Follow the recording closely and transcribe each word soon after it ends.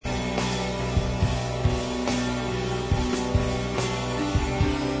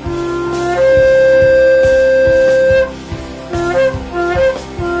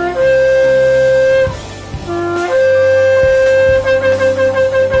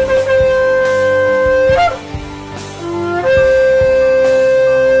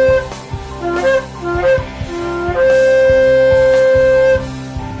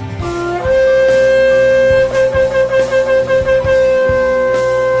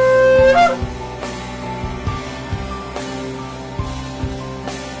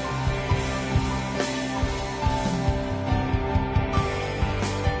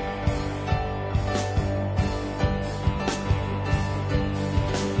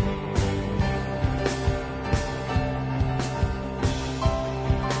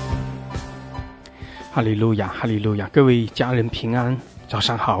哈利路亚，哈利路亚！各位家人平安，早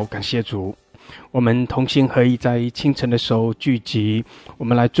上好，感谢主。我们同心合意，在清晨的时候聚集，我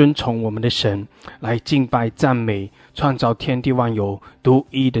们来尊崇我们的神，来敬拜赞美创造天地万有独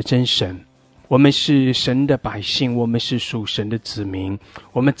一的真神。我们是神的百姓，我们是属神的子民，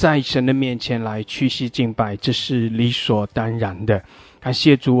我们在神的面前来屈膝敬拜，这是理所当然的。感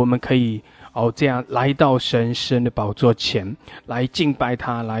谢主，我们可以这样来到神的宝座前，来敬拜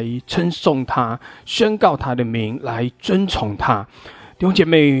他，来称颂他，宣告他的名，来尊崇他。弟兄姐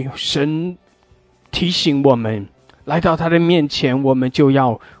妹，神提醒我们，来到他的面前，我们就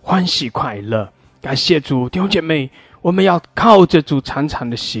要欢喜快乐。感谢主，弟兄姐妹，我们要靠着主常常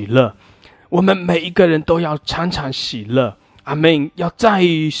的喜乐，我们每一个人都要常常喜乐。阿们！要在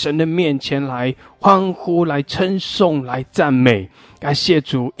神的面前来欢呼，来称颂，来赞美。感谢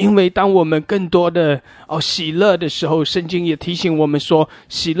主，因为当我们更多的喜乐的时候，圣经也提醒我们说，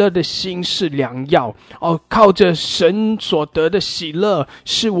喜乐的心是良药。靠着神所得的喜乐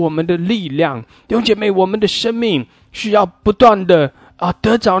是我们的力量。弟兄姐妹，我们的生命需要不断的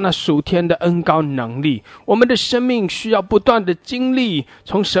得着那属天的恩膏能力，我们的生命需要不断的经历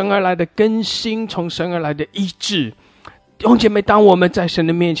从神而来的更新，从神而来的医治。弟兄姐妹，当我们在神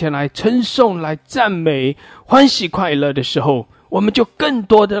的面前来称颂、来赞美、欢喜快乐的时候，我们就更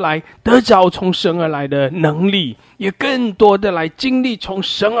多的来得着从神而来的能力，也更多的来经历从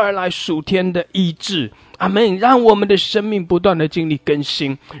神而来属天的医治。阿们！让我们的生命不断的经历更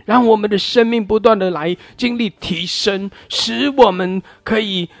新，让我们的生命不断的来经历提升，使我们可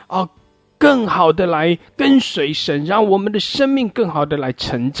以更好的来跟随神，让我们的生命更好的来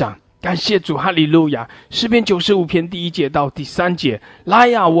成长。感谢主，哈利路亚！诗篇95篇第1节到第3节，来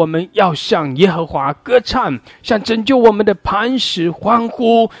呀，我们要向耶和华歌唱，向拯救我们的磐石欢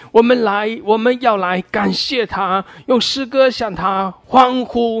呼。我们要来感谢他，用诗歌向他欢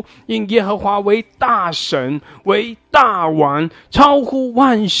呼，因耶和华为大神，为大王，超乎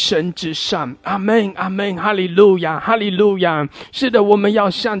万神之上。阿们，阿们，哈利路亚，哈利路亚！是的，我们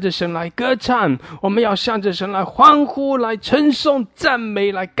要向着神来歌唱，我们要向着神来欢呼，来称颂赞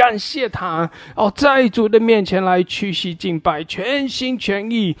美，来感谢他。在主的面前来屈膝敬拜，全心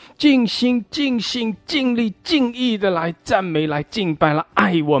全意，尽心尽性尽力尽意的来赞美，来敬拜，来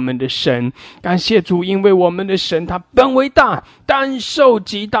爱我们的神。感谢主，因为我们的神他本为大，当受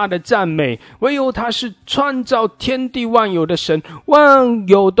极大的赞美，唯有他是创造天地万有的神，万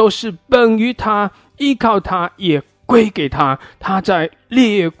有都是本于他，依靠他，也归给他。他在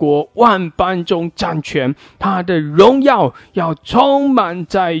列国万邦中掌权，他的荣耀要充满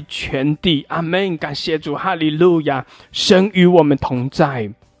在全地。阿们！感谢主，哈利路亚！神与我们同在，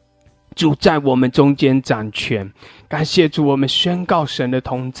主在我们中间掌权。感谢主，我们宣告神的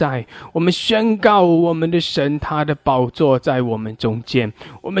同在，我们宣告我们的神他的宝座在我们中间，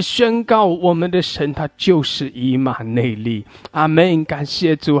我们宣告我们的神他就是以马内利。阿们！感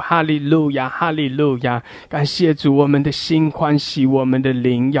谢主，哈利路亚，哈利路亚！感谢主，我们的心欢喜，我们的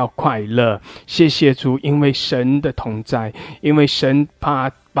灵要快乐。谢谢主，因为神的同在，因为神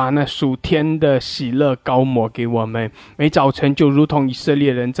把那属天的喜乐膏抹给我们。每早晨就如同以色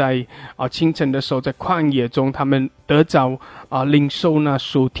列人在清晨的时候在旷野中，他们得着领受那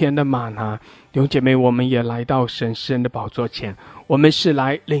属天的玛拿。弟兄姐妹，我们也来到神的宝座前，我们是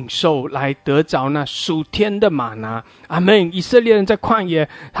来领受，来得着那属天的玛拿。阿们！以色列人在旷野，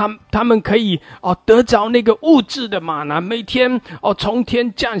他们可以得着那个物质的玛拿，每天从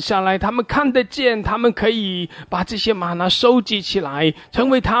天降下来，他们看得见，他们可以把这些玛拿收集起来，成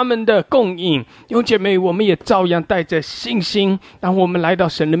为他们的供应。弟兄姐妹，我们也照样带着信心，当我们来到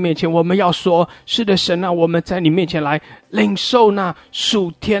神的面前，我们要说，是的，神啊，我们在你面前来领受那属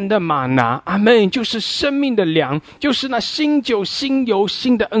天的玛拿。阿们！就是生命的粮，就是那新酒新油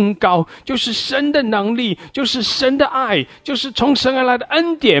新的恩膏，就是神的能力，就是神的爱，就是从神而来的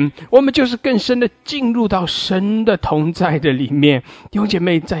恩典。我们就是更深的进入到神的同在的里面。弟兄姐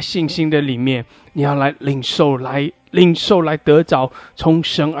妹，在信心的里面，你要来领受，来得着从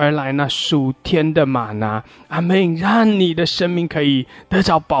神而来那属天的玛拿。阿们！让你的生命可以得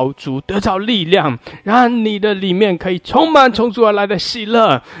着饱足，得着力量，让你的里面可以充满从主而来的喜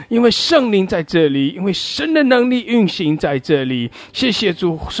乐，因为圣灵在这里，因为神的能力运行在这里。谢谢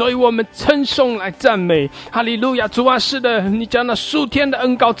主，所以我们称颂来赞美。哈利路亚！主啊，是的，你将那属天的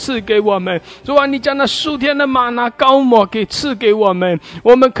恩膏赐给我们，主啊，你将那属天的玛拿膏抹赐给我们，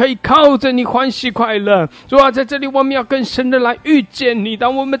我们可以靠着你欢喜快乐。主啊，在这里我我们要更深的来遇见你。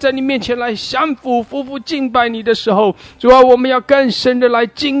当我们在你面前来降服、匍匐敬拜你的时候，主啊，我们要更深的来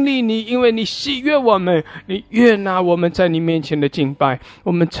经历你，因为你喜悦我们，你悦纳我们在你面前的敬拜。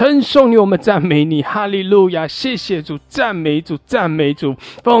我们称颂你，我们赞美你，哈利路亚！谢谢主，赞美主，赞美主，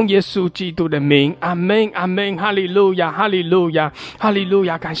奉耶稣基督的名，阿们，阿们，哈利路亚，哈利路亚，哈利路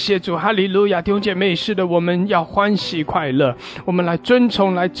亚！感谢主，哈利路亚！弟兄姐妹，是的，我们要欢喜快乐，我们来尊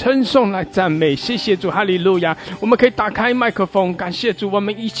崇、来称颂、来赞美。谢谢主，哈利路亚！我们可以打开麦克风，感谢主，我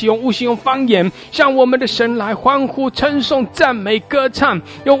们一起用悟性、用方言，向我们的神来欢呼、称颂、赞美、歌唱，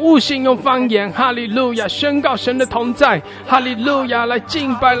用悟性、用方言，哈利路亚！宣告神的同在，哈利路亚！来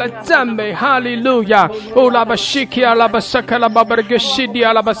敬拜、来赞美，哈利路亚！哦，拉巴西基亚，拉巴萨卡拉巴巴格西迪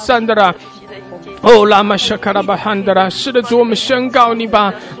亚，拉巴桑德拉。哦，拉玛沙卡拉巴汉德拉，是的，主，我们宣告你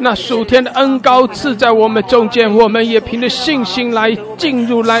把那属天的恩膏赐在我们中间，我们也凭着信心来进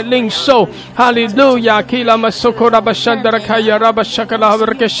入、来领受。哈利路亚！基拉玛苏库拉巴山德拉卡亚拉巴沙卡拉巴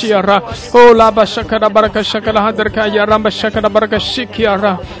格西亚拉，哦，拉巴沙卡拉巴格沙卡拉汉德卡亚拉巴沙卡拉巴格西基亚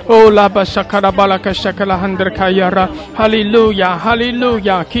拉，哦，拉巴沙卡拉巴拉格沙卡拉汉德卡亚拉，哈利路亚，哈利路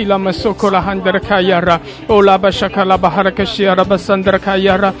亚！基拉玛苏库拉汉德卡亚拉，哦，拉巴沙卡拉巴哈拉格西亚拉巴山德卡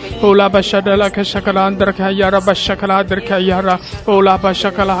亚拉，哦，拉巴沙德拉克。شكلها عندك يا رب شكلها عندك يا رب ولا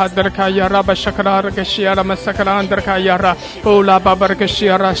بشكلها عندك يا رب شكلها عندك يا رب مسكلها عندك يا رب ولا ببرك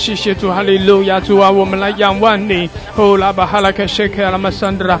يا رب شيشتو هاليلويا 主啊，我们来仰望你。ولا بحالك شكلها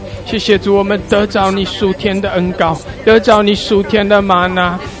مسندرا 谢谢主，我们得着你属天的恩膏，得着你属天的玛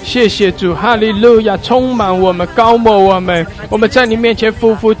纳。谢谢主，哈利路亚，充满我们，高抹我们，我们在你面前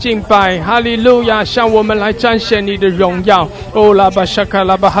匍匐敬拜，哈利路亚，向我们来彰显你的荣耀。哦，拉巴沙卡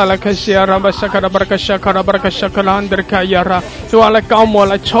拉巴哈拉克西亚拉巴沙卡拉巴拉克沙卡拉巴拉克沙卡拉安德卡亚拉，主啊，来高抹，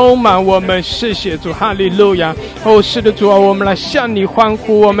来充满我们，谢谢主，哈利路亚。哦，是的，主啊，我们来向你欢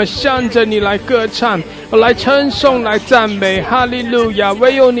呼，我们向着你来歌唱，来称颂，来赞美，哈利路亚，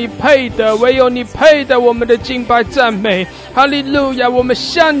唯有你配的，唯有你配的，我们的敬拜赞美，哈利路亚，我们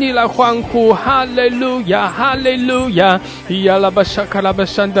向你来欢呼，哈利路亚，哈利路亚。呀拉巴沙卡拉巴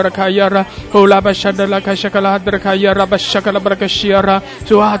山德卡亚拉，哦拉巴沙德拉卡沙卡拉德卡亚拉巴沙卡拉巴拉卡西亚拉，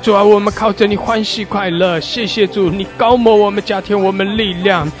主啊，主啊，我们靠着你欢喜快乐，谢谢主，你高摩我们，加添我们力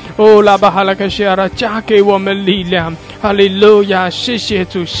量，哦拉巴哈拉卡西亚拉，加给我们力量，哈利路亚，谢谢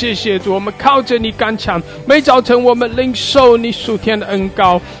主，谢谢主，我们靠着你刚强，每早晨我们领受你属天的恩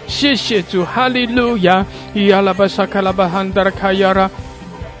膏，谢谢主，哈利路亚。呀拉巴沙卡拉巴汉德卡亚拉，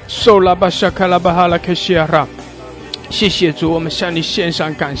受拉巴沙卡拉巴哈拉卡西亚拉，谢谢主，我们向你献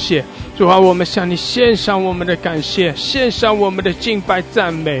上感谢。主啊，我们向你献上我们的感谢，献上我们的敬拜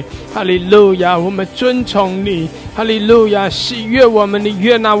赞美，哈利路亚！我们尊崇你，哈利路亚！喜悦我们，你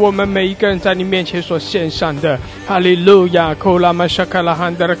悦纳我们每一个人在你面前所献上的，哈利路亚！库拉玛沙卡拉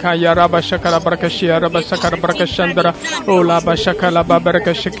汉德卡亚拉巴沙卡拉巴卡西亚拉巴沙卡拉巴卡山德拉，欧拉巴沙卡拉巴巴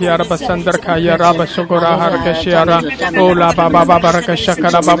卡西基亚拉巴山德卡亚拉巴苏库拉哈拉卡西亚拉，欧拉巴巴巴巴卡沙卡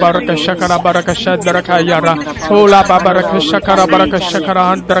拉巴巴卡沙卡拉巴卡山德卡亚拉，欧拉巴巴卡沙卡拉巴卡沙卡拉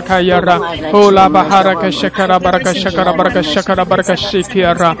汉德卡亚拉。Ola baharaka shakara baraka shakara baraka shakara baraka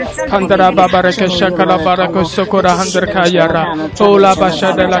shikiara handara babaraka shakara baraka sokora handar kayara Ola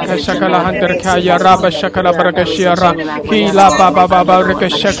bashada laka shakala handar kayara bashakala baraka shiara Hila baba babaraka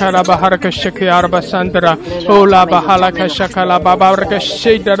shakara baharaka shikiara basandra Ola bahalaka shakala babaraka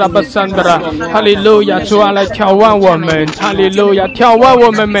shidara basandra Hallelujah 主啊来眺望我们 Hallelujah 眺望我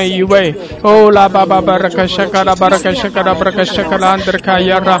们每一位 Ola baba baraka shakara baraka shakara baraka shakala handar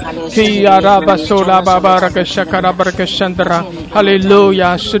kayara Ya Rabba Sola Baba Raka Shakara Baraka Shandra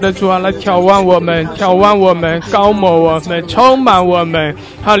Hallelujah 是的主啊来眺望我们眺望我们高抹我们充满我们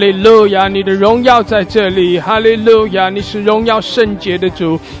Hallelujah 你的荣耀在这里 Hallelujah 你是荣耀圣洁的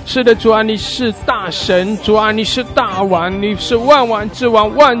主是的主啊你是大神主啊你是大王你是万王之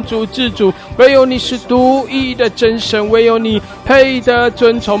王万主之主唯有你是独一的真神唯有你配得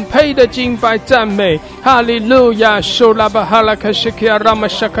尊崇配得敬拜赞美 Hallelujah Sola Bahalaka Shikia Rama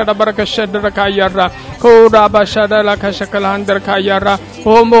Shakara Baraka Shadra Kayara Kora Bashada La Kashakala Handra Kayara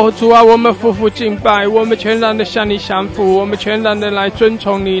我们主啊我们匍匐敬拜我们全然的向你降服我们全然的来尊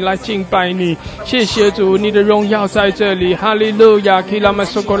崇你来敬拜你谢谢主你的荣耀在这里哈利路亚 Kilama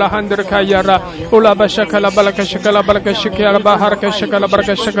Sokola Handra Kayara Ola Bashakala Balaka Shakala Balaka Shikia Baharaka Shakala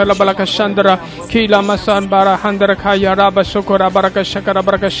Baraka Shakala Balaka Shandra Kilama Sanbara Handra Kayara Basokora Baraka Shakala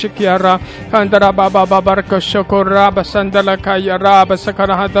Baraka Shikiara Handra Baba Baraka Shokora Basandala Kayara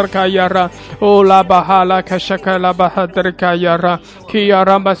Basakara Handra Kayara Ola Bahala Kashakala Bahadra Kayara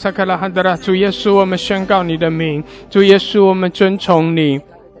Kiyara Basakala Handra 主耶稣我们宣告你的名主耶稣我们尊崇你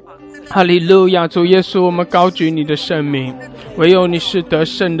哈利路亚，主耶稣，我们高举你的圣名，唯有你是得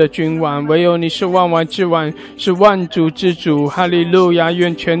胜的君王，唯有你是万王之王，是万主之主。哈利路亚，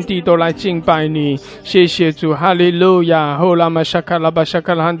愿全地都来敬拜你。谢谢主，哈利路亚。欧拉玛沙卡拉巴沙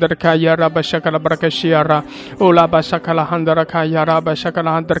卡拉汉德卡亚拉巴沙卡拉巴拉卡西亚拉，欧拉巴沙卡拉汉德卡亚拉巴沙卡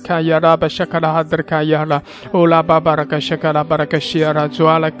拉汉德卡亚拉巴沙卡拉汉德卡亚拉，欧拉巴巴拉卡沙卡拉巴拉卡西亚拉。主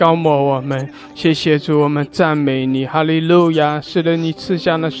啊，来高摩我们，谢谢主，我们赞美你。哈利路亚，是的，你赐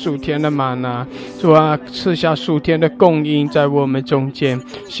下那属天的玛拿，主啊，赐下属天的供应在我们中间。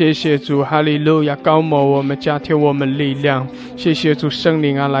谢谢主，哈利路亚，高摩我们，加添我们力量。谢谢主，圣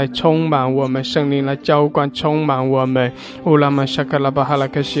灵啊，来充满我们，圣灵来浇灌充满我们。乌拉玛沙卡拉巴哈拉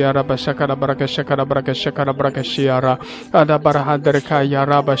卡西亚拉巴沙卡拉巴拉卡沙卡拉巴拉卡沙卡拉巴拉卡西亚拉阿达巴拉哈德卡亚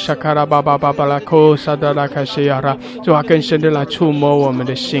拉巴沙卡拉巴巴巴巴拉科萨达拉卡西亚拉。主啊，更深的来触摸我们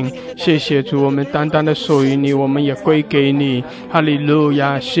的心。谢谢主，我们单单的属于你，我们也归给你。哈利路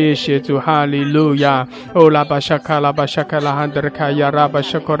亚，谢谢主，哈利路亚。欧拉巴沙卡拉巴沙卡拉汉德卡亚拉巴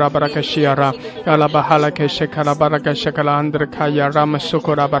沙卡拉巴拉卡西亚拉阿拉巴哈拉卡沙卡拉巴拉卡沙卡拉汉德卡亚拉玛苏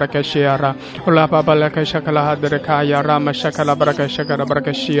卡拉巴拉卡西亚拉欧拉巴巴拉卡沙卡拉汉德卡亚拉玛沙卡拉巴拉卡沙卡拉巴拉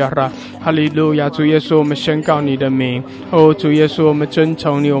卡西亚拉。哈利路亚，主耶稣，我们宣告你的名。哦，主耶稣，我们尊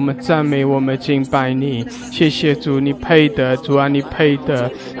崇你，我们赞美，我们敬拜你。谢谢主，你配得，主啊，你配得。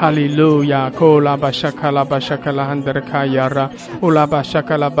哈利路亚，科拉巴沙卡拉巴沙卡拉汉德卡亚拉乌拉巴沙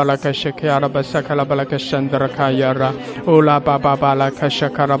卡拉巴拉卡沙卡拉巴沙卡拉巴拉卡山德卡亚拉乌拉巴巴巴拉卡沙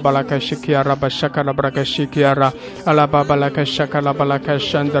卡拉巴拉卡西卡拉巴沙卡拉巴拉卡西卡拉阿拉巴巴拉卡沙卡拉巴拉卡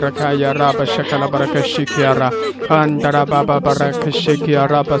山德卡亚拉巴沙卡拉巴拉卡西卡拉安达拉巴巴巴拉卡西卡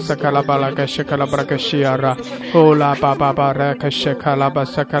拉巴沙卡拉巴拉卡沙卡拉巴拉卡西亚拉乌拉巴巴巴拉卡沙卡拉巴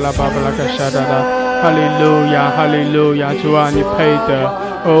沙卡拉巴巴拉卡沙达拉。哈利路亚，哈利路亚，主啊，你配得。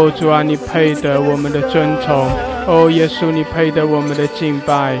哦，主啊，你配得我们的尊崇。哦，耶稣，你配得我们的敬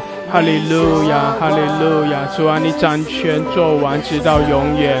拜。哈利路亚，哈利路亚，主啊，你掌权做完直到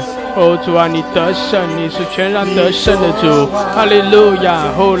永远。哦，主啊，你得胜，你是全然得胜的主。哈利路亚，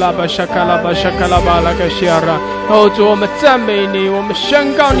哦，拉巴沙卡拉巴沙卡拉巴拉卡西亚拉。哦，主，我们赞美你，我们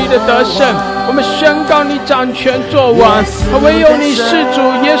宣告你的得胜，我们宣告你掌权做完。唯有你是主，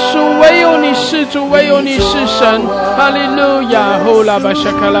耶稣，唯有你是主，唯有你是神。哈利路亚，哦，拉巴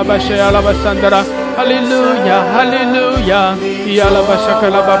沙卡拉巴沙亚拉巴桑德拉。哈利路亚，哈利路亚，亚拉巴沙卡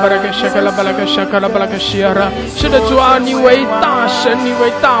拉巴巴拉卡沙卡拉巴拉卡沙卡拉巴拉卡西亚拉。是的，主啊，你为大神，你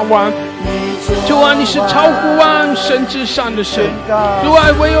为大王。主啊，你是超乎万神之上的神。主啊，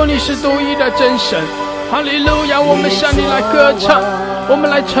唯有你是独一的真神。哈利路亚，我们向你来歌唱，我们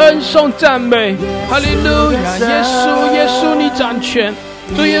来称颂赞美。哈利路亚，耶稣，耶稣，你掌权。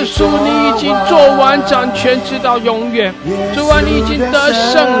主耶稣，你已经做完掌权，直到永远。主啊，你已经得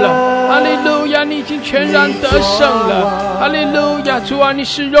胜了。哈利路亚，你已经全然得胜了。哈利路亚，主啊，你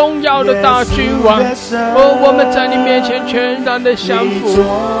是荣耀的大君王。哦，我们在你面前全然的降服，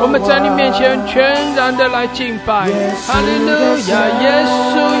我们在你面前全然的来敬拜。哈利路亚，耶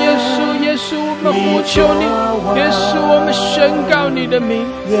稣，耶稣，耶稣，我们呼求你，耶稣，我们宣告你的名。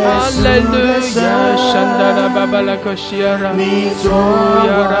哈利路亚，圣达拉巴巴拉克西亚拉。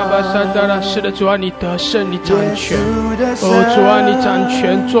是的，主啊，你得胜，你掌权。哦，主啊，你掌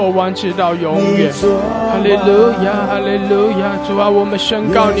权做完直到永远。哈利路亚，哈利路亚，主啊，我们宣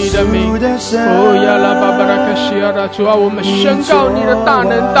告你的名。哦呀拉巴巴拉克西亚拉，主啊，我们宣告你的大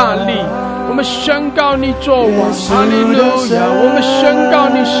能大力，我们宣告你做王。哈利路亚，我们宣告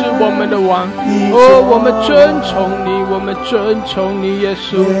你是我们的王。哦，我们尊崇你，我们尊崇你，耶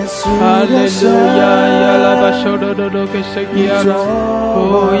稣。哈利路亚，呀拉巴修罗罗罗克西亚拉。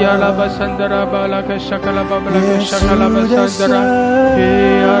哦呀拉巴桑德拉巴拉克沙卡拉巴巴拉克沙卡拉巴桑德拉。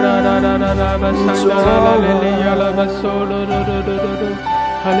呀拉拉拉拉拉巴桑德拉拉雷雷呀拉巴苏罗罗罗罗罗。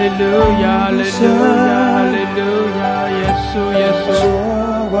哈利路亚，哈利路亚，哈利路亚，耶稣，耶稣。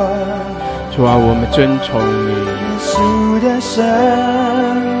主啊，我们尊崇你。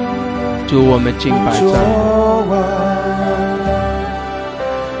主，我们敬拜赞美。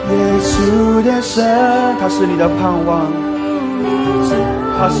耶稣的神，他是你的盼望，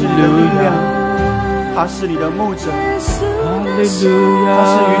他是你的力量，他是你的牧者，他是与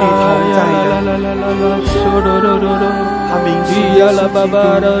你同在的。他名字耶稣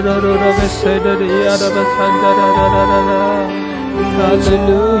基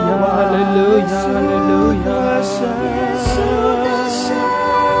督。哈利路亚，哈利路亚，哈利路亚。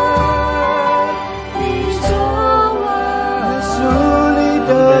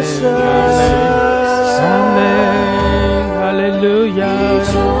哈利路亚。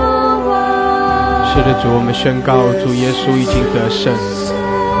是的，主，我们宣告，主耶稣已经得胜，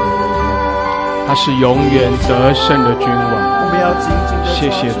他是永远得胜的君王。们要紧紧的谢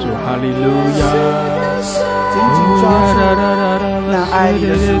谢主，哈利路亚，紧紧抓住那爱你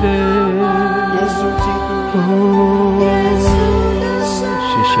的主耶稣基督。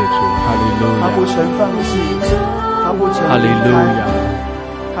谢谢主，哈利路亚，他不曾放弃，他不曾哈利路亚，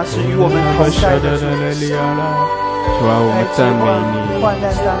他是与我们同在的主。主啊，我们赞美你，患难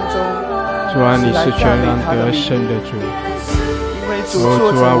当中，主啊，你是全然得胜的主，因为主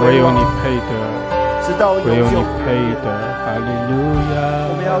主啊，唯有你配得，直到永唯有你永。配得，哈利路亚。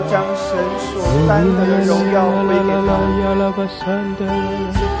我们要将神所担得的荣耀归给他，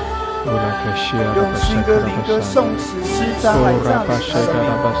用诗歌、灵歌、颂词、诗章来赞美他的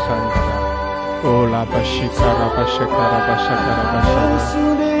名。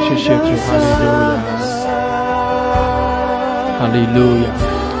谢谢主，哈利路亚，哈利路亚。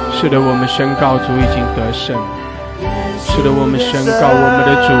是的，我们宣告主已经得胜。是的，我们宣告我们的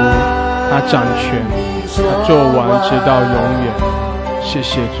主，他掌权，他做完直到永远。谢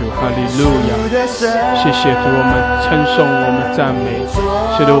谢主，哈利路亚。谢谢主，我们称颂，我们赞美。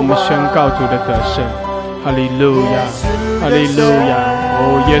是的，我们宣告主的得胜。哈利路亚，哈利路亚。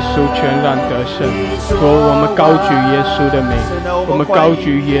耶稣全然得胜。我们高举耶稣的名，我们高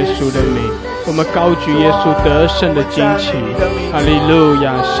举耶稣的名，我们高举耶稣得胜的旌旗。哈利路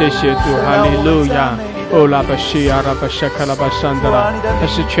亚，谢谢主，哈利路亚。拉巴西亚拉巴沙卡拉巴山德拉，他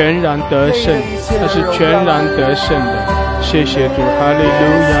是全然得胜，他是全然得胜的。谢谢主，哈利路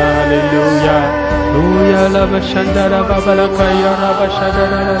亚，哈利路亚，路亚拉巴山德拉巴巴拉卡亚拉巴沙德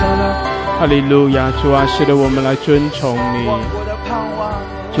拉拉拉，哈利路亚。主啊，是的，我们来尊崇你。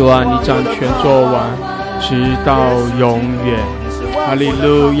主啊，你掌权做完，直到永远。哈利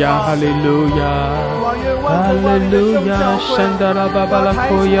路亚，哈利路亚，哈利路亚，山德拉巴巴拉卡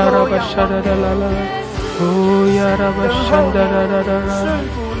亚拉巴沙德拉拉。呀拉巴山达拉拉拉，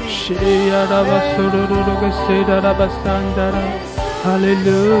西呀拉巴苏鲁鲁鲁个西达拉巴山达拉，哈利路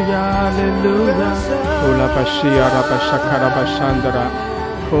亚，哈利路亚，乌拉巴西呀拉巴沙卡拉巴山达拉，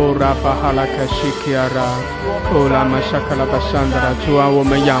乌拉巴哈拉卡西基亚拉，乌拉玛沙卡拉巴山达拉。主啊，我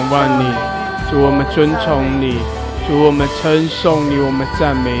们仰望你，主我们尊崇你，主我们称颂你，我们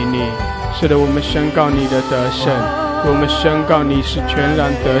赞美你。是的，我们宣告你的得胜。我们宣告你是全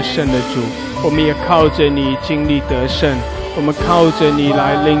然得胜的主，我们也靠着你经历得胜，我们靠着你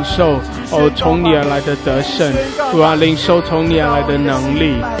来领受从你而来的得胜。主啊，领受从你而来的能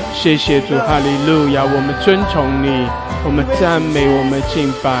力。谢谢主，哈利路亚。我们尊崇你，我们赞美，我们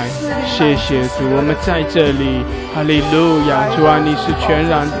敬拜。谢谢主，我们在这里，哈利路亚。主啊，你是全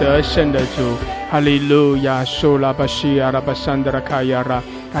然得胜的主，哈利路亚。苏拉巴西亚拉巴山德拉卡亚拉，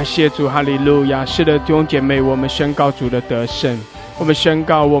感谢主，哈利路亚。是的，弟兄姐妹，我们宣告主的得胜，我们宣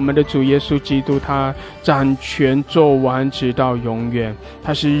告我们的主耶稣基督，他掌权做完直到永远，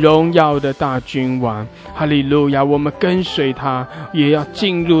他是荣耀的大君王。哈利路亚。我们跟随他，也要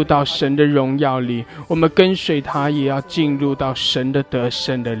进入到神的荣耀里，我们跟随他，也要进入到神的得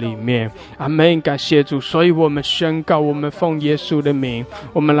胜的里面。阿们，感谢主。所以我们宣告，我们奉耶稣的名，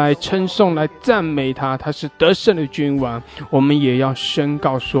我们来称颂，来赞美他，他是得胜的君王。我们也要宣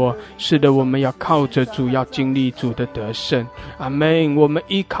告说，是的，我们要靠着主，要经历主的得胜。阿们。我们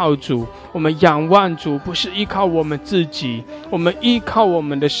依靠主，我们仰望主，不是依靠我们自己，我们依靠我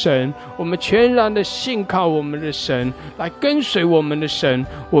们的神，我们全然的信靠我们的神，来跟随我们的神。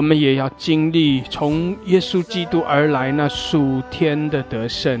我们也要经历从耶稣基督而来那属天的得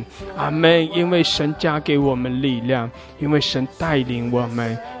胜。阿们。因为神加给我们力量，因为神带领我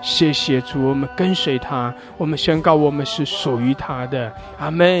们。谢谢主，我们跟随他，我们宣告我们是属于他的。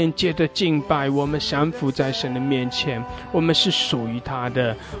阿们。接着敬拜，我们降服在神的面前，我们是属于他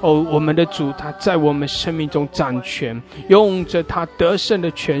的。我们的主他在我们生命中掌权，用着他得胜的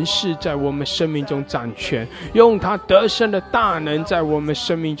权势在我们生命中掌权，用他得胜的大能在我们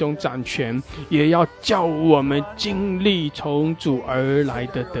生命中掌权，也要叫我们经历从主而来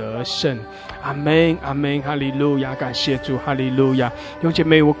的得胜。阿们，阿们，哈利路亚。感谢主，哈利路亚。弟兄姐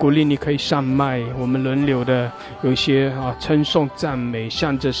妹，我鼓励你可以上麦，我们轮流的有一些称颂赞美，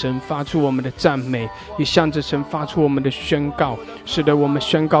向着神发出我们的赞美，也向着神发出我们的宣告。是的，我们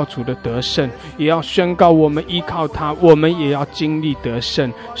宣告主的得胜，也要宣告我们依靠他，我们也要经历得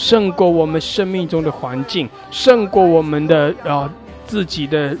胜，胜过我们生命中的环境，胜过我们的自己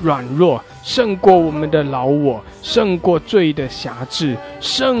的软弱，胜过我们的老我，胜过罪的辖制，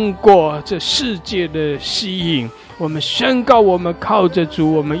胜过这世界的吸引。我们宣告，我们靠着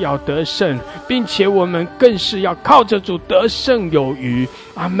主，我们要得胜，并且我们更是要靠着主得胜有余。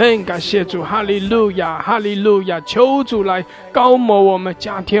阿们，感谢主，哈利路亚，哈利路亚。求主来高摩我们，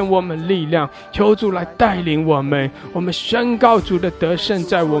加添我们力量，求主来带领我们。我们宣告主的得胜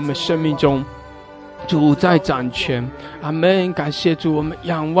在我们生命中。主在掌权，阿们。感谢主，我们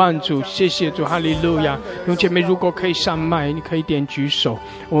仰望主，谢谢主，哈利路亚。弟兄姐妹，如果可以上麦，你可以点举手，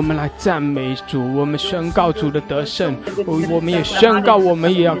我们来赞美主，我们宣告主的得胜，我们也宣告，我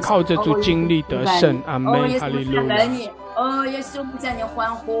们也要靠着主经历得胜，阿们，哈利路亚。耶稣，我们向你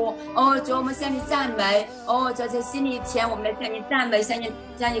欢呼，主，我们向你赞美，主，在新的一天，我们来向你赞美，向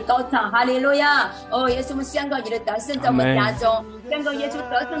你高唱，哈利路亚。耶稣，我们宣告你的得胜在我们家中，宣告耶稣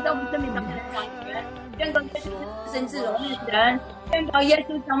得胜在我们生命当中的掌权，宣告耶稣是神至荣的神，宣告耶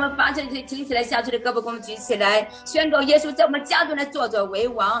稣在我们发出去挺起来下去的胳膊给我们举起来，宣告耶稣在我们家中来坐着为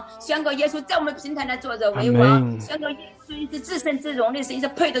王，宣告耶稣在我们平台来坐着为王，宣告耶稣是至圣至荣的神，是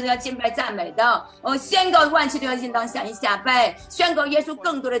配得要敬拜赞美的。宣告万切都要应当向你下拜，宣告耶稣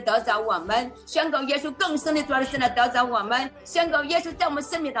更多的得着我们，宣告耶稣更深的主的神来得着我们，宣告耶稣在我们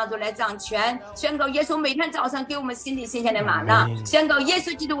生命当中来掌权，宣告耶稣每天早上给我们心里新鲜的玛纳，宣告耶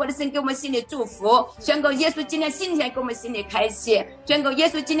稣基督我的神给我们心里祝福，宣告耶稣今天新天给我们心里开启，宣告耶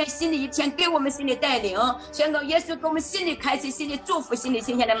稣今天新的一天给我们心里带领，宣告耶稣给我们心里开启，心里祝福，心里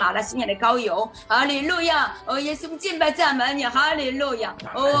新鲜的玛纳，新鲜的膏油，哈利路亚。耶稣敬拜赞美你，哈利路亚。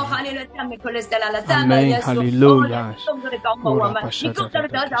哈利路亚，赞美克里斯拉了，赞美耶稣，哈利路亚。更多的高摩我们，你更多的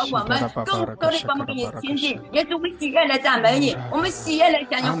得着我们，更多的帮我们给你亲近。耶稣，我们喜悦来赞美你，我们喜悦来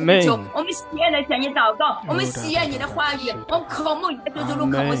向你呼求，我们喜悦来向你祷告，我们喜悦你的话语，我们渴慕耶稣就如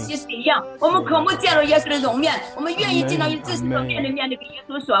渴慕溪水一样，我们渴慕见到耶稣的容面，我们愿意见到一至圣所面对面的跟耶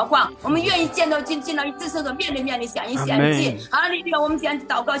稣说话，我们愿意见到一至圣所面对面的向你献祭。哈利路亚，我们将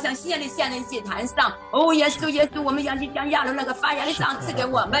祷告向新的献的祭坛上。耶稣，耶稣，我们要你将亚伦那个发芽的赏赐给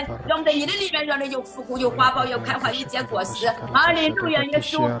我们，让我们在你的里面让人有复古，有花苞，有开花，有结果实。哈利路亚，耶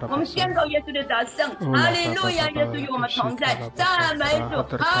稣，我们宣告耶稣的得胜。哈利路亚，耶稣与我们同在，赞美主。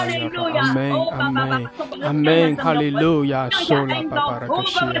哈利路亚，阿门，哈利路亚，降下恩膏，爸爸降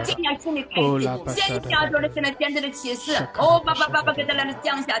下心里开启，先下做了现在先知的启示，爸爸给他来了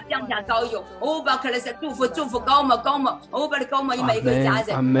降下膏油，爸可能是祝福高摩，爸的高摩每一个家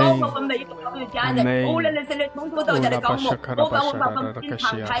人，高摩我们每一个朋友家人，来是从头到脚的高摩，把我们心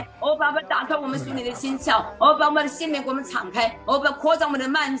敞开，爸打开我们心里的心窍，把我们的心灵给我们敞开，把扩张我们的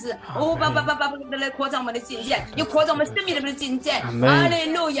幔子，爸来扩张我们的境界，又扩张我们生命的境界。哈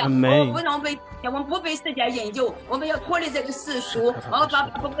利路亚，不让我们不被世界引诱，我们要脱离这个世俗，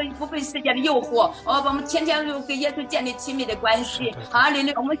不被世界的诱惑，把我们天天跟耶稣建立亲密的关系。哈利路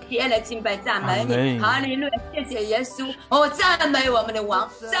亚，我们喜爱来敬拜赞美你。哈利路亚，谢谢耶稣。赞美我们的王，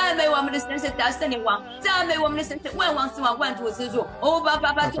赞美我们的神是得胜的王，赞美我们的神是万王之王，万主之主。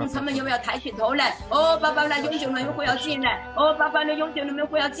爸众臣们有没有抬起头来？爸那永久人会要进来，爸那永久人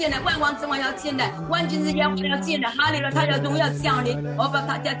会要进来，万王之王要进来，万军之耶和华要进来。哈利路亚，他要荣耀降临，爸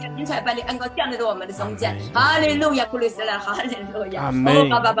他叫精彩般的恩膏降临到我们的中间。哈利路亚，库里斯拉，哈利路亚。阿门。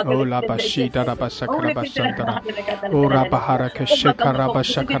拉巴西达拉巴萨卡拉巴桑达拉，拉巴哈拉克西卡拉巴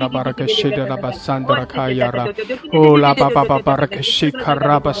萨卡拉巴拉克西达拉巴桑达拉卡亚拉，拉巴巴巴拉克西卡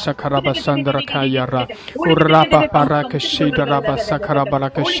拉巴萨卡拉巴桑达拉卡亚拉，拉巴巴拉克西达拉巴萨卡拉巴拉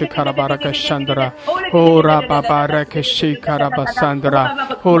克西卡拉巴拉克桑达拉，拉巴巴拉克西卡拉巴桑达拉，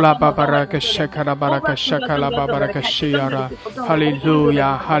拉巴巴拉克西卡拉巴拉克西卡拉巴巴拉克西亚拉，哈利路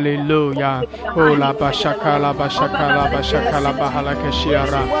亚，哈利路亚，拉巴萨卡拉巴萨卡拉巴萨卡拉巴哈拉克西亚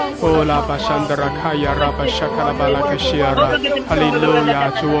拉，拉巴桑达拉卡亚拉巴萨卡拉巴拉克西亚拉，哈利路亚，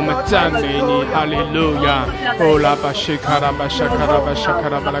主我们赞美你，哈利路亚，拉巴西卡拉巴萨卡拉巴萨卡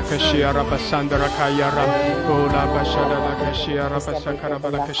拉巴拉克西亚拉巴桑达拉卡亚拉，拉巴萨达拉克西亚拉巴萨卡拉巴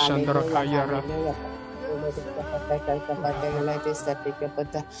拉克桑达拉卡亚拉。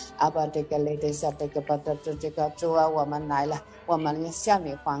主啊，我们来了，我们要向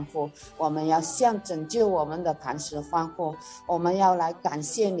你欢呼，我们要向拯救我们的磐石欢呼，我们要来感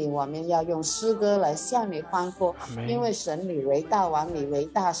谢你，我们要用诗歌来向你欢呼，因为神你为大王，你为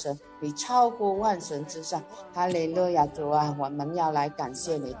大神，你超过万神之上。哈利路亚，主啊，我们要来感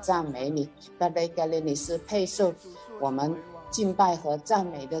谢你，赞美你，你是配受我们敬拜和赞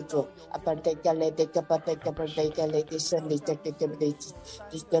美的主。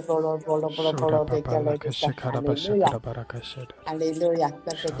哈利路亚，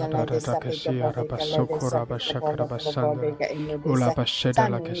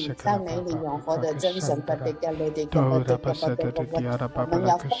赞美你永活的真神。我们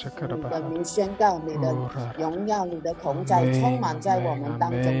要奉你的名宣告你的荣耀，你的同在充满在我们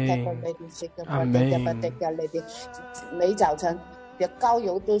当中。每早晨的膏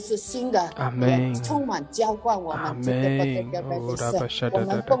油都是新的，也充满浇灌我们。我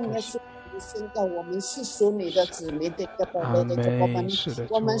们奉耶稣宣告我们是属你的子民的，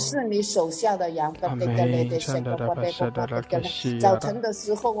我们是你手下的羊。早晨的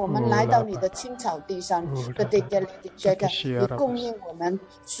时候，我们来到你的青草地上，你供应我们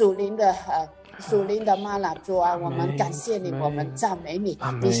属灵的吗哪，主啊，我们感谢你，我们赞美你，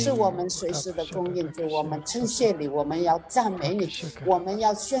你是我们随时的供应主，我们称谢你，我们要赞美你，我们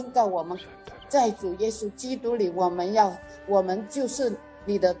要宣告我们在主耶稣基督里，我们就是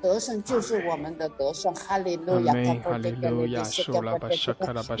你的得胜，就是我们的得胜。哈利路亚！愿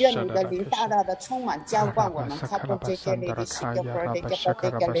你的灵大大的充满浇灌我们。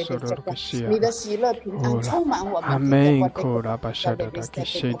你的喜乐平安充满我们。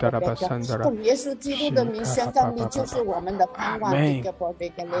奉耶稣基督的名宣告，你就是我们的盼望，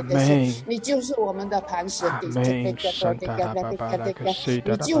你就是我们的磐石，你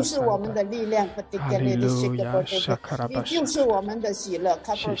就是我们的力量，你就是我们的喜乐。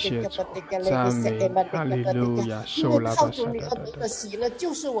谢谢主，赞美，哈利路亚，受拉巴沙达的喜乐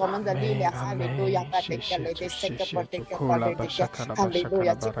就是我们的力量，哈利路亚，谢谢主，谢谢主，库拉巴沙卡拉巴沙卡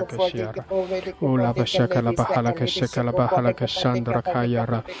拉巴拉克西亚拉，乌拉巴沙卡拉巴哈拉克西卡拉巴哈拉克山德拉卡亚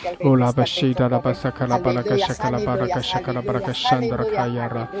拉，乌拉巴西达拉巴沙卡拉巴拉克西卡拉巴拉克西卡拉巴拉克山德拉卡亚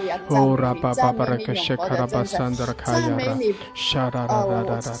拉，乌拉巴巴巴拉克西卡拉巴山德拉卡亚拉，沙达拉拉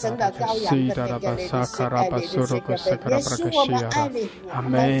拉拉，西达拉巴沙卡拉巴苏罗克西卡拉巴拉克西亚拉。阿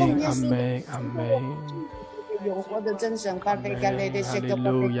门，阿门，阿门。永活的真神，哈利路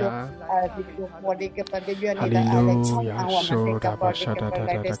亚，哈利路亚，苏达巴沙达达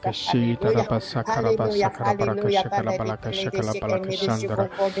达克西达拉巴萨卡拉巴萨卡拉巴拉克西卡拉巴拉克西卡拉巴拉克桑德拉，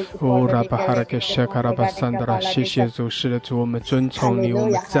乌拉巴哈拉克西卡拉巴桑德拉，谢谢主，是的主，我们尊崇你，我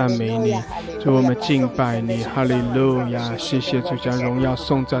们赞美你，主，我们敬拜你，哈利路亚，谢谢主，将荣耀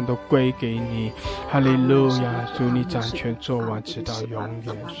颂赞都归给你，哈利路亚，主你掌权作王，直到永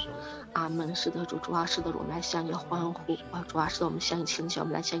远。阿门。是的，主啊，是的，我们来向你欢呼啊！主啊，是的，我们向你倾心，我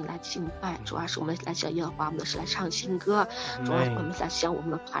们来向你来敬拜。主啊，是我们来向耶和华，我们的是来唱新歌。主啊，我们来向我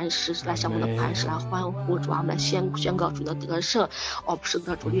们的磐石，来向我们的磐石来欢呼。主啊，我们来宣告主的得胜。哦，是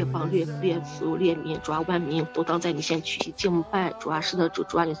的，主列邦列族列民，主啊，万民都当在你先屈膝敬拜。主啊，是的，主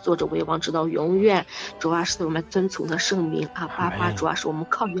啊，你坐着为王直到永远。主啊，是的，我们遵从的圣名啊，爸爸，主啊，是我们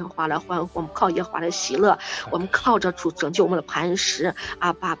靠耶和华来欢呼，我们靠耶和华来喜乐，我们靠着主拯救我们的磐石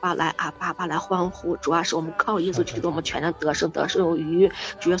啊，爸爸来啊，爸爸来欢呼。主要是我们靠耶稣基督，我们全然得胜有余。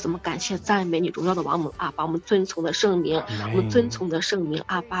主要是我们感谢赞美你荣耀的王母啊，把我们遵从的圣名，我们遵从的圣名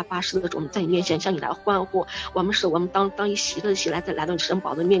啊，爸爸是的，我们在你面前向你来欢呼。我们当以喜乐的心来到你神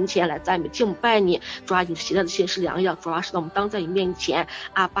宝的面前来赞美敬拜你。主要你喜乐的心是良药，主要是我们当在你面前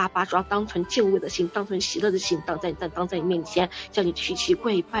啊，爸爸主要当存敬畏的心，当存喜乐的心，当在你面前向你屈膝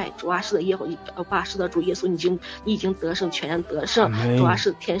跪拜。主要是的耶和华是的主耶稣，你已经得胜，全然得胜。主要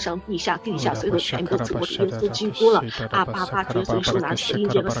是天上地下所有的权柄都自我耶稣基督了啊，爸爸主耶稣是拿起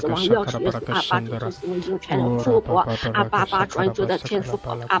这个死亡钥匙，耶稣啊，爸主耶稣我已经全然复活啊，爸爸主要你坐在天父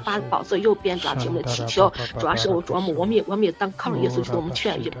啊，爸宝座右边，主要听我们的祈求。主要是我们也当靠着耶稣基督，我们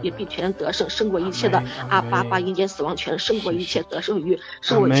也必全然得胜，胜过一切的啊，爸爸阴间死亡全胜过一切，得胜于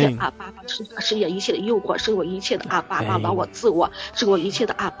胜过一切啊，爸爸世界一切的诱惑，胜过一切的啊，爸爸老我自我，胜过一切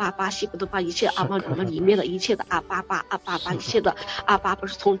的啊，爸爸西不得把一切啊往我们里面的一切的啊，爸爸一切的啊，爸爸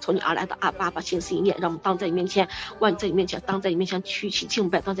是从你而来的啊，爸爸心思意念，让我们当在你面前，当在你面前屈膝敬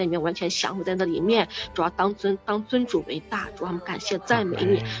拜，当在你面前完全降服在那里面。主要当尊主为大，主要我们感谢赞美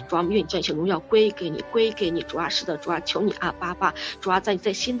你，主要我们愿意将一切荣耀归给你。主要是的，主要求你啊，爸爸，主要在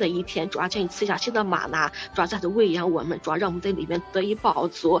新的一天，主要将你赐下新的玛拿，主要在这喂养我们，主要让我们在里面得以饱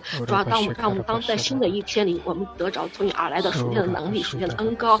足。主要让我们当在新的一天里，我们得着从你而来的属天的能力、属天的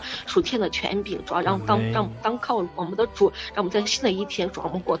恩膏、属天的权柄。主要让当靠我们的主，让我们在新的一天，主要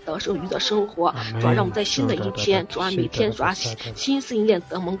我们过得胜于的生活。主要让我们在新的一天，主要每天主要心思意念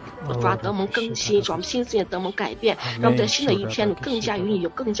得蒙更新，主要我们心思意念得蒙改变，让我们在新的一天更加与你有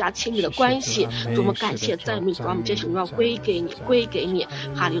更加亲密的关系。主我们感谢赞美，主要我们这些荣耀归给你，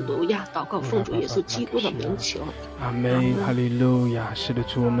哈利路亚！祷告奉主耶稣基督的名求，阿门，哈利路亚！是的，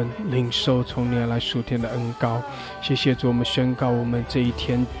主我们领受从你而来属天的恩膏，谢谢主，我们宣告我们这一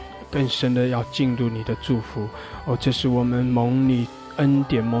天更深的要进入你的祝福哦，这是我们蒙你恩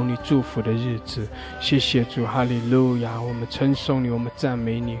典蒙你祝福的日子，谢谢主，哈利路亚！我们称颂你，我们赞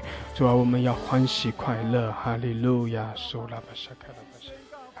美你，主啊，我们要欢喜快乐，哈利路亚！苏拉巴沙卡拉巴沙。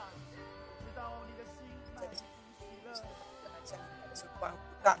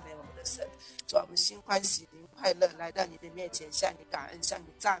赞美我们的神，主啊，我们心欢喜灵快乐来到你的面前，向你感恩，向你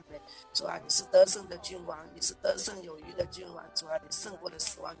赞美。主啊，你是得胜的君王，你是得胜有余的君王。主啊，你胜过了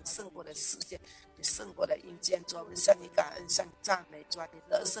死亡，你胜过了世界，你胜过了阴间。主啊，我们向你感恩，向你赞美。主啊，你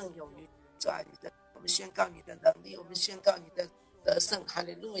得胜有余。主啊，我们宣告你的能力，我们宣告你的得胜，哈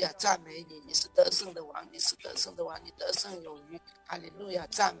利路亚，赞美你，你是得胜的王，你是得胜的王，你得胜有余，哈利路亚，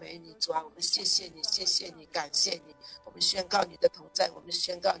赞美你，主啊，我们谢谢你，谢谢你，感谢你，我们宣告你的同在，我们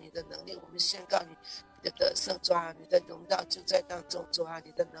宣告你的能力，我们宣告你的得胜，主啊，你的荣耀就在当中，主啊，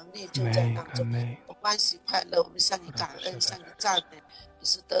你的能力就在当中，我欢喜快乐，我们向你感恩，向你赞美，你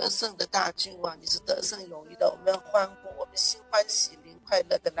是得胜的大君王，你是得胜有余的，我们欢呼，我们心欢喜灵快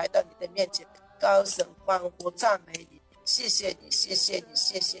乐的来到你的面前，高声欢呼赞美你，谢谢你，谢谢你，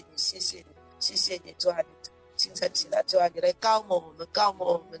谢谢你，谢谢你，谢谢你，主啊，你清晨起来，主啊，你来高摩我们，高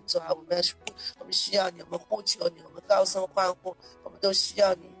摩我们，主啊，我们需要你，我们呼求你，我们高声欢呼，我们都需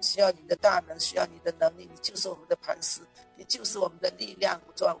要你，需要你的大能，需要你的能力，你就是我们的磐石，你就是我们的力量，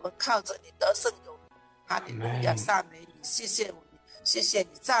主啊，我们靠着你得胜有余，哈利路亚，赞美你，谢谢你，谢谢你，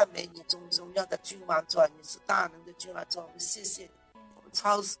赞美你，荣耀的君王，主啊，你是大能的君王，主啊，我们谢谢你，我们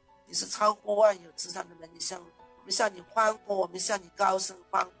你是超乎万有之上的人，我们向你欢呼，我们向你高声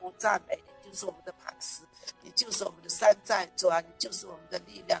欢呼赞美你，就是我们的磐石，你就是我们的山寨，主啊，你就是我们的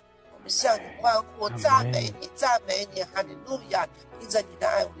力量，我们向你欢呼赞美你，赞美你，哈利路亚，因着你的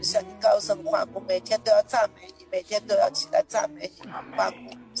爱，我们向你高声欢呼，每天都要赞美你，每天都要起来赞美你，欢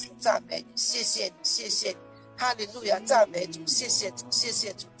呼赞美你，谢谢你，谢谢你，哈利路亚，赞美主，谢谢主，谢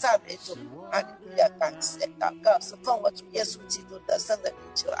谢主，赞美主，哈利路亚，感谢祷告是奉我主耶稣基督得胜的名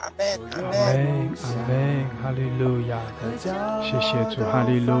求，阿们，阿们，阿们，哈利路亚，谢谢主，哈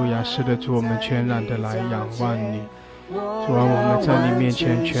利路亚，是的，主，我们全然的来仰望你，主啊，我们在你面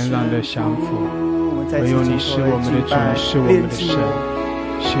前全然的降服，唯有你是我们的主，是我们的神，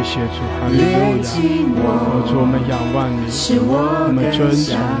谢谢主，哈利路亚，主，我们仰望你，我们尊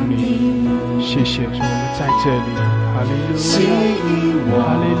崇你，谢谢主，我们在这里，哈利路亚，哈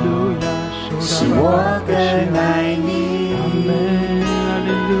利路亚，是我更爱你，阿们，哈利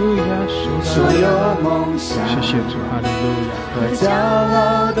路亚，所有梦想，谢谢主，哈利路亚，和骄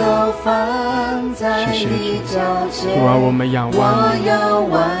傲都放在你脚前，主啊，我们仰望你，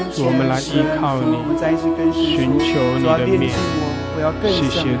主，我们来依靠你，寻求你的面，谢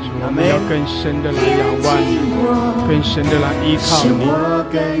谢主，我们要更深的来仰望你，更深的来依靠你，阿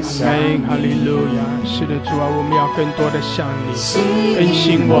们，哈利路亚，是的，主啊，我们要更多的向你更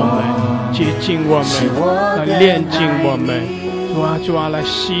新我们，接近我们，来炼净我们，主啊，来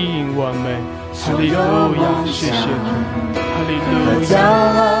吸引我们，哈利路亚，谢谢主，哈利路亚，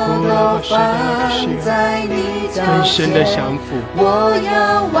更深的降服，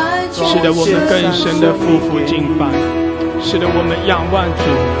是的，我们更深的匍匐敬拜，是的，我们仰望主，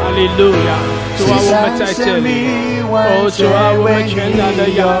哈利路亚，主啊，我们在这里，主啊，我们全然的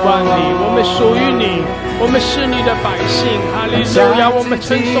仰望你，我们属于你，我们是你的百姓，哈利路亚，我们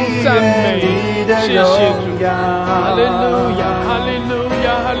称颂赞美，谢谢主，哈利路亚，哈利路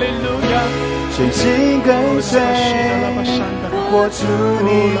亚，哈利路亚，全心跟随，活出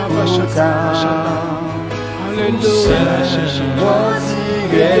你呼召，哈利路亚，谢谢主，我只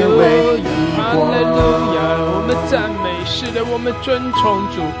愿为你活，哈利路亚，我们赞美，是的，我们尊崇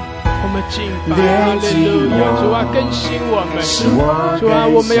主，我们敬拜，哈利路亚，主啊，更新我们，主啊，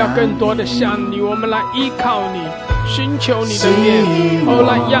我们要更多的向你，我们来依靠你，寻求你的面，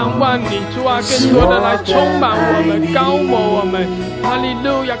来仰望你，主啊，更多的来充满我们，高摩我们，哈利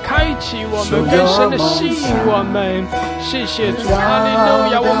路亚，开启我们，更深的吸引我们，谢谢主，哈利路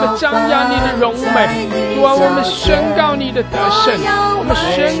亚，我们张扬你的荣美，主啊，我们宣告你的得胜，我们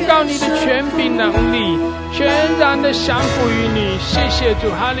宣告你的权柄能力，全然的降服于你，谢谢主，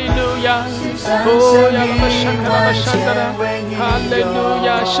哈利路亚，哈利路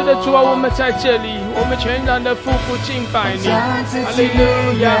亚，是的，主啊，我们在这里，我们全然的匍匐敬拜你，哈利路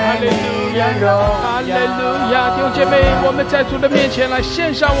亚，哈利路亚，哈利路亚，弟兄姐妹，我们在主的面前来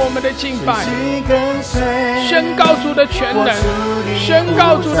献上我们的敬拜，宣告主的全能，宣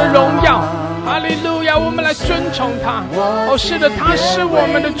告主的荣耀，哈利路亚，我们来尊崇他，是的，他是我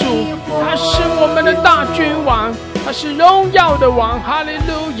们的主，他是我们的大君王，他是荣耀的王，哈利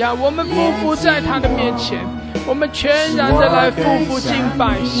路亚，我们匍匐在他的面前，我们全然的来匍匐敬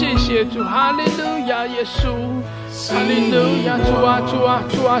拜，谢谢主，哈利路亚，耶稣，哈利路亚，主啊，主啊，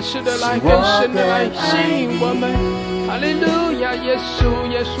主啊，是的，来更深的来吸引我们，哈利路亚，耶稣，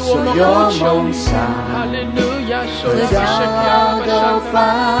耶稣，我们呼求你，哈利路亚，所有的圣灵都放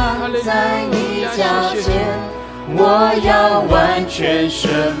在你脚前，我要完全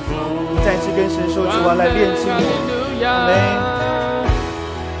顺服，再次跟神说，主啊，来炼净我，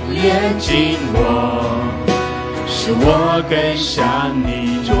炼净我，使我更像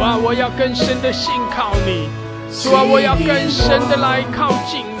你，主啊，我要更深的信靠你，主啊，我要更深的来靠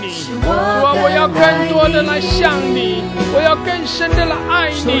近你，主啊，我要更多的来向你，我要更深的来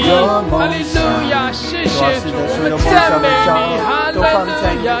爱你。哈利路亚，谢谢主，我们赞美你。哈利路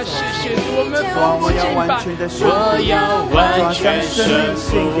亚，谢谢主，我们丰富敬拜。我要完全顺服，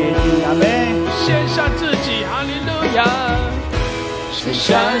献上自己。哈利路亚，献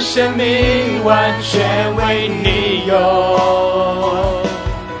上生命，完全为你用。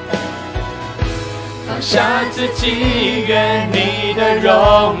放下自己，愿你的荣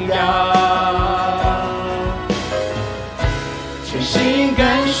耀，全心跟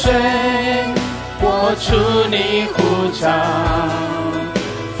随，活出你呼召。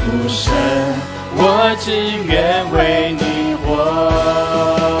父神，我只愿为你活。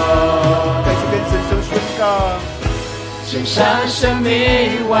再次跟神说宣告，献上生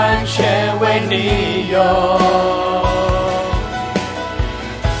命，完全为你用。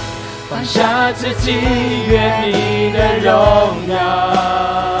放下自己，愿你的荣耀，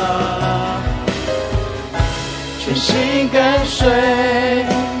全心跟随，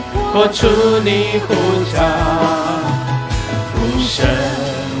活出你呼召。父神，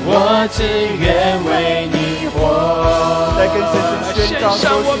我只愿为你活。再跟神宣告，献上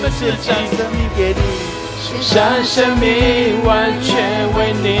我们自己，生命给你，献上生命，完全为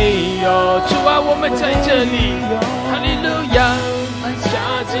你用。主啊，我们在这里，哈利路亚。下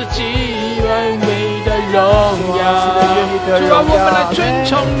自己完美的荣耀，主啊，我们来尊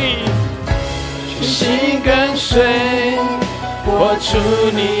崇你，全心跟随，活出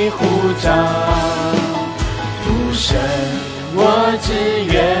你呼召。父神，我只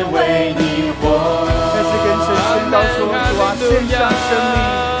愿为你活。再次跟神宣告说，主啊，献上生命，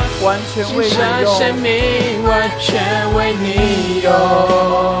完全为你用。献上生命，完全为你用。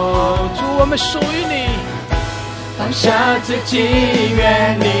主，我们属于你。放下自己，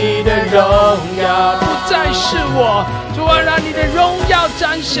愿你的荣耀不再是我。主啊，让你的荣耀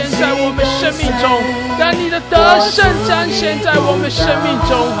展现在我们生命中，让你的得胜展现在我们生命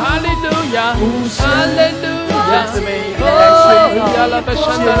中。哈利路亚，哈利路亚。哦，亚拉巴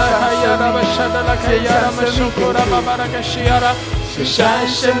山达拉卡亚拉巴山达拉卡亚拉巴苏库拉巴巴拉卡西亚拉，献上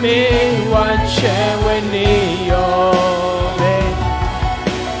生命，完全为你用。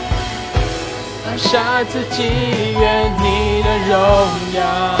放下自己，愿你的荣耀，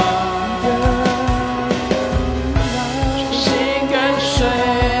全心跟随，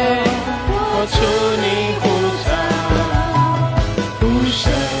活出你呼召。父神，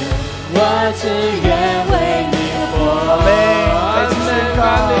我只愿为你活。再次宣告，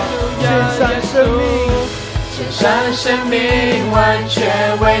献上生命，献上生命，完全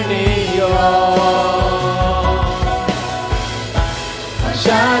为你用。放下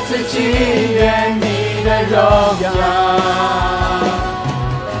自己，愿你的荣耀，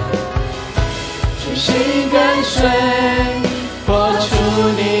全心跟随，活出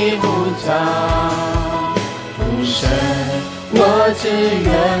你呼召。父神，我只愿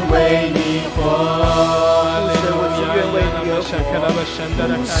为你活。我只愿为你而活。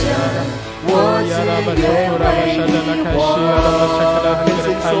我只愿为你活。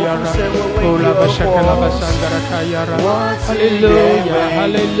哈利路亚，哈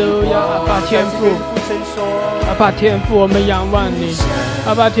利路亚，阿爸天父，阿爸天父，我们仰望你，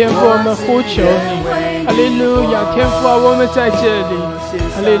阿爸天父，我们呼求你，哈利路亚，天父啊，我们在这里，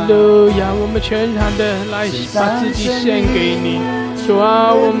哈利路亚，我们全然的来把自己献给你，主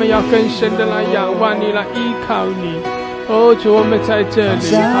啊，我们要更深的来仰望你，来依靠你。哦，主，我们在这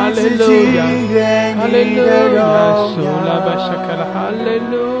里，哈利路亚，哈利路亚，苏拉巴沙卡拉，哈利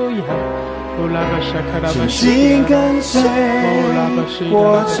路亚，乌拉巴沙卡拉巴沙，全心跟随，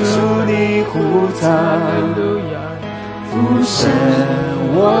活出你呼召。哈利路亚，父神，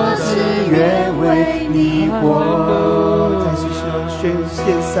我只愿为你活。再次说，献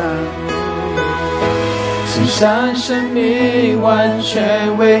上，献上生命，完全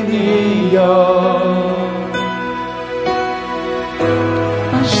为你用。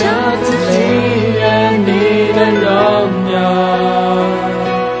放下自己，愿你的荣耀，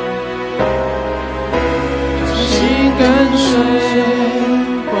全心跟随，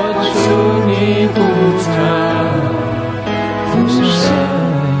活出你呼召。父神，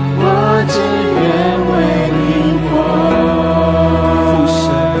我只愿为你活。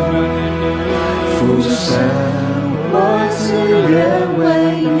父神，我只愿为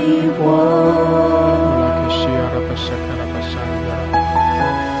你活。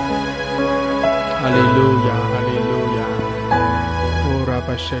哈利路亚，哈利路亚，乌拉巴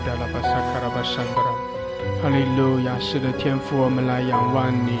谢达拉巴萨卡拉巴山达拉，哈利路亚，是的，天父，我们来仰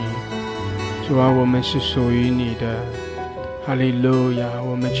望你，主啊，我们是属于你的，哈利路亚，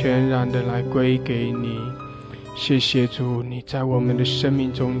我们全然的来归给你，谢谢主，你在我们的生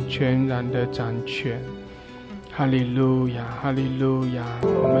命中全然的掌权。哈利路亚，哈利路亚，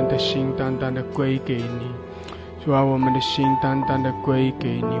我们的心单单的归给你。主啊，我们的心单单的归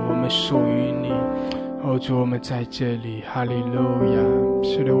给你，我们属于你。主，我们在这里，哈利路亚。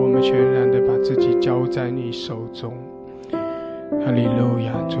是的，我们全然的把自己交在你手中。哈利路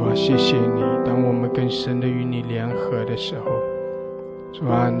亚，主啊，谢谢你。当我们跟神的与你联合的时候，主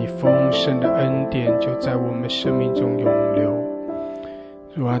啊，你丰盛的恩典就在我们生命中涌流。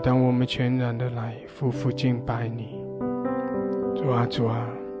主啊，当我们全然的来夫妇敬拜你，主啊，主啊，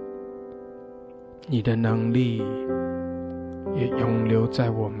你的能力也涌流在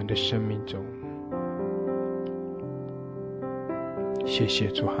我们的生命中。谢谢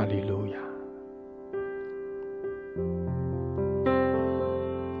主，哈利路亚。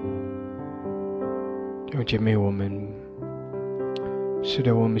弟兄姐妹，我们是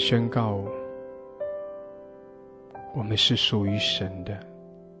的，我们宣告，我们是属于神的。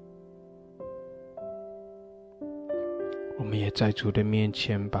我们也在主的面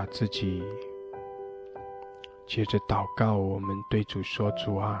前把自己接着祷告，我们对主说，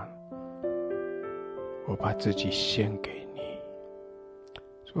主啊，我把自己献给你。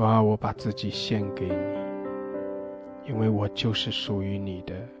主啊，我把自己献给你，因为我就是属于你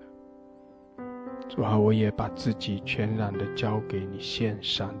的。主啊，我也把自己全然的交给你，献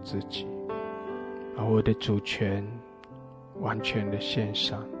上自己，把我的主权完全的献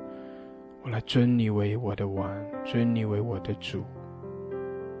上。我来尊你为我的王，尊你为我的主。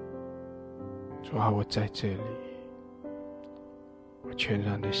主啊，我在这里，我全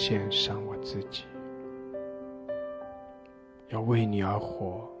然的献上我自己，要为你而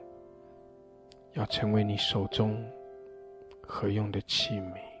活，要成为你手中合用的器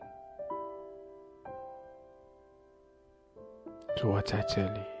皿。主啊，在这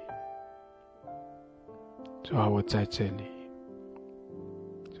里，主啊，我在这里。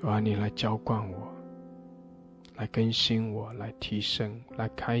主啊，你来浇灌我，来更新我，来提升，来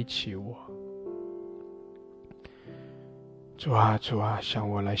开启我。主啊，主啊，向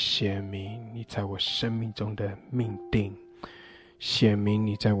我来显明你在我生命中的命定，显明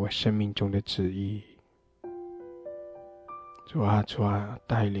你在我生命中的旨意。主啊，主啊，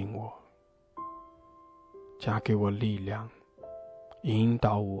带领我，加给我力量，引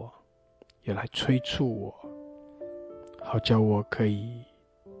导我，也来催促我，好叫我可以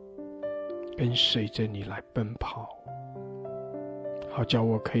跟随着你来奔跑，好叫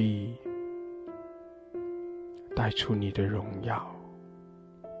我可以带出你的荣耀。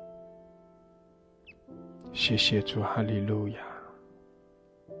谢谢主，哈利路亚，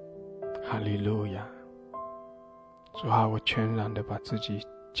哈利路亚。主啊，我全然的把自己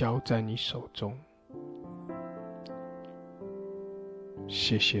交在你手中。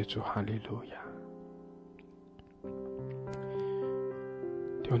谢谢主，哈利路亚。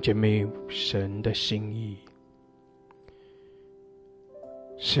弟兄姐妹，神的心意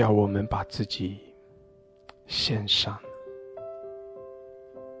是要我们把自己献上，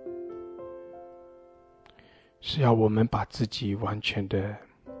是要我们把自己完全的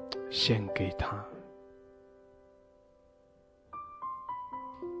献给他。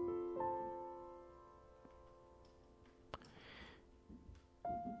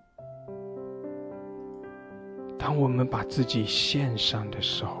当我们把自己献上的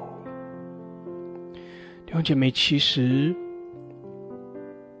时候，弟兄姐妹，其实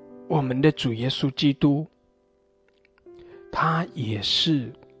我们的主耶稣基督，他也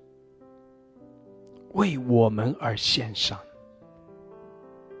是为我们而献上。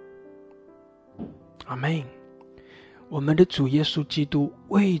阿们。我们的主耶稣基督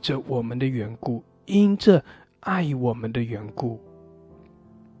为着我们的缘故，因着爱我们的缘故，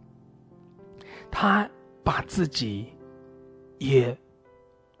他把自己也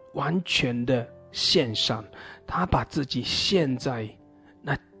完全的献上，他把自己献在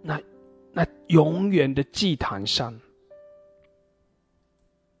那永远的祭坛上。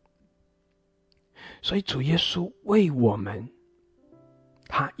所以主耶稣为我们，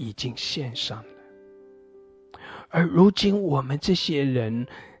他已经献上了。而如今我们这些人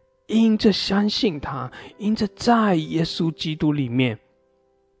因着相信他，因着在耶稣基督里面，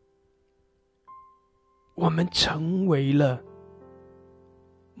我们成为了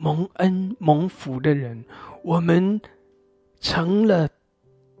蒙恩蒙福的人，我们成了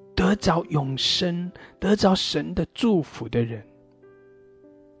得着永生，得着神的祝福的人，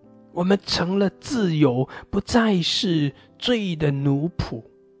我们成了自由，不再是罪的奴仆，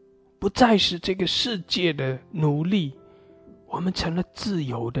不再是这个世界的奴隶，我们成了自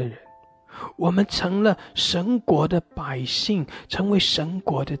由的人，我们成了神国的百姓，成为神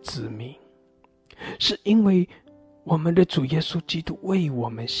国的子民。是因为我们的主耶稣基督为我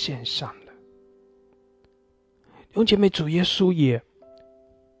们献上了。弟兄姐妹，主耶稣也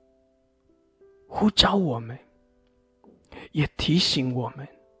呼召我们，也提醒我们，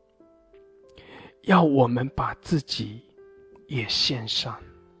要我们把自己也献上。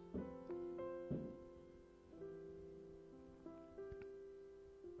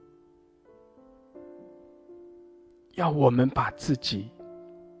要我们把自己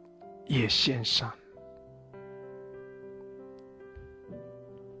也献上。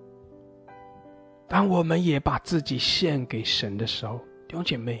当我们也把自己献给神的时候，弟兄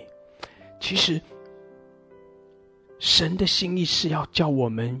姐妹，其实神的心意是要叫我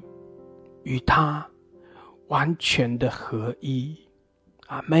们与他完全的合一。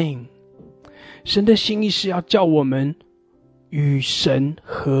阿们。神的心意是要叫我们与神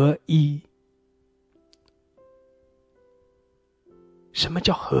合一。什么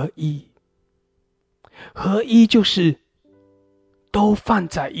叫合一？合一就是都放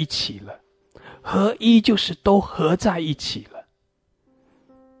在一起了，合一就是都合在一起了。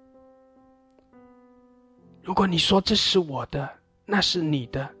如果你说这是我的，那是你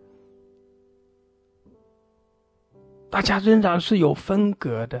的，大家仍然是有分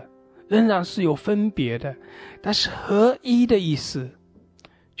隔的，仍然是有分别的，但是合一的意思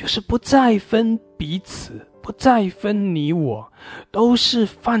就是不再分彼此，不再分你我，都是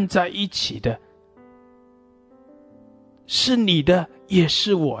放在一起的，是你的也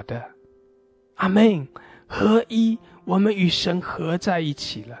是我的。阿们。合一，我们与神合在一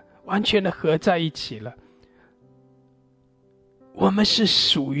起了，完全的合在一起了。我们是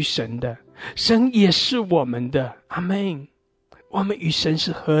属于神的，神也是我们的。阿们。我们与神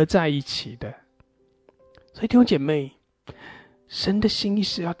是合在一起的。所以弟兄姐妹，神的心意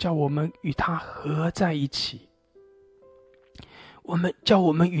是要叫我们与他合在一起，叫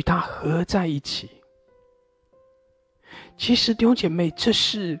我们与他合在一起。其实弟兄姐妹，这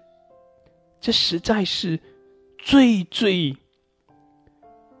实在是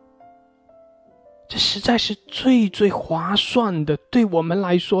最划算的，对我们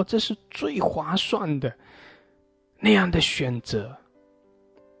来说这是最划算的那样的选择。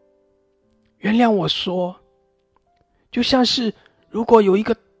原谅我说，就像是如果有一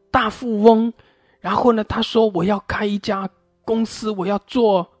个大富翁，然后呢，他说我要开一家公司，我要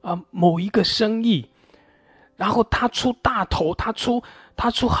做某一个生意，然后他出大头，他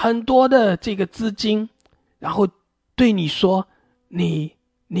出很多的这个资金，然后对你说，你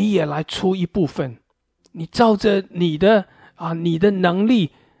也来出一部分，你照着你的能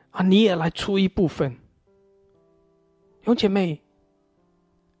力你也来出一部分。弟兄姐妹，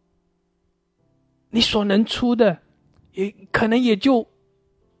你所能出的可能也就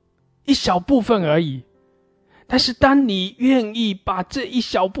一小部分而已，但是当你愿意把这一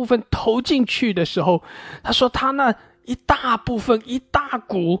小部分投进去的时候，他说他那一大部分一大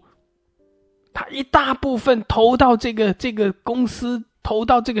股，他一大部分投到这个公司，投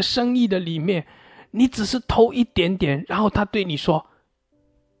到这个生意的里面，你只是投一点点，然后他对你说，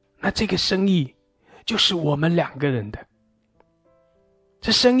那这个生意就是我们两个人的，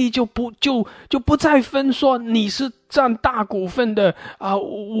这生意就不再分说你是占大股份的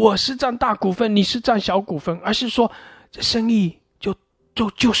我是占大股份，你是占小股份，而是说这生意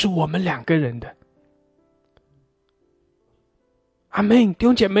就是我们两个人的。阿们。弟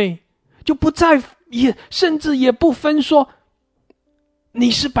兄姐妹，就不再甚至也不分说你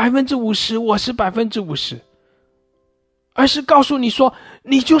是50%，我是50%，而是告诉你说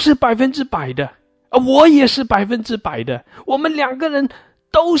你就是100%的，我也是100%的，我们两个人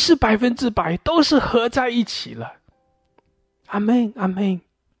都是100%，都是合在一起了。阿们。阿们。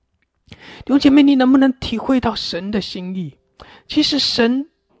弟兄姐妹，你能不能体会到神的心意？其实神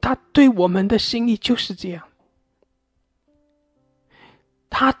他对我们的心意就是这样，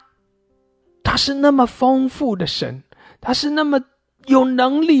他是那么丰富的神，他是那么有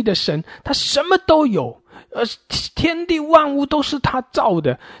能力的神，他什么都有，天地万物都是他造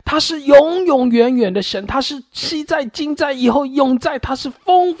的，他是永永远远的神，他是昔在今在以后永在，他是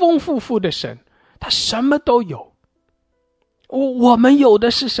丰丰富富的神，他什么都有。我们有的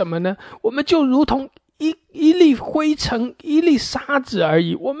是什么呢？我们就如同一粒灰尘，一粒沙子而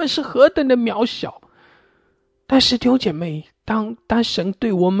已，我们是何等的渺小。但是弟兄姐妹，当神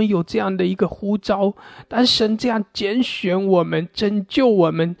对我们有这样的一个呼召，当神这样拣选我们，拯救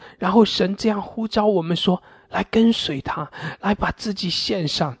我们，然后神这样呼召我们说，来跟随他，来把自己献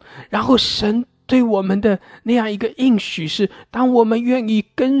上，然后神对我们的那样一个应许是，当我们愿意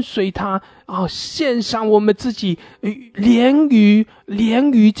跟随他献上我们自己，连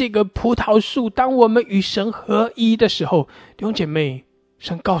于这个葡萄树，当我们与神合一的时候，弟兄姐妹，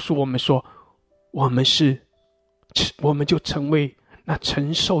神告诉我们说，我们就成为那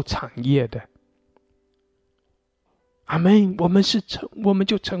承受产业的。阿们，我们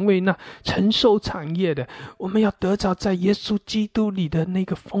就成为那承受产业的，我们要得着在耶稣基督里的那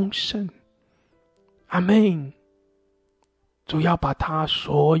个丰盛。阿们，主要把他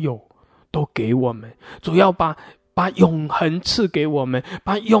所有都给我们，主要把永恒赐给我们，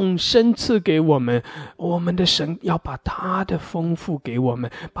把永生赐给我们。我们的神要把他的丰富给我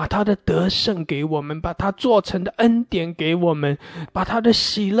们，把他的得胜给我们，把他做成的恩典给我们，把他的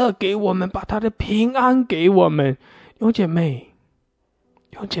喜乐给我们，把他的平安给我们。弟兄姐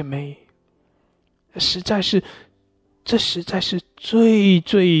妹，这实在是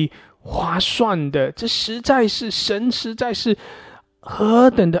最划算的，神实在是何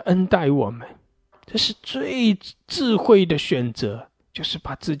等的恩待我们，这是最智慧的选择，就是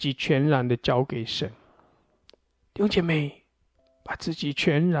把自己全然的交给神。弟兄姐妹，把自己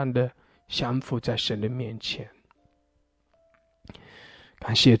全然的降服在神的面前。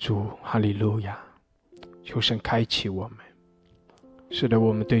感谢主，哈利路亚！求神开启我们。是的，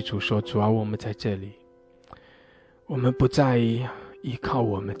我们对主说，主啊，我们在这里，我们不再依靠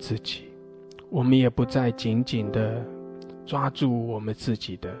我们自己，我们也不再紧紧的抓住我们自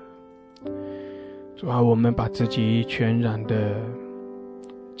己的。主啊，我们把自己全然的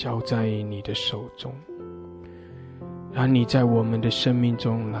交在你的手中，让你在我们的生命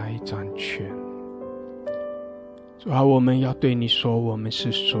中来掌权。主啊，我们要对你说，我们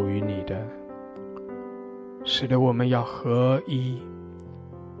是属于你的。是的，我们要合一，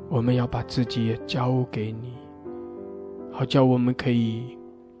我们要把自己也交给你，好叫我们可以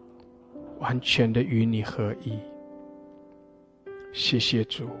完全的与你合一。谢谢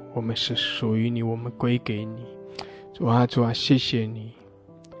主，我们是属于你，我们归给你。主啊，谢谢你，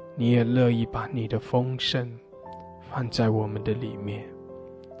你也乐意把你的丰盛放在我们的里面，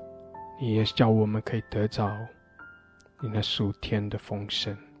你也叫我们可以得着你那属天的丰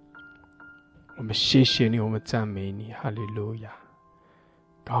盛。我们谢谢你，我们赞美你，哈利路亚！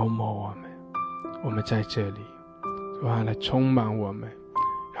高摩我们在这里，主啊，来充满我们，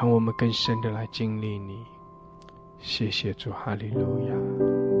让我们更深的来经历你。谢谢主，哈利路亚，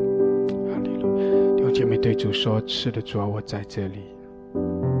哈利路亚！弟兄姐妹对主说：是的，主啊，我在这里，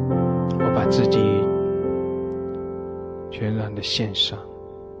我把自己全然的献上，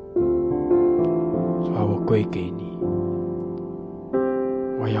主啊，我归给你。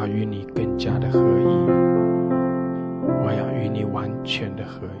我要与你更加的合一，我要与你完全的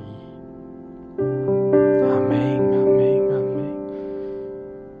合一。阿们，阿们，阿们，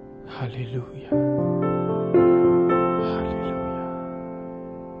哈利路亚，哈利路亚。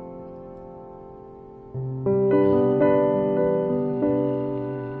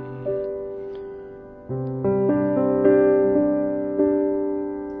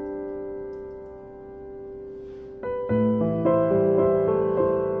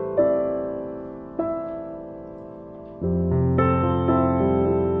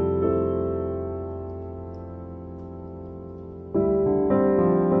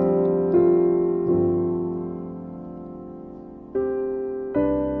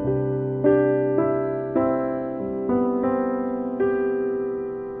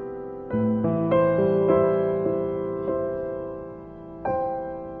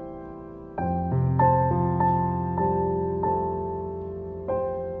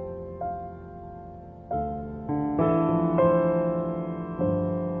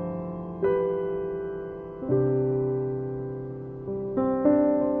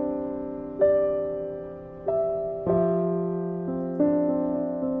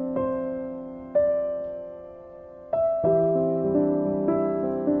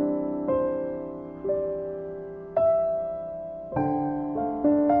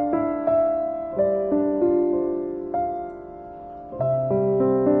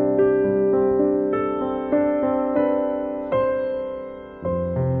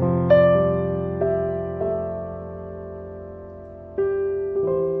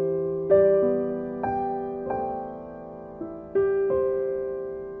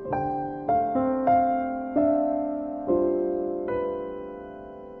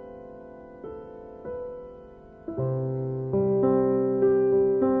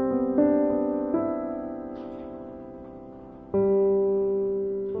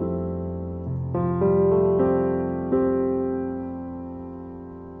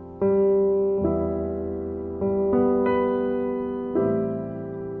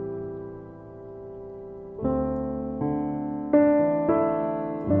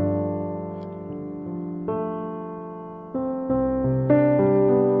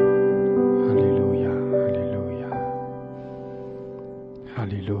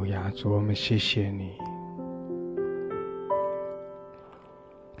路亚，主，我们谢谢你。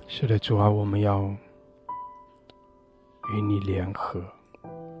是的，主啊，我们要与你联合，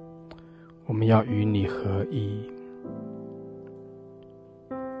我们要与你合一，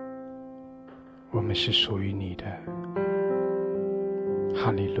我们是属于你的。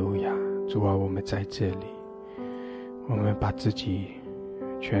哈利路亚，主啊，我们在这里，我们把自己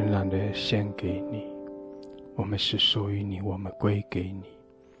全然的献给你，我们是属于你，我们归给你。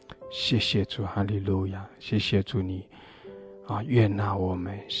谢谢主，哈利路亚，谢谢主你悦纳我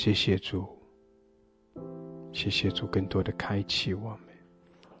们，谢谢主，谢谢主更多的开启我们。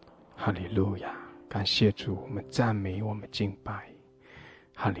哈利路亚，感谢主，我们赞美，我们敬拜。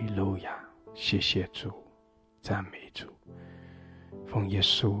哈利路亚，谢谢主，赞美主，奉耶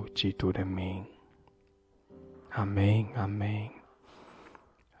稣基督的名，阿们，阿们，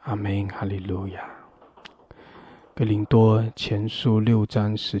阿们，哈利路亚。哥林多前书6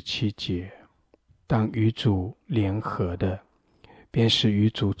章17节，当与主联合的，便是与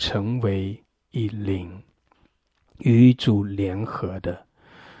主成为一灵；与主联合的，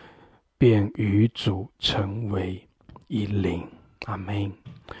便与主成为一灵。阿们。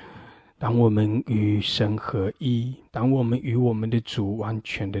当我们与神合一，当我们与我们的主完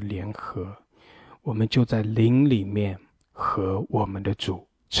全的联合，我们就在灵里面和我们的主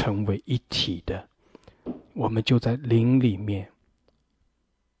成为一体的，我们就在灵里面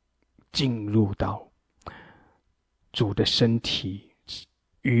进入到主的身体，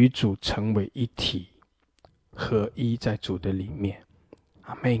与主成为一体，合一在主的里面。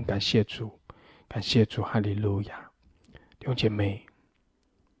阿们，感谢主，感谢主，哈利路亚。弟兄姐妹，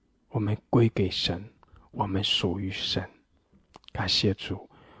我们归给神，我们属于神，感谢主，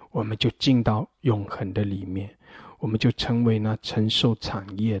我们就进到永恒的里面，我们就成为那承受产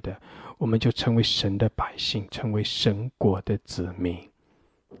业的，我们就成为神的百姓，成为神国的子民。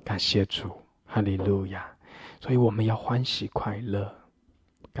感谢主，哈利路亚。所以我们要欢喜快乐，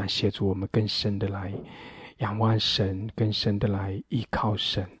感谢主，我们更深的来仰望神，更深的来依靠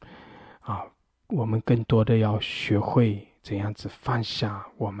神我们更多的要学会怎样子放下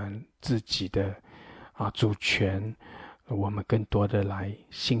我们自己的主权，我们更多的来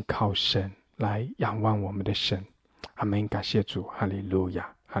信靠神，来仰望我们的神。阿们，感谢主，哈利路亚，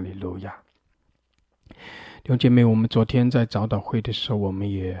哈利路亚。弟兄姐妹，我们昨天在早祷会的时候，我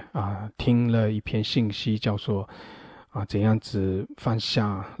们也听了一篇信息，叫做怎样子放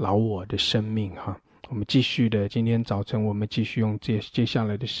下老我的生命我们继续的，今天早晨我们继续用接下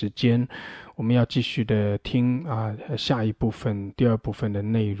来的时间，我们要继续的听下一部分第二部分的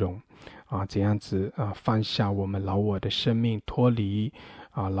内容怎样子放下我们老我的生命，脱离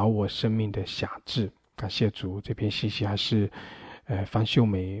老我生命的辖制。感谢主，这篇信息还是方秀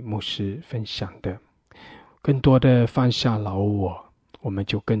美牧师分享的。更多的放下老我，我们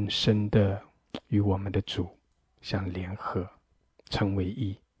就更深的与我们的主相联合，成为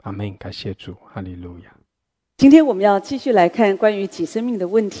一。阿们，感谢主，哈利路亚。今天我们要继续来看关于己生命的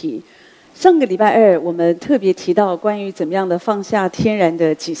问题。上个礼拜二我们特别提到关于怎么样的放下天然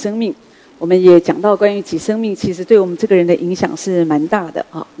的己生命，我们也讲到关于己生命其实对我们这个人的影响是蛮大的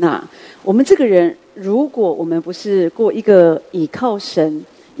那我们这个人如果我们不是过一个倚靠神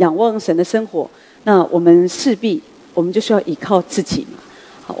仰望神的生活，那我们势必我们就需要倚靠自己嘛。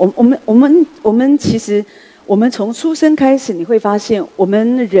我们其实我们从出生开始，你会发现我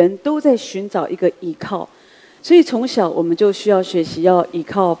们人都在寻找一个依靠，所以从小我们就需要学习要依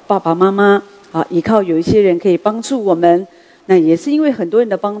靠爸爸妈妈依靠有一些人可以帮助我们。那也是因为很多人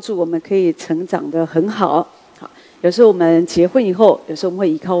的帮助，我们可以成长得很好。有时候我们结婚以后，有时候我们会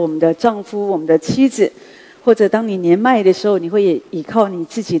依靠我们的丈夫、我们的妻子，或者当你年迈的时候，你会也依靠你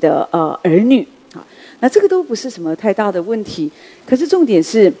自己的儿女那这个都不是什么太大的问题。可是重点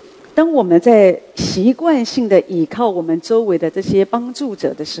是，当我们在习惯性的依靠我们周围的这些帮助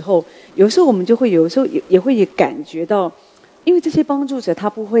者的时候，有时候我们就会有时候也会感觉到，因为这些帮助者他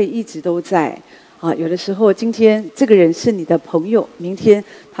不会一直都在有的时候今天这个人是你的朋友，明天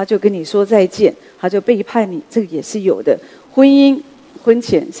他就跟你说再见，他就背叛你，这个也是有的。婚姻婚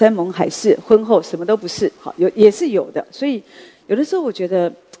前山盟海誓，婚后什么都不是也是有的。所以有的时候我觉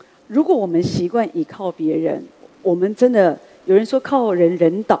得，如果我们习惯依靠别人，我们真的有人说靠人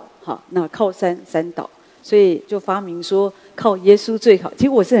人倒那靠山山倒，所以就发明说靠耶稣最好。其实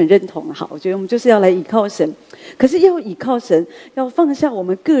我是很认同我觉得我们就是要来依靠神，可是要依靠神，要放下我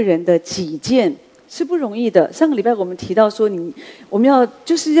们个人的己见是不容易的。上个礼拜我们提到说我们要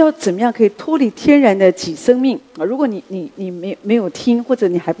怎么样可以脱离天然的己生命如果你没有听，或者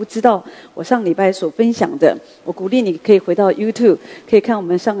你还不知道我上礼拜所分享的，我鼓励你可以回到 YouTube， 可以看我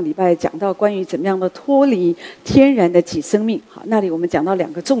们上个礼拜讲到关于怎么样的脱离天然的己生命。好，那里我们讲到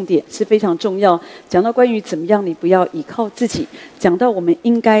2个重点是非常重要，讲到关于怎么样你不要依靠自己，讲到我们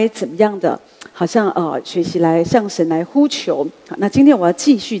应该怎么样的，好像学习来向神来呼求。好，那今天我要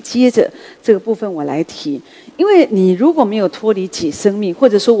继续接着这个部分我来提，因为你如果没有脱离己生命，或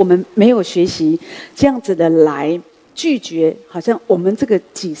者说我们没有学习这样子的来拒绝，好像我们这个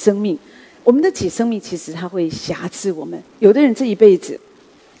己生命，我们的己生命其实它会辖制我们。有的人这一辈子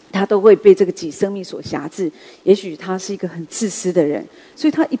他都会被这个己生命所辖制，也许他是一个很自私的人，所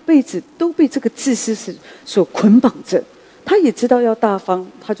以他一辈子都被这个自私所捆绑着。他也知道要大方，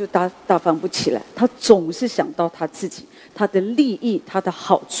他就大方不起来，他总是想到他自己，他的利益，他的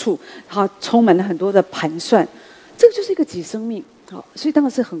好处，他充满了很多的盘算，这个就是一个己生命。好，所以当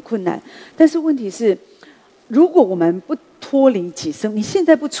然是很困难。但是问题是，如果我们不脱离己生命，你现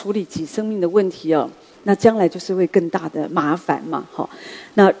在不处理己生命的问题那将来就是会更大的麻烦嘛。好，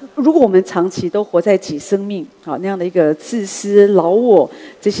那如果我们长期都活在己生命好那样的一个自私、老我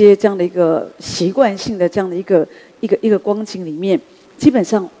这样的一个习惯性的这样的一个光景里面，基本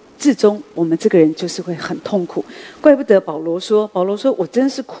上至终我们这个人就是会很痛苦。怪不得保罗说我真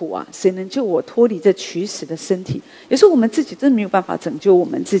是苦啊，谁能救我脱离这取死的身体？有时候我们自己真的没有办法拯救我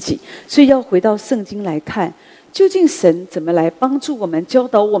们自己，所以要回到圣经来看，究竟神怎么来帮助我们、教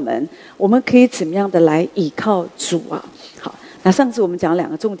导我们，我们可以怎么样的来倚靠主啊？好，那上次我们讲了2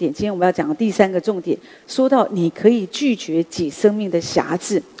个重点，今天我们要讲的第3个重点，说到你可以拒绝己生命的辖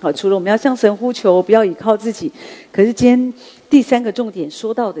制。好，除了我们要向神呼求，不要倚靠自己，可是今天第3个重点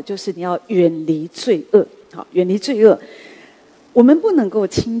说到的就是你要远离罪恶。好，远离罪恶，我们不能够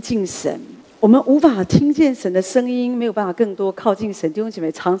亲近神，我们无法听见神的声音，没有办法更多靠近神。弟兄姐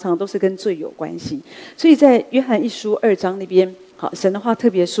妹，常常都是跟罪有关系。所以在约翰1书2章那边，好，神的话特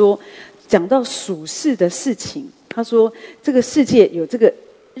别说，讲到属世的事情，他说这个世界有这个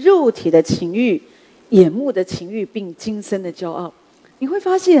肉体的情欲、眼目的情欲，并今生的骄傲。你会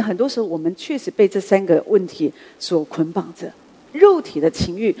发现很多时候我们确实被这3个问题所捆绑着。肉体的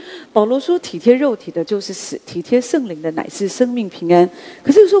情欲，保罗说体贴肉体的就是死，体贴圣灵的乃是生命平安。可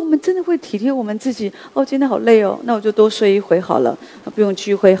是有时候我们真的会体贴我们自己，今天好累那我就多睡一回好了，不用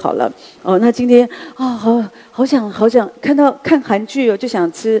聚会好了。那今天好想看韩剧就想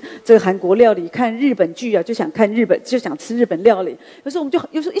吃这个韩国料理，看日本剧就想吃日本料理。有时候我们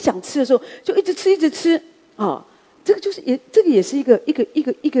有时候一想吃的时候就一直吃这个就是这个也是一个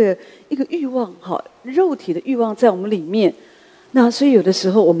欲望肉体的欲望在我们里面。那所以有的时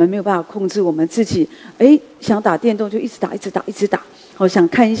候我们没有办法控制我们自己，想打电动就一直打，想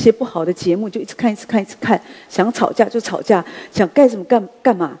看一些不好的节目就一直看，想吵架就吵架，想干什么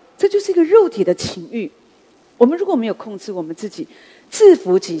干嘛，这就是一个肉体的情欲。我们如果没有控制我们自己，制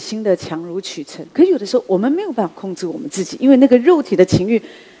服己心的强如取成。可是有的时候我们没有办法控制我们自己，因为那个肉体的情欲，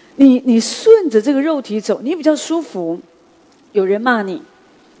你顺着这个肉体走，你比较舒服。有人骂你，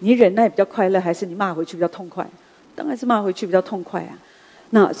你忍耐比较快乐，还是你骂回去比较痛快？当然是骂回去比较痛快啊。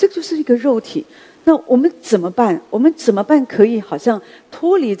那这就是一个肉体。那我们怎么办？我们怎么办可以好像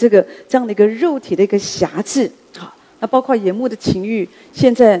脱离这样的一个肉体的一个辖制？好，那包括眼目的情欲。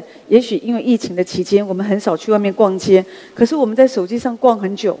现在也许因为疫情的期间，我们很少去外面逛街，可是我们在手机上逛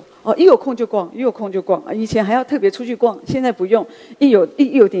很久。一有空就逛。以前还要特别出去逛，现在不用，一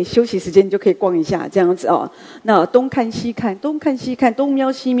有点休息时间，你就可以逛一下这样子那东看西看，东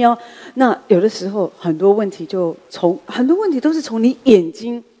瞄西瞄。那有的时候很多问题都是从你眼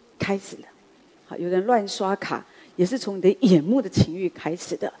睛开始的。好，有人乱刷卡，也是从你的眼目的情欲开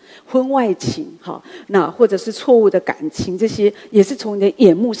始的。婚外情，那或者是错误的感情，这些也是从你的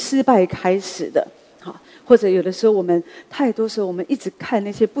眼目失败开始的。或者有的时候太多时候我们一直看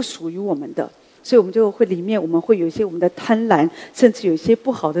那些不属于我们的，所以我们就会里面我们会有一些我们的贪婪，甚至有一些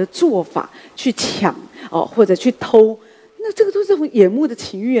不好的做法去抢或者去偷。那这个都是从眼目的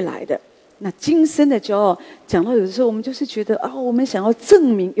情欲来的。那今生的骄傲，讲到有的时候我们就是觉得我们想要证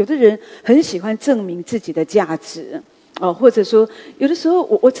明，有的人很喜欢证明自己的价值。或者说有的时候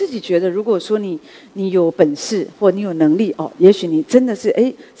我自己觉得，如果说你有本事或你有能力也许你真的是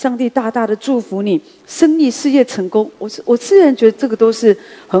上帝大大的祝福你，生意事业成功，我自然觉得这个都是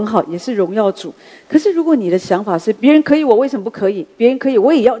很好，也是荣耀主。可是如果你的想法是别人可以我为什么不可以，别人可以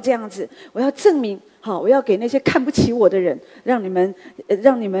我也要这样子，我要证明我要给那些看不起我的人，让你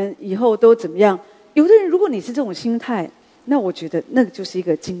们以后都怎么样。有的人如果你是这种心态，那我觉得那个就是一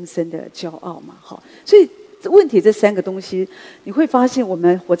个今生的骄傲嘛。所以问题这3个东西，你会发现我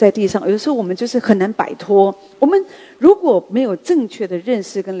们活在地上，有的时候我们就是很难摆脱。我们如果没有正确的认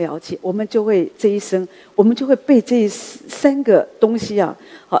识跟了解，我们就会这一生，我们就会被这3个东西啊，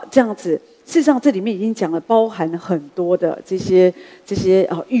好这样子。事实上，这里面已经讲了，包含了很多的这些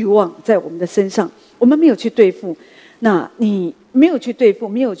欲望在我们的身上，我们没有去对付。那你没有去对付，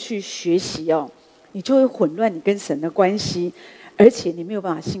没有去学习哦，你就会混乱你跟神的关系，而且你没有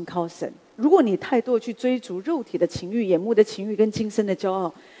办法信靠神。如果你太多去追逐肉体的情欲、眼目的情欲跟今生的骄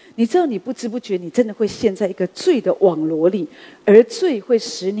傲，你知道你不知不觉，你真的会陷在一个罪的网罗里，而罪会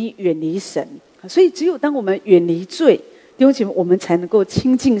使你远离神。所以，只有当我们远离罪，弟兄姐妹，我们才能够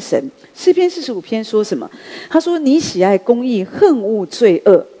亲近神。诗篇45篇说什么？他说：“你喜爱公义，恨恶罪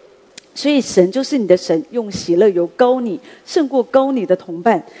恶。”所以神就是你的神，用喜乐油膏你，胜过膏你的同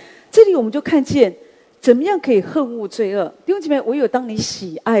伴。这里我们就看见怎么样可以恨恶罪恶。弟兄姐妹，唯有当你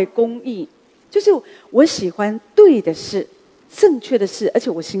喜爱公义，就是我喜欢对的事、正确的事，而且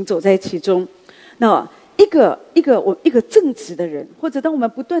我行走在其中。那一个正直的人，或者当我们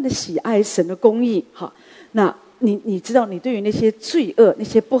不断的喜爱神的公义，好，那你知道，你对于那些罪恶、那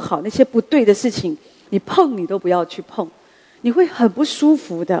些不好、那些不对的事情，你都不要去碰。你会很不舒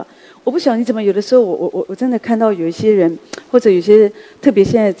服的。我不晓得你怎么，有的时候我真的看到有一些人，或者有些特别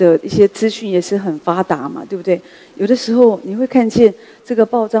现在的一些资讯也是很发达嘛，对不对？有的时候你会看见这个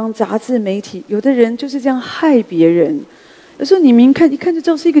报章、杂志、媒体，有的人就是这样害别人。有时候你一看就知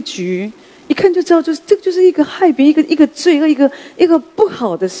道是一个局，一看就知道这个就是一个害别人、一个罪恶、一个不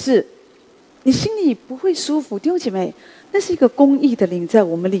好的事，你心里不会舒服。弟兄姐妹，那是一个公义的灵在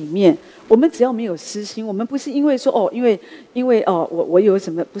我们里面。我们只要没有私心，我们不是因为说因为我有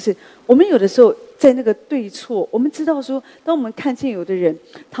什么，不是。我们有的时候在那个对错，我们知道说，当我们看见有的人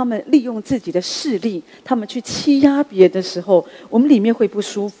他们利用自己的势力，他们去欺压别人的时候，我们里面会不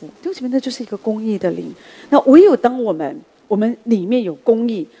舒服。弟兄姐妹，那就是一个公义的灵。那唯有当我们里面有公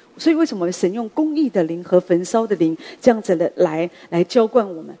义，所以为什么神用公义的灵和焚烧的灵这样子的来浇灌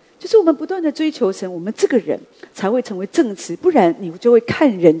我们？就是我们不断的追求神，我们这个人才会成为正直，不然你就会看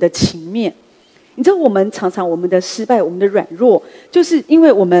人的情面。你知道，我们常常我们的失败、我们的软弱，就是因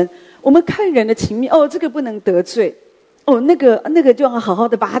为我们看人的情面。这个不能得罪，那个就要好好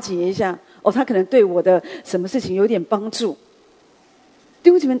的巴结一下。他可能对我的什么事情有点帮助，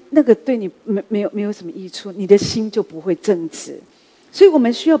弟兄姐妹，那个对你没有什么益处，你的心就不会正直。所以我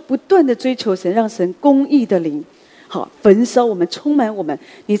们需要不断的追求神，让神公义的灵好焚烧我们，充满我们，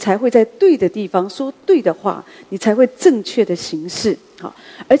你才会在对的地方说对的话，你才会正确的行事。好，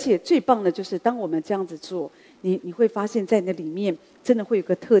而且最棒的就是当我们这样子做，你会发现在那里面真的会有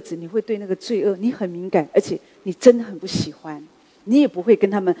个特质，你会对那个罪恶你很敏感，而且你真的很不喜欢，你也不会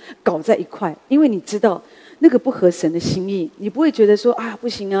跟他们搞在一块，因为你知道那个不合神的心意。你不会觉得说不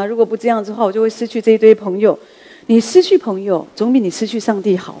行啊，如果不这样子的话，我就会失去这一堆朋友。你失去朋友总比你失去上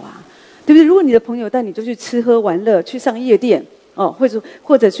帝好啊，对不对？如果你的朋友带你就去吃喝玩乐，去上夜店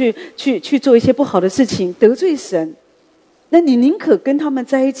或者去做一些不好的事情，得罪神，那你宁可跟他们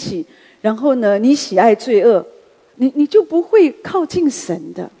在一起，然后呢，你喜爱罪恶，你就不会靠近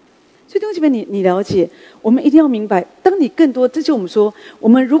神的。所以弟兄姐妹，你了解，我们一定要明白，当你更多，这就我们说，我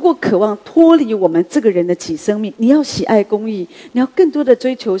们如果渴望脱离我们这个人的己生命，你要喜爱公义，你要更多的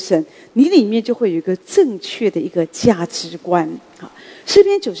追求神，你里面就会有一个正确的一个价值观。好，诗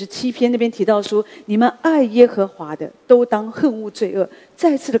篇97篇那边提到说，你们爱耶和华的，都当恨恶罪恶。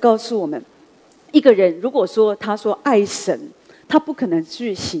再次的告诉我们，一个人如果说他说爱神，他不可能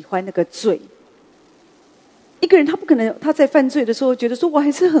去喜欢那个罪。一个人他不可能他在犯罪的时候觉得说我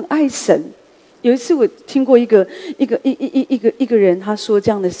还是很爱神。有一次我听过一个人他说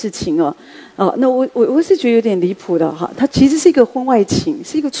这样的事情那我是觉得有点离谱的哈。他其实是一个婚外情，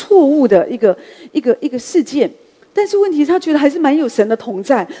是一个错误的一个事件，但是问题他觉得还是蛮有神的同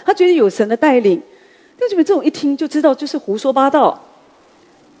在，他觉得有神的带领。弟兄姐妹，这种一听就知道就是胡说八道。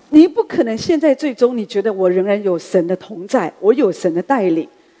你不可能现在最终你觉得我仍然有神的同在，我有神的带领。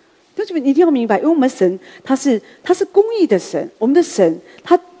弟兄姐妹，你一定要明白，因为我们神他是公义的神，我们的神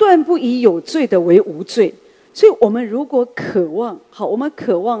他断不以有罪的为无罪。所以我们如果渴望我们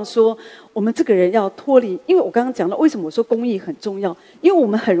渴望说我们这个人要脱离，因为我刚刚讲了为什么我说公义很重要，因为我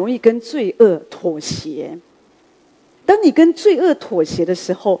们很容易跟罪恶妥协。当你跟罪恶妥协的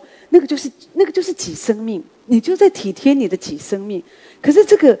时候，那个就是己生命，你就在体贴你的己生命。可是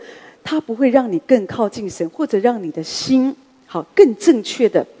这个它不会让你更靠近神，或者让你的心更正确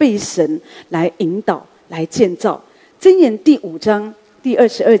的被神来引导来建造。箴言第5章第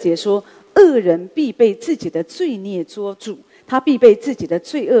22节说，恶人必被自己的罪孽捉住，他必被自己的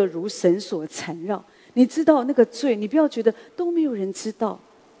罪恶如绳索缠绕。你知道那个罪，你不要觉得都没有人知道，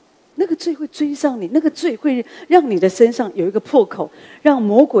那个罪会追上你，那个罪会让你的身上有一个破口，让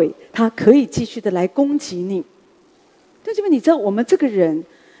魔鬼他可以继续的来攻击你。但是你知道，我们这个人，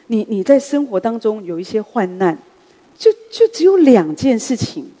你在生活当中有一些患难，就只有2件事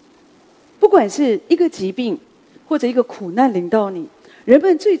情，不管是一个疾病或者一个苦难临到你，人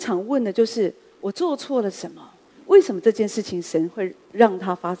们最常问的就是我做错了什么？为什么这件事情神会让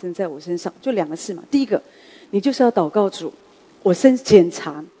它发生在我身上？就2个事嘛。第一个，你就是要祷告主，我先检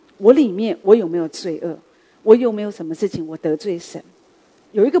查我里面我有没有罪恶，我有没有什么事情我得罪神，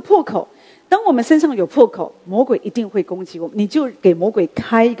有一个破口。当我们身上有破口，魔鬼一定会攻击我们，你就给魔鬼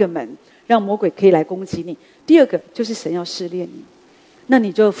开一个门，让魔鬼可以来攻击你。第二个就是神要试炼你，那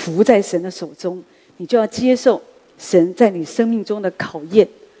你就服在神的手中，你就要接受神在你生命中的考验。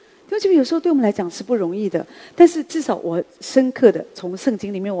因为有时候对我们来讲是不容易的，但是至少我深刻的从圣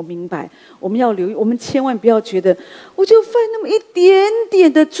经里面我明白，我们要留意，我们千万不要觉得我就犯那么一点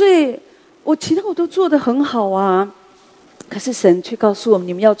点的罪，我其他我都做得很好啊。可是神却告诉我们，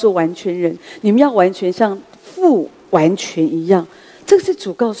你们要做完全人，你们要完全像父完全一样，这个是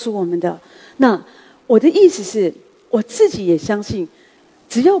主告诉我们的。那我的意思是，我自己也相信，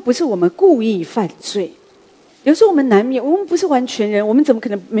只要不是我们故意犯罪，有时候我们难免，我们不是完全人，我们怎么可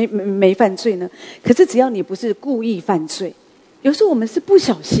能没犯罪呢？可是只要你不是故意犯罪，有时候我们是不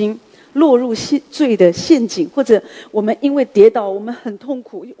小心落入罪的陷阱，或者我们因为跌倒，我们很痛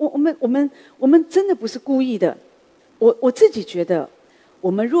苦，我们真的不是故意的。我自己觉得，我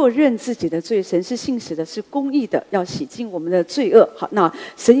们若认自己的罪，神是信实的，是公义的，要洗净我们的罪恶。好，那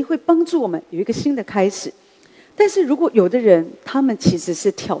神会帮助我们有一个新的开始。但是如果有的人，他们其实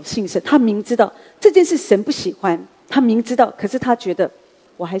是挑衅神，他明知道这件事神不喜欢，他明知道，可是他觉得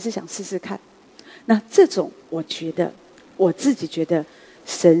我还是想试试看。那这种，我自己觉得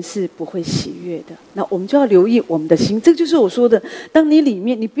神是不会喜悦的。那我们就要留意我们的心，这就是我说的，当你里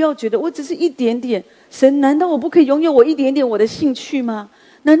面，你不要觉得我只是一点点，神难道我不可以拥有我一点点我的兴趣吗？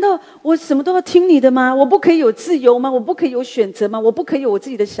难道我什么都要听你的吗？我不可以有自由吗？我不可以有选择吗？我不可以有我自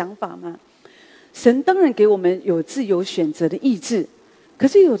己的想法吗？神当然给我们有自由选择的意志，可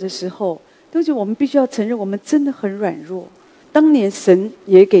是有的时候，对不起，我们必须要承认，我们真的很软弱。当年神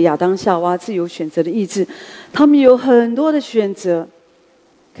也给亚当夏娃自由选择的意志，他们有很多的选择，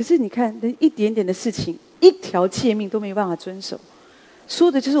可是你看，那一点点的事情，一条诫命都没办法遵守，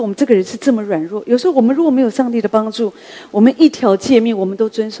说的就是我们这个人是这么软弱。有时候我们如果没有上帝的帮助，我们一条诫命我们都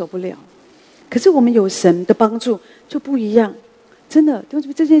遵守不了。可是我们有神的帮助就不一样。真的，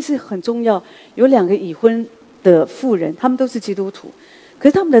这件事很重要。有2个已婚的妇人，他们都是基督徒，可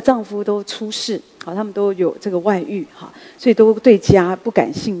是他们的丈夫都出事，好，他们都有这个外遇，哈，所以都对家不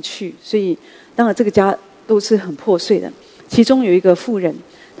感兴趣，所以当然这个家都是很破碎的。其中有一个妇人，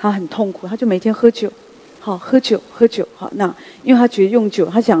她很痛苦，她就每天喝酒，好，喝酒，好，那因为她觉得用酒，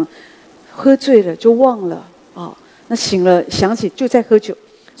她想喝醉了就忘了，啊，那醒了想起就在喝酒。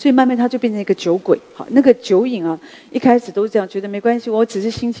所以慢慢他就变成一个酒鬼，好，那个酒瘾啊，一开始都是这样，觉得没关系，我只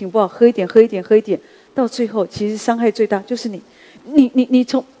是心情不好，喝一点，到最后其实伤害最大就是你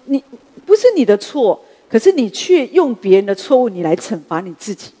不是你的错，可是你却用别人的错误你来惩罚你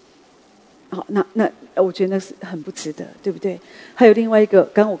自己，好，那我觉得那是很不值得，对不对？还有另外一个，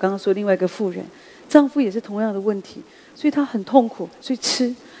我刚刚说另外一个妇人，丈夫也是同样的问题，所以他很痛苦，所以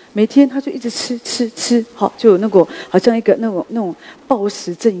吃。每天他就一直吃，好，就有那个好像一个那种暴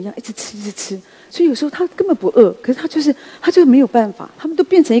食症一样，一直吃。所以有时候他根本不饿，可是他就没有办法，他们都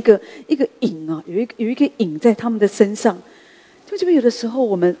变成一个瘾啊，有一个瘾在他们的身上。就这边有的时候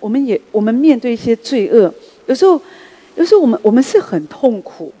我们面对一些罪恶，有时候我们是很痛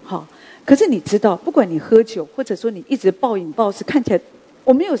苦哈。可是你知道，不管你喝酒，或者说你一直暴饮暴食，看起来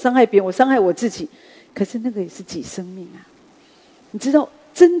我没有伤害别人，我伤害我自己，可是那个也是己生命啊，你知道。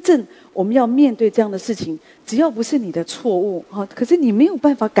真正我们要面对这样的事情，只要不是你的错误，可是你没有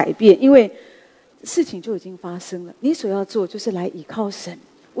办法改变，因为事情就已经发生了。你所要做就是来倚靠神，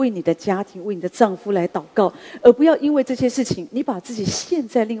为你的家庭、为你的丈夫来祷告，而不要因为这些事情，你把自己陷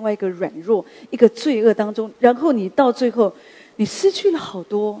在另外一个软弱、一个罪恶当中，然后你到最后，你失去了好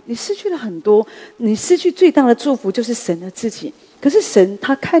多，你失去了很多，你失去最大的祝福就是神的自己。可是神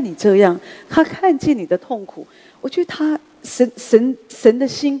他看你这样，他看见你的痛苦，我觉得神的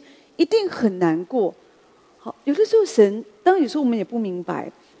心一定很难过。好，有的时候当然有时候我们也不明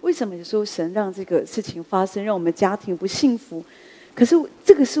白，为什么有时候神让这个事情发生，让我们家庭不幸福。可是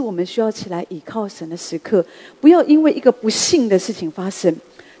这个是我们需要起来倚靠神的时刻，不要因为一个不幸的事情发生，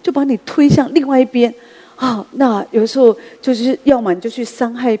就把你推向另外一边。那有时候就是要么你就去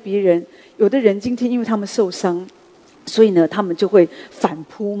伤害别人。有的人今天因为他们受伤，所以呢，他们就会反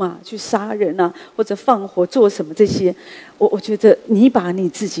扑嘛，去杀人啊，或者放火做什么这些。我觉得你把你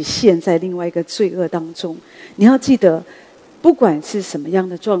自己陷在另外一个罪恶当中，你要记得，不管是什么样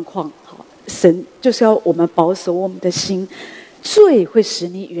的状况，好，神就是要我们保守我们的心。罪会使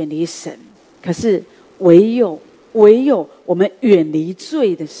你远离神，可是唯有我们远离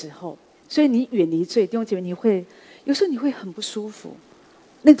罪的时候，所以你远离罪，弟兄姐妹，有时候你会很不舒服，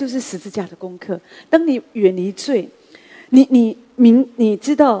那就是十字架的功课。当你远离罪，你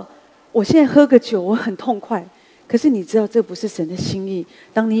知道，我现在喝个酒我很痛快，可是你知道这不是神的心意。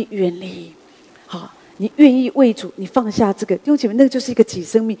当你远离，好，你愿意为主，你放下这个，弟兄姐妹，那个就是一个己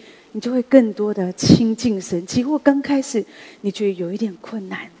生命，你就会更多的亲近神。即或刚开始你觉得有一点困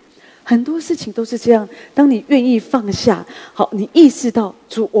难，很多事情都是这样。当你愿意放下，好，你意识到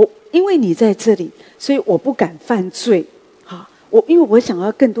主，因为你在这里，所以我不敢犯罪。好，因为我想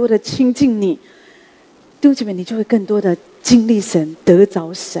要更多的亲近你，弟兄姐妹，你就会更多的经历神，得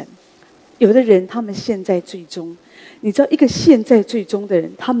着神。有的人他们陷在罪中，你知道，一个陷在罪中的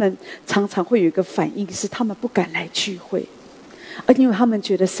人，他们常常会有一个反应，是他们不敢来聚会，而因为他们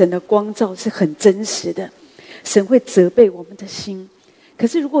觉得神的光照是很真实的，神会责备我们的心。可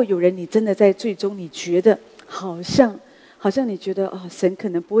是如果有人你真的在罪中，你觉得好像你觉得神可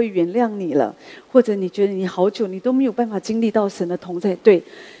能不会原谅你了，或者你觉得你好久你都没有办法经历到神的同在，对，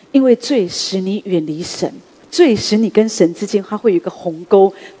因为罪使你远离神，罪使你跟神之间它会有一个鸿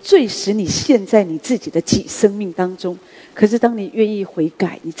沟，罪使你陷在你自己的己生命当中。可是当你愿意悔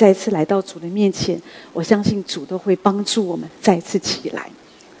改，你再次来到主的面前，我相信主都会帮助我们再次起来。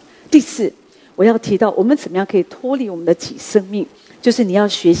第四，我要提到我们怎么样可以脱离我们的己生命，就是你要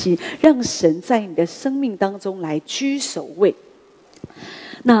学习让神在你的生命当中来居首位。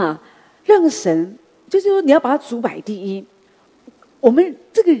那让神就是说你要把它主摆第一。我们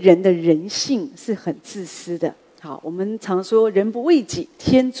这个人的人性是很自私的，好，我们常说人不为己，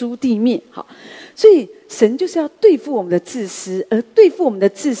天诛地灭，好，所以神就是要对付我们的自私，而对付我们的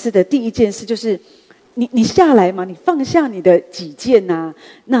自私的第一件事就是你下来嘛，你放下你的己见啊，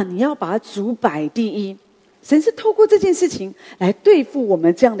那你要把它主摆第一。神是透过这件事情来对付我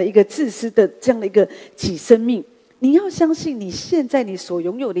们这样的一个自私的这样的一个己生命。你要相信你现在你所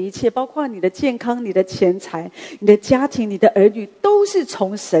拥有的一切，包括你的健康、你的钱财、你的家庭、你的儿女，都是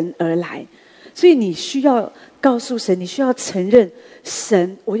从神而来。所以你需要告诉神，你需要承认，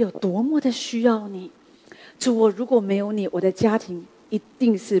神，我有多么的需要你。主，我如果没有你，我的家庭一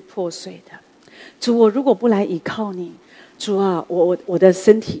定是破碎的。主，我如果不来依靠你，主啊，我的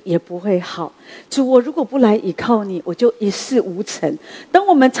身体也不会好。主，我如果不来依靠你，我就一事无成。当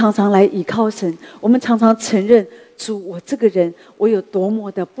我们常常来依靠神，我们常常承认，主，我这个人我有多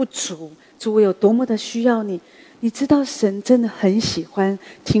么的不足，主，我有多么的需要你。你知道神真的很喜欢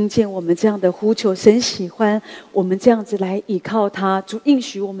听见我们这样的呼求，神喜欢我们这样子来依靠他。主应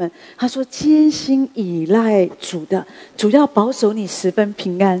许我们，他说艰辛依赖主的，主要保守你十分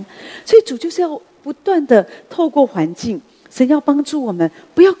平安。所以主就是要不断的透过环境，神要帮助我们，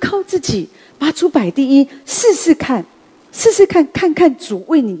不要靠自己，把主摆第一，试试看，看看主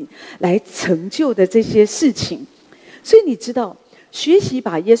为你来成就的这些事情。所以你知道，学习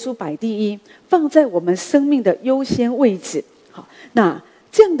把耶稣摆第一，放在我们生命的优先位置。好，那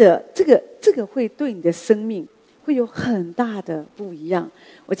这样的这个会对你的生命会有很大的不一样。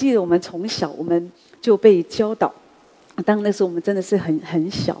我记得我们从小我们就被教导，当那时候我们真的是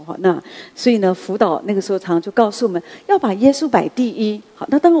很小哈，那所以呢，辅导那个时候常常就告诉我们要把耶稣摆第一。好，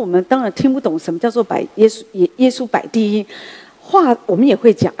那当然我们当然听不懂什么叫做把耶稣摆第一，话我们也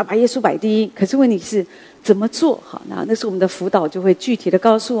会讲把耶稣摆第一，可是问题是怎么做？好，那时候我们的辅导就会具体的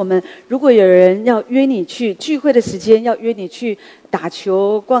告诉我们，如果有人要约你去聚会的时间，要约你去打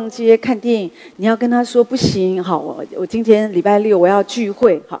球、逛街、看电影，你要跟他说不行。好，我今天礼拜六我要聚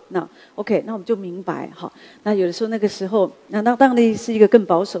会。好，那 OK， 那我们就明白。好，那有的时候那个时候，那当然是一个更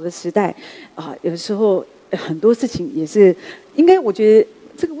保守的时代啊，有的时候很多事情也是应该，我觉得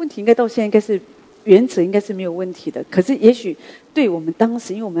这个问题应该到现在应该是原则应该是没有问题的。可是也许对我们当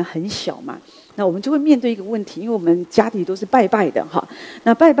时，因为我们很小嘛。那我们就会面对一个问题，因为我们家里都是拜拜的哈。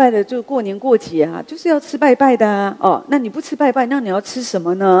那拜拜的就过年过节啊，就是要吃拜拜的啊。哦，那你不吃拜拜，那你要吃什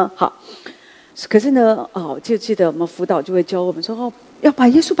么呢？好，可是呢，就记得我们辅导就会教我们说，要把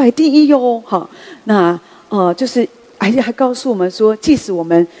耶稣摆第一哟。好，那就是还告诉我们说，即使我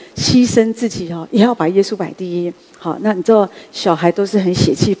们牺牲自己也要把耶稣摆第一。好，那你知道小孩都是很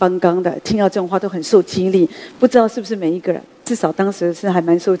血气方刚的，听到这种话都很受激励。不知道是不是每一个人，至少当时是还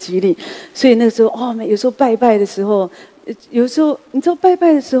蛮受激励。所以那个时候有时候拜拜的时候，有时候你知道拜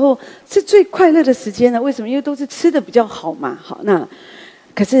拜的时候是最快乐的时间呢。为什么？因为都是吃的比较好嘛。好，那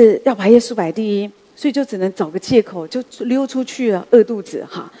可是要把耶稣摆第一。所以就只能找个借口就溜出去了，饿肚子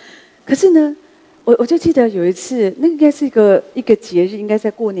哈。可是呢，我就记得有一次，那应该是一个节日，应该在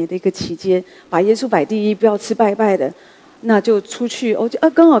过年的一个期间，把耶稣摆第一，不要吃拜拜的，那就出去。我就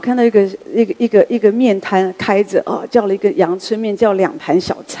刚好看到一个面摊开着啊，叫了一个阳春面，叫2盘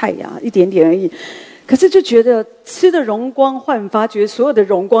小菜呀，一点点而已。可是就觉得吃的容光焕发，觉得所有的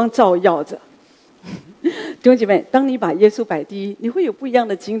荣光照耀着。弟兄姐妹，当你把耶稣摆第一，你会有不一样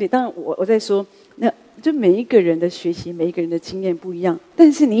的经历。当然我在说，那就每一个人的学习，每一个人的经验不一样，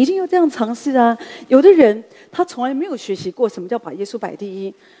但是你一定要这样尝试啊。有的人他从来没有学习过什么叫把耶稣摆第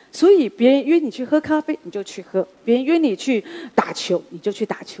一，所以别人约你去喝咖啡，你就去喝；别人约你去打球，你就去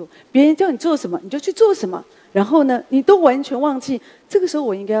打球；别人叫你做什么，你就去做什么。然后呢，你都完全忘记，这个时候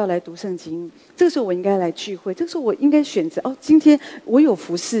我应该要来读圣经，这个时候我应该来聚会，这个时候我应该选择今天我有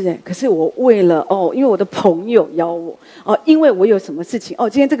服事可是我为了因为我的朋友邀我因为我有什么事情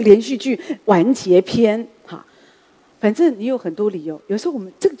今天这个连续剧完结篇哈，反正你有很多理由。有时候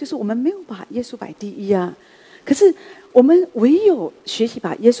这个就是我们没有把耶稣摆第一啊。可是我们唯有学习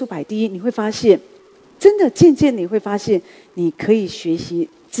把耶稣摆第一，你会发现，真的渐渐你会发现，你可以学习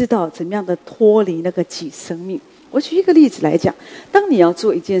知道怎么样的脱离那个己生命。我举一个例子来讲，当你要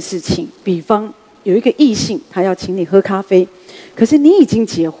做一件事情，比方有一个异性他要请你喝咖啡，可是你已经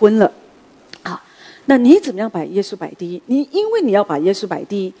结婚了那你怎么样把耶稣摆第一？因为你要把耶稣摆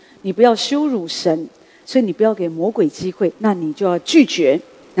第一，你不要羞辱神，所以你不要给魔鬼机会，那你就要拒绝。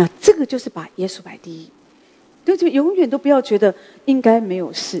那这个就是把耶稣摆第一。对，就永远都不要觉得应该没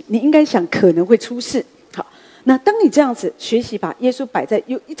有事，你应该想可能会出事。好，那当你这样子学习把耶稣摆在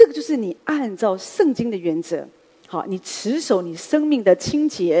这个就是你按照圣经的原则，好，你持守你生命的清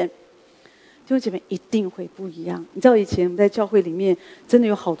洁，弟兄姐妹一定会不一样。你知道以前我们在教会里面真的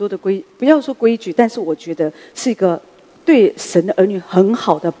有好多的不要说规矩，但是我觉得是一个对神的儿女很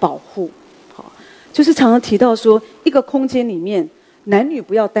好的保护。好，就是常常提到说，一个空间里面男女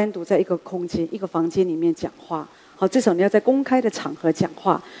不要单独在一个空间一个房间里面讲话，好，至少你要在公开的场合讲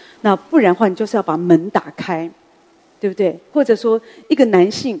话，那不然的话你就是要把门打开，对不对？或者说一个男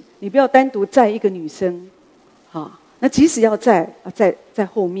性你不要单独载一个女生，好，那即使要在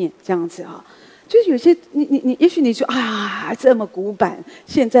后面这样子就是有些你也许你说这么古板，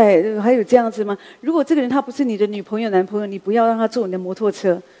现在还有这样子吗？如果这个人他不是你的女朋友男朋友，你不要让他坐你的摩托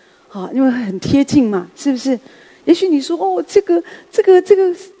车，好，因为很贴近嘛，是不是？也许你说这个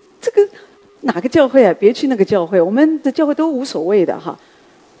哪个教会啊？别去那个教会，我们的教会都无所谓的哈，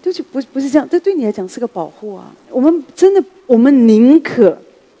就是不是这样，这对你来讲是个保护啊。我们宁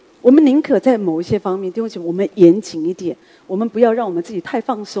可在某一些方面，弟兄姐妹，我们严谨一点，我们不要让我们自己太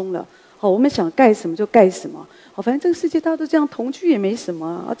放松了。好，我们想盖什么就盖什么。好，反正这个世界大家都这样，同居也没什么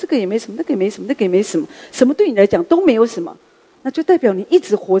啊，这个也没什么，那个也没什么，那个也没什么，什么对你来讲都没有什么。那就代表你一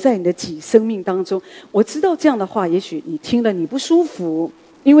直活在你的己生命当中。我知道这样的话，也许你听了你不舒服，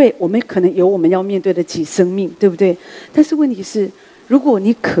因为我们可能有我们要面对的己生命，对不对？但是问题是，如果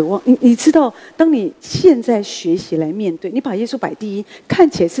你渴望，你知道，当你现在学习来面对，你把耶稣摆第一，看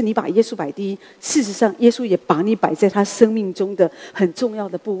起来是你把耶稣摆第一，事实上，耶稣也把你摆在他生命中的很重要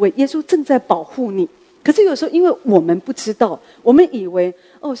的部位。耶稣正在保护你。可是有时候，因为我们不知道，我们以为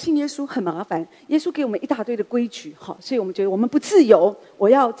信耶稣很麻烦，耶稣给我们一大堆的规矩，好，所以我们觉得我们不自由，我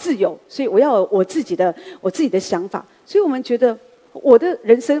要自由，所以我要我自己的想法，所以我们觉得我的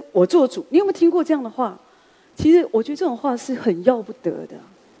人生我做主。你有没有听过这样的话？其实我觉得这种话是很要不得的。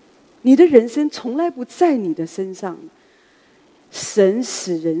你的人生从来不在你的身上，神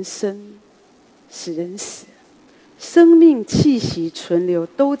使人生，使人死。生命气息存留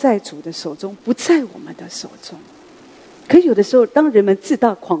都在主的手中，不在我们的手中。可有的时候，当人们自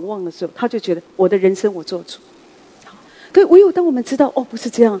大狂妄的时候，他就觉得我的人生我做主。可唯有当我们知道不是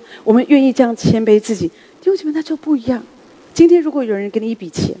这样，我们愿意这样谦卑自己，弟兄姐妹，那就不一样。今天如果有人给你一笔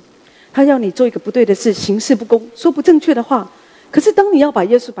钱，他要你做一个不对的事，行事不公，说不正确的话，可是当你要把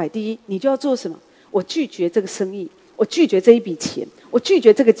耶稣摆第一，你就要做什么？我拒绝这个生意，我拒绝这一笔钱，我拒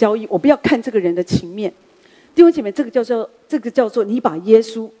绝这个交易，我不要看这个人的情面。弟兄姐妹，这个叫做你把耶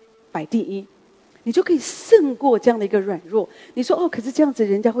稣摆第一，你就可以胜过这样的一个软弱。你说可是这样子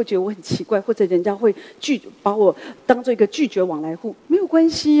人家会觉得我很奇怪，或者人家会把我当做一个拒绝往来户，没有关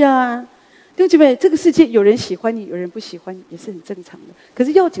系啊。弟兄姐妹，这个世界有人喜欢你，有人不喜欢你，也是很正常的。可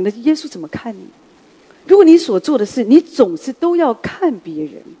是要紧的是耶稣怎么看你。如果你所做的事，你总是都要看别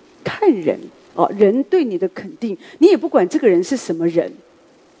人、看人人对你的肯定，你也不管这个人是什么人。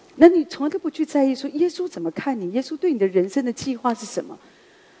那你从来都不去在意说耶稣怎么看你，耶稣对你的人生的计划是什么？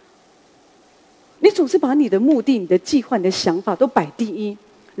你总是把你的目的、你的计划、你的想法都摆第一，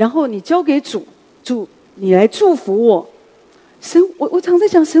然后你交给主，主你来祝福我。神，我常在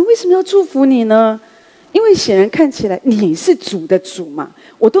想，神为什么要祝福你呢？因为显然看起来你是主的主嘛，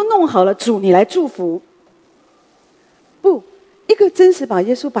我都弄好了，主你来祝福。不，一个真实把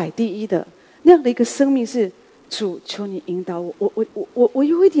耶稣摆第一的那样的一个生命是主，求你引导我。我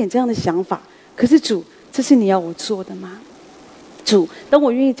有一点这样的想法，可是主，这是你要我做的吗？主，当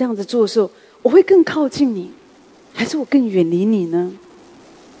我愿意这样子做的时候，我会更靠近你，还是我更远离你呢？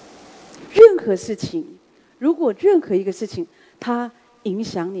任何事情，如果任何一个事情它影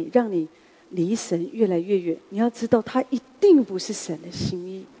响你，让你离神越来越远，你要知道它一定不是神的心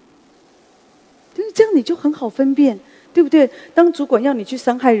意。就是这样，你就很好分辨，对不对？当主管要你去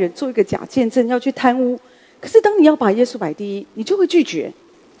伤害人，做一个假见证，要去贪污，可是当你要把耶稣摆第一，你就会拒绝，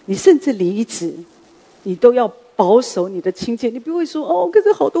你甚至离职，你都要保守你的清洁，你不会说哦，可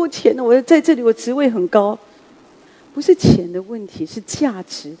是好多钱呢，我在这里我职位很高，不是钱的问题，是价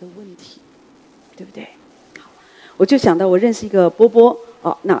值的问题，对不对？好，我就想到我认识一个波波。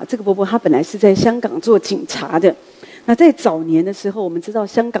那这个伯伯他本来是在香港做警察的。那在早年的时候，我们知道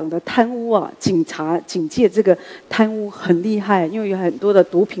香港的贪污啊，警界这个贪污很厉害，因为有很多的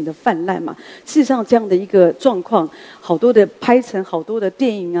毒品的泛滥嘛。事实上，这样的一个状况，好多的拍成好多的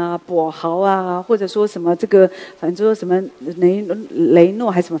电影啊，跛豪啊，或者说什么这个，反正说什么雷诺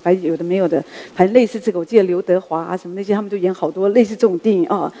还是什么，反正有的没有的，反正类似这个，我记得刘德华啊什么那些，他们都演好多类似这种电影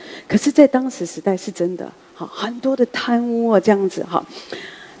啊。可是，在当时时代是真的。很多的贪污啊，这样子哈，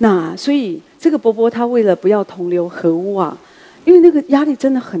那所以这个伯伯他为了不要同流合污啊，因为那个压力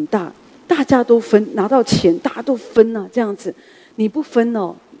真的很大，大家都分拿到钱，大家都分啊，这样子你不分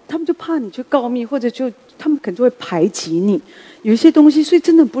哦，他们就怕你去告密，或者就他们可能就会排挤你，有一些东西，所以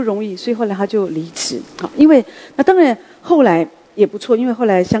真的不容易，所以后来他就离职啊，因为那当然后来。也不错，因为后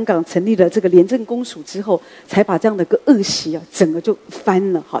来香港成立了这个廉政公署之后，才把这样的一个恶习啊，整个就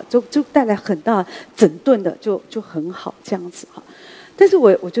翻了哈，就带来很大整顿的，就很好这样子哈。但是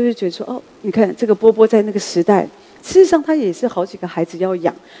我就会觉得说，哦，你看这个波波在那个时代，事实上他也是好几个孩子要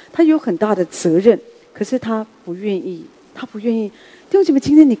养，他有很大的责任，可是他不愿意。弟兄姐妹，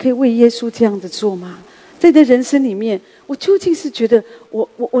今天你可以为耶稣这样子做吗？在你的人生里面，我究竟是觉得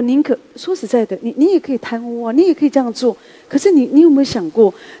我宁可说实在的，你也可以贪污啊，你也可以这样做。可是你有没有想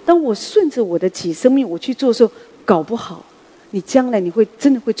过，当我顺着我的己生命我去做的时候，搞不好你将来你会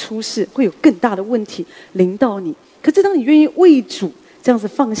真的会出事，会有更大的问题临到你。可是当你愿意为主这样子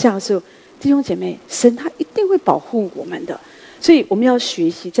放下的时候，弟兄姐妹，神他一定会保护我们的。所以我们要学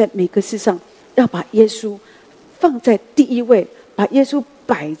习在每个事上要把耶稣放在第一位，把耶稣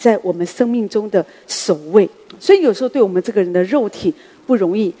摆在我们生命中的首位。所以有时候对我们这个人的肉体不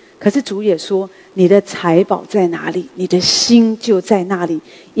容易，可是主也说，你的财宝在哪里，你的心就在那里。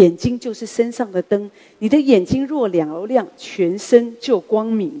眼睛就是身上的灯，你的眼睛若亮，全身就光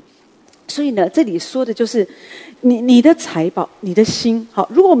明。所以呢，这里说的就是你的财宝，你的心。好，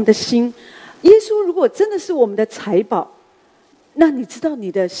如果我们的心，耶稣如果真的是我们的财宝，那你知道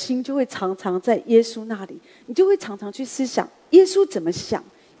你的心就会常常在耶稣那里，你就会常常去思想耶稣怎么想，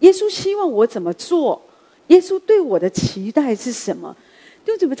耶稣希望我怎么做，耶稣对我的期待是什么。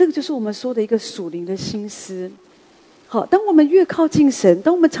弟兄姊妹，这个就是我们说的一个属灵的心思。好，当我们越靠近神，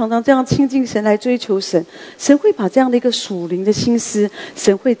当我们常常这样亲近神来追求神，神会把这样的一个属灵的心思，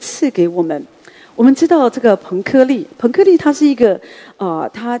神会赐给我们。我们知道这个彭柯利他是一个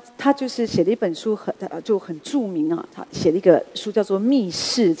他就是写了一本书就很著名啊，他写了一个书叫做《密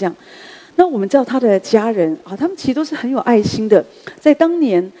室》这样。那我们知道他的家人啊，他们其实都是很有爱心的。在当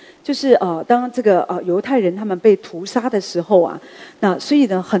年，就是当这个犹太人他们被屠杀的时候啊，那所以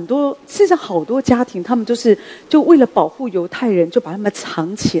呢，事实上好多家庭他们就为了保护犹太人，就把他们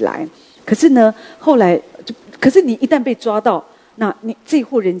藏起来。可是呢，后来可是你一旦被抓到，那你这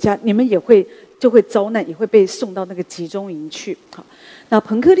户人家你们就会遭难，也会被送到那个集中营去。好，那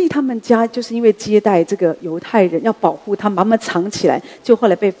彭柯利他们家就是因为接待这个犹太人，要保护他们，把他们藏起来，就后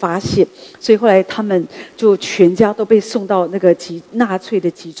来被发现，所以后来他们就全家都被送到那个纳粹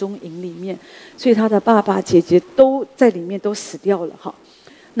的集中营里面，所以他的爸爸姐姐都在里面都死掉了。哈，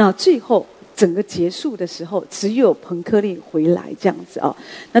那最后整个结束的时候，只有彭柯利回来这样子啊。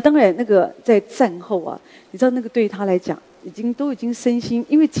那当然，那个在战后啊，你知道那个对他来讲，都已经身心，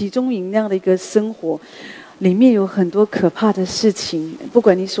因为集中营那样的一个生活，里面有很多可怕的事情，不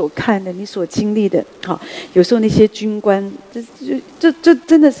管你所看的，你所经历的，好，有时候那些军官，这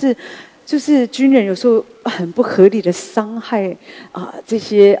真的是，就是军人有时候很不合理的伤害这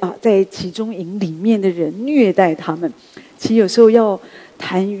些在集中营里面的人，虐待他们。其实有时候要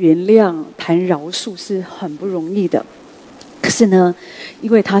谈原谅、谈饶恕是很不容易的。可是呢，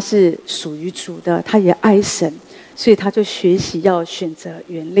因为他是属于主的，他也爱神。所以他就学习要选择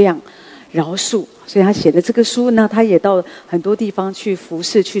原谅、饶恕，所以他写的这个书呢，他也到很多地方去服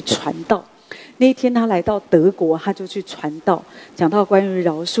侍、去传道。那一天他来到德国，他就去传道，讲到关于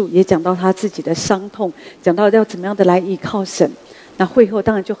饶恕，也讲到他自己的伤痛，讲到要怎么样的来依靠神。那会后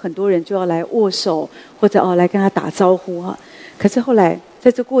当然就很多人就要来握手，或者来跟他打招呼哈。可是后来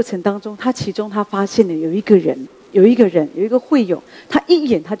在这过程当中，他发现了有一个会友，他一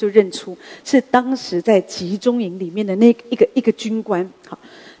眼他就认出是当时在集中营里面的那一个军官。好，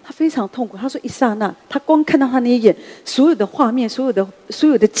他非常痛苦。他说一刹那，他光看到他那一眼，所有的画面、所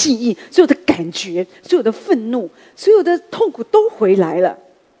有的记忆、所有的感觉、所有的愤怒、所有的痛苦都回来了。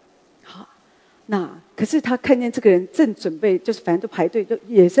好，那可是他看见这个人正准备，就是反正就排队，就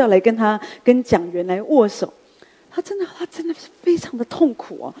也是要来跟讲员来握手。他真的是非常的痛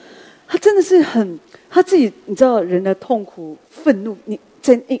苦哦，他真的是他自己，你知道人的痛苦、愤怒，你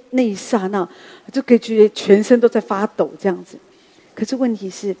在那一刹那，就可以觉得全身都在发抖这样子。可是问题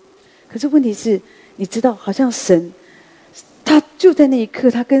是，你知道，好像神，他就在那一刻，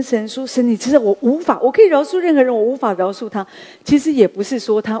他跟神说：“神，你知道我可以饶恕任何人，我无法饶恕他。”其实也不是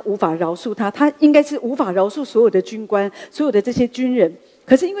说他无法饶恕他，他应该是无法饶恕所有的军官，所有的这些军人。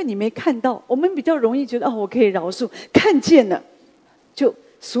可是因为你没看到，我们比较容易觉得我可以饶恕，看见了，就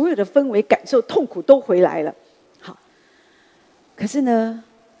所有的氛围、感受、痛苦都回来了。好，可是呢，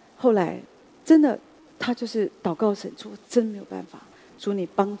后来真的他就是祷告神说：“真没有办法，主你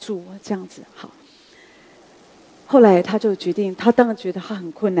帮助我这样子。”好，后来他就决定，他当然觉得他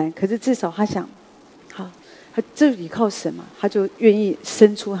很困难，可是至少他想，好，他就依靠神嘛，他就愿意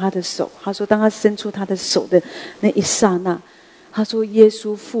伸出他的手。他说，当他伸出他的手的那一刹那，他说耶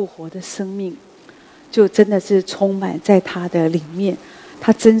稣复活的生命就真的是充满在他的里面，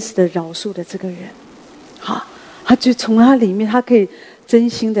他真实的饶恕的这个人。好，他就从他里面，他可以真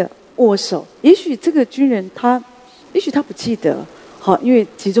心的握手。也许这个军人也许他不记得，好，因为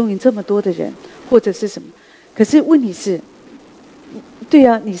集中营这么多的人，或者是什么。可是问题是，对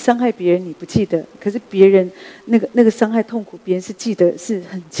啊，你伤害别人你不记得，可是别人那个伤害痛苦，别人是记得，是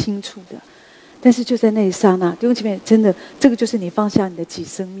很清楚的。但是就在那一刹那，弟兄姐妹，真的，这个就是你放下你的己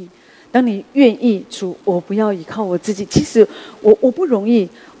生命。当你愿意，主，我不要依靠我自己。其实我不容易，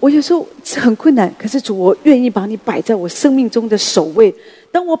我有时候很困难。可是主，我愿意把你摆在我生命中的首位。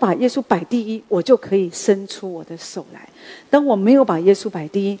当我把耶稣摆第一，我就可以伸出我的手来。当我没有把耶稣摆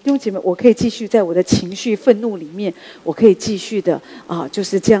第一，弟兄姐妹，我可以继续在我的情绪、愤怒里面，我可以继续的就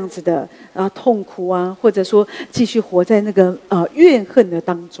是这样子的痛苦啊，或者说继续活在那个怨恨的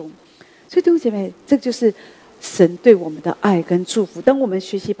当中。所以弟兄姐妹，这就是神对我们的爱跟祝福。当我们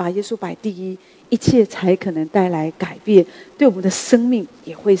学习把耶稣摆第一，一切才可能带来改变，对我们的生命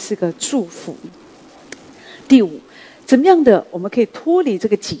也会是个祝福。第五，怎么样的我们可以脱离这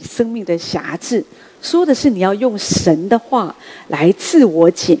个己生命的辖制？说的是你要用神的话来自我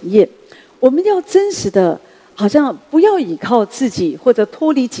检验。我们要真实的，好像不要依靠自己或者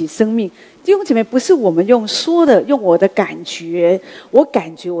脱离己生命。弟兄姐妹，不是我们用说的，用我的感觉，我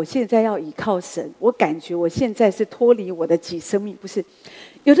感觉我现在要依靠神，我感觉我现在是脱离我的己生命，不是。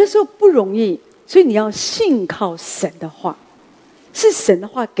有的时候不容易，所以你要信靠神的话，是神的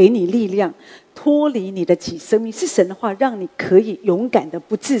话给你力量，脱离你的己生命，是神的话让你可以勇敢的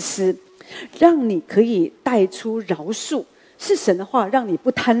不自私，让你可以带出饶恕，是神的话让你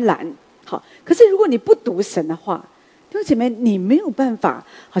不贪婪。好，可是如果你不读神的话，弟兄姐妹，你没有办法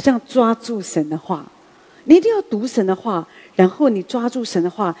好像抓住神的话，你一定要读神的话，然后你抓住神的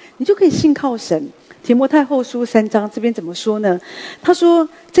话，你就可以信靠神。提摩太后书3章这边怎么说呢？他说，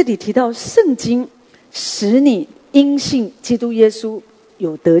这里提到圣经使你因信基督耶稣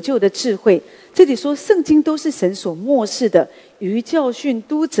有得救的智慧。这里说圣经都是神所默示的，于教训、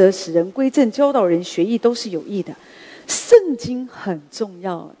督责、使人归正、教导人学义，都是有益的。圣经很重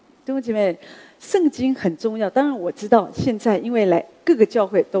要，弟兄姐妹，圣经很重要。当然我知道现在因为来各个教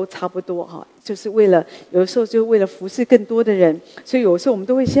会都差不多哈，就是为了有的时候就为了服侍更多的人，所以有时候我们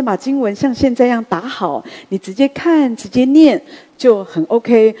都会先把经文像现在一样打好，你直接看直接念就很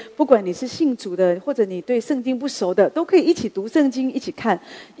OK。不管你是信主的或者你对圣经不熟的，都可以一起读圣经一起看。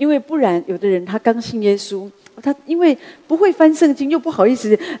因为不然有的人他刚信耶稣，他因为不会翻圣经，又不好意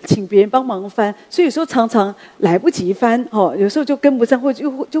思请别人帮忙翻，所以有时候常常来不及翻有时候就跟不上，或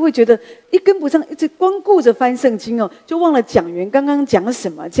就会觉得一跟不上，一直光顾着翻圣经就忘了讲员刚刚讲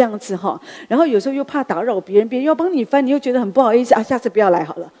什么这样子然后有时候又怕打扰别人，别人要帮你翻，你又觉得很不好意思下次不要来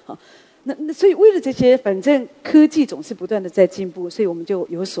好了那所以为了这些，反正科技总是不断的在进步，所以我们就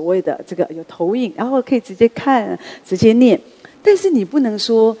有所谓的这个有投影，然后可以直接看直接念。但是你不能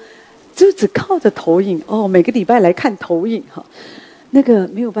说就只靠着投影每个礼拜来看投影那个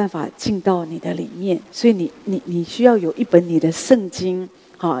没有办法进到你的里面，所以你需要有一本你的圣经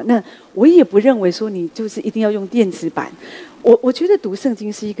那我也不认为说你就是一定要用电子版。我觉得读圣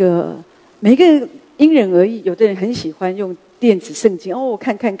经是一个每个人因人而异，有的人很喜欢用电子圣经，哦，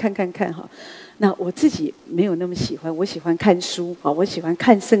看哈。那我自己没有那么喜欢，我喜欢看书啊，我喜欢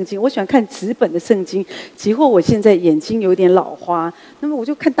看圣经，我喜欢看纸本的圣经。即或我现在眼睛有点老花，那么我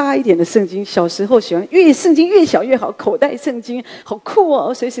就看大一点的圣经。小时候喜欢圣经越小越好，口袋圣经好酷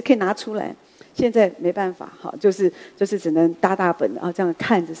哦，随时可以拿出来。现在没办法，好，就是只能大本啊，这样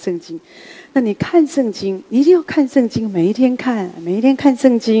看着圣经。那你看圣经，你一定要看圣经，每一天看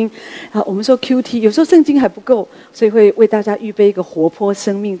圣经。啊，我们说 QT， 有时候圣经还不够，所以会为大家预备一个活泼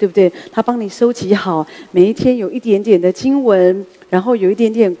生命，对不对？他帮你收集好，每一天有一点点的经文，然后有一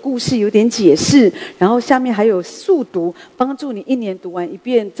点点故事，有点解释，然后下面还有速读，帮助你一年读完一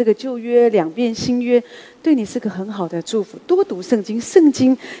遍这个旧约，2遍新约。对你是个很好的祝福。多读圣经，圣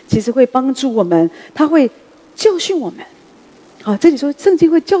经其实会帮助我们，它会教训我们。好，这里说圣经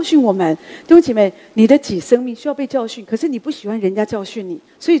会教训我们。弟兄姐妹，你的己生命需要被教训，可是你不喜欢人家教训你，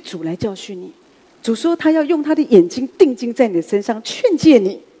所以主来教训你。主说他要用他的眼睛定睛在你的身上，劝诫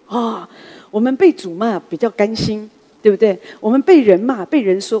你啊。我们被主骂比较甘心，对不对？我们被人骂、被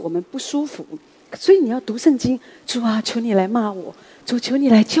人说，我们不舒服。所以你要读圣经，主啊，求你来骂我。主，求你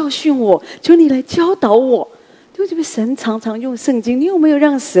来教训我，求你来教导我。对不对？神常常用圣经，你有没有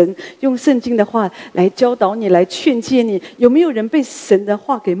让神用圣经的话来教导你，来劝诫你？有没有人被神的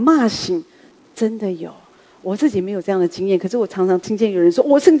话给骂醒？真的有，我自己没有这样的经验，可是我常常听见有人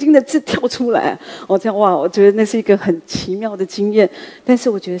说，圣经的字跳出来，这样哇，我觉得那是一个很奇妙的经验。但是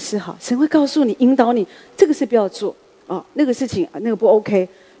我觉得是好，神会告诉你，引导你，这个是不要做那个事情那个不 OK，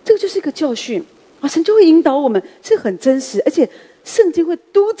 这个就是一个教训神就会引导我们，是很真实，而且圣经会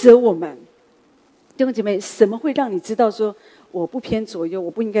督责我们。弟兄姐妹，什么会让你知道说我不偏左右，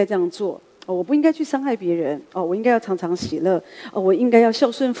我不应该这样做我不应该去伤害别人我应该要常常喜乐我应该要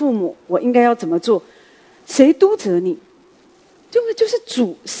孝顺父母，我应该要怎么做？谁督责你？就是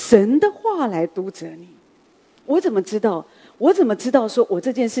主神的话来督责你。我怎么知道？我怎么知道说我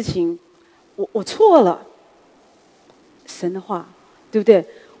这件事情我错了？神的话，对不对？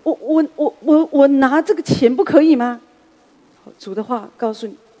我拿这个钱不可以吗？主的话告诉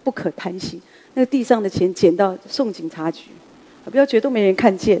你不可贪心，那个地上的钱捡到送警察局，不要觉得都没人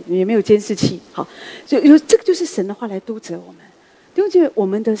看见，也没有监视器。好，所以这个就是神的话来督责我们。弟兄姐妹，我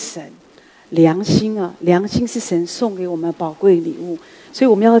们的神良心良心是神送给我们的宝贵礼物，所以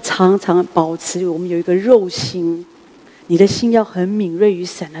我们要常常保持我们有一个肉心。你的心要很敏锐于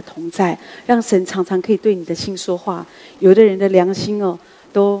神的同在，让神常常可以对你的心说话。有的人的良心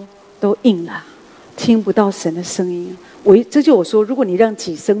都硬了，听不到神的声音。这就我说，如果你让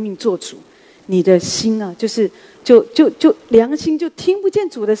己生命做主，你的心就良心就听不见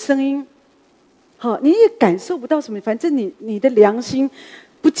主的声音。好，你也感受不到什么，反正你的良心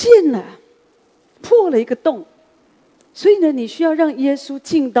不见了，破了一个洞。所以呢，你需要让耶稣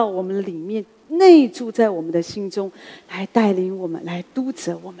进到我们里面，内住在我们的心中，来带领我们，来督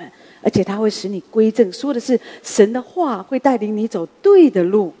责我们，而且他会使你归正。说的是神的话会带领你走对的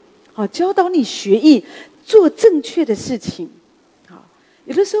路，好，教导你学艺，做正确的事情。好，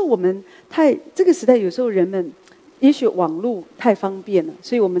有的时候我们这个时代，有时候人们也许网络太方便了，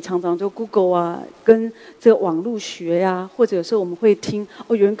所以我们常常就 Google 跟这个网络学或者有时候我们会听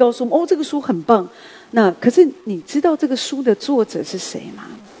有人告诉我们这个书很棒。那可是你知道这个书的作者是谁吗？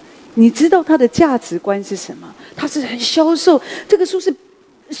你知道他的价值观是什么？他是很销售，这个书是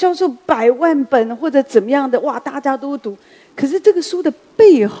销售100万本或者怎么样的，哇，大家都读。可是这个书的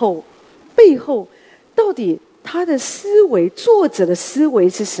背后到底他的思维，作者的思维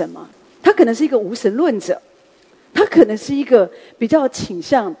是什么？他可能是一个无神论者，他可能是一个比较倾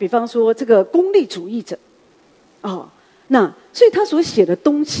向，比方说这个功利主义者那所以他所写的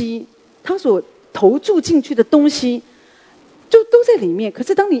东西，他所投注进去的东西就都在里面。可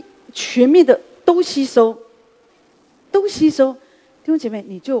是当你全面的都吸收，弟兄姐妹，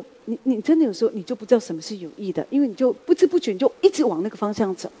你真的有时候你就不知道什么是有益的，因为你就不知不觉你就一直往那个方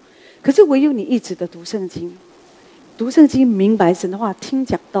向走。可是唯有你一直的读圣经，明白神的话，听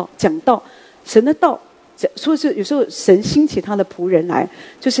讲道神的道。所以是有时候神兴起他的仆人来，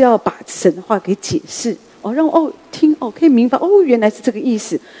就是要把神的话给解释让听可以明白原来是这个意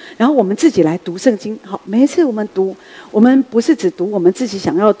思。然后我们自己来读圣经。好，每一次我们读，我们不是只读我们自己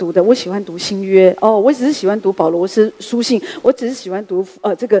想要读的。我喜欢读新约我只是喜欢读保罗书信，我只是喜欢读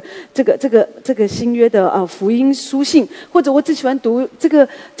这个新约的福音书信，或者我只喜欢读这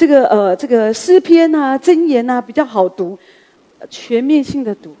个诗篇箴言比较好读，全面性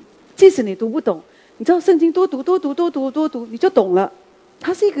的读。即使你读不懂，你知道圣经多读，你就懂了。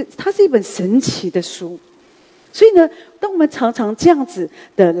它是一本神奇的书。所以呢，当我们常常这样子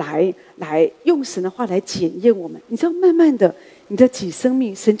的来用神的话来检验我们，你知道慢慢的你的己生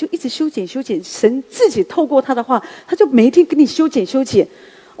命，神就一直修剪修剪，神自己透过他的话，他就每一天给你修剪修剪。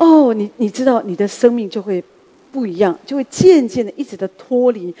哦，你知道你的生命就会不一样，就会渐渐的一直的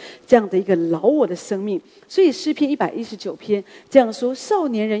脱离这样的一个老我的生命。所以诗篇119篇这样说：少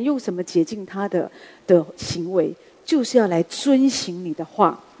年人用什么洁净他的行为，就是要来遵行你的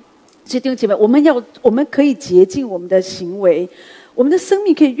话。所以弟兄姐妹，我们可以洁净我们的行为，我们的生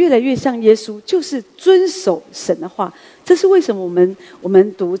命可以越来越像耶稣，就是遵守神的话。这是为什么我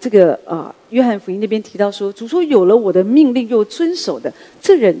们读这个约翰福音那边提到说，主说有了我的命令又遵守的，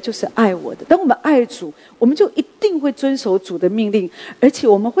这人就是爱我的。当我们爱主，我们就一定会遵守主的命令，而且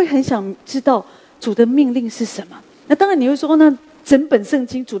我们会很想知道主的命令是什么。那当然你会说，那整本圣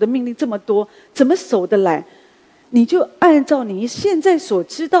经主的命令这么多，怎么守得来？你就按照你现在所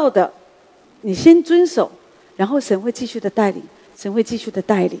知道的，你先遵守，然后神会继续的带领，神会继续的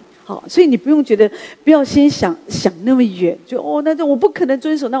带领。好，所以你不用觉得，不要先想那么远，就那我不可能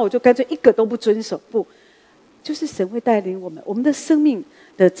遵守，那我就干脆一个都不遵守。不，就是神会带领我们，我们的生命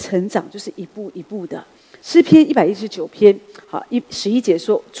的成长就是一步一步的。诗篇119篇好11节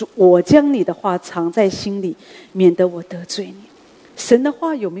说：主，我将你的话藏在心里，免得我得罪你。神的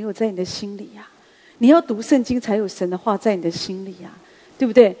话有没有在你的心里呀？你要读圣经才有神的话在你的心里呀，对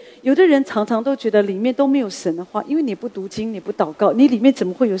不对？有的人常常都觉得里面都没有神的话，因为你不读经，你不祷告，你里面怎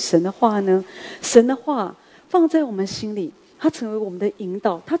么会有神的话呢？神的话放在我们心里，它成为我们的引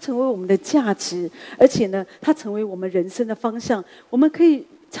导，它成为我们的价值，而且呢，它成为我们人生的方向。我们可以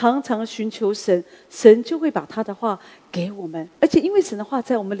常常寻求神，神就会把他的话给我们。而且因为神的话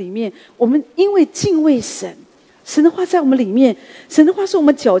在我们里面，我们因为敬畏神，神的话在我们里面，神的话是我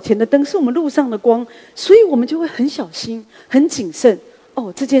们脚前的灯，是我们路上的光，所以我们就会很小心很谨慎。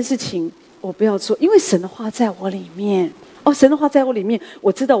这件事情我不要做，因为神的话在我里面。神的话在我里面，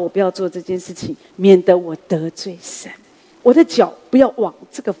我知道我不要做这件事情，免得我得罪神。我的脚不要往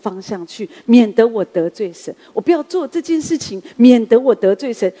这个方向去，免得我得罪神。我不要做这件事情，免得我得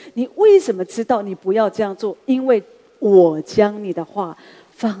罪神。你为什么知道你不要这样做？因为我将你的话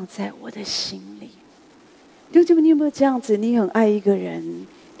放在我的心里。弟兄姐妹，你有没有这样子？你很爱一个人，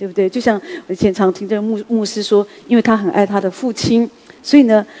对不对？就像我以前常听这个牧师说，因为他很爱他的父亲，所以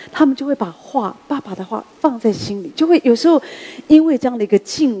呢，他们就会把爸爸的话放在心里，就会有时候因为这样的一个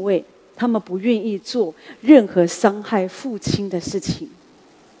敬畏，他们不愿意做任何伤害父亲的事情，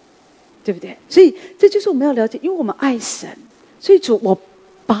对不对？所以这就是我们要了解，因为我们爱神，所以主，我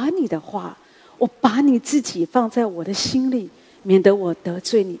把你的话，我把你自己放在我的心里，免得我得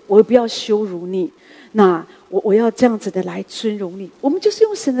罪你，我不要羞辱你。那我要这样子的来尊荣你。我们就是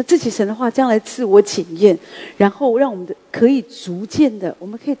用神的话这样来自我检验，然后让我们可以逐渐的，我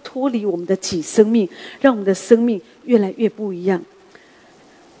们可以脱离我们的己生命，让我们的生命越来越不一样。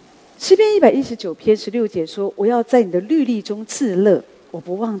诗篇119篇16节说：我要在你的律例中自乐，我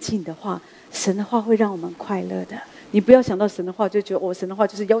不忘记你的话。神的话会让我们快乐的。你不要想到神的话就觉得神的话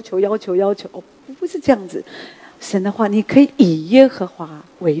就是要求，不是这样子。神的话你可以以耶和华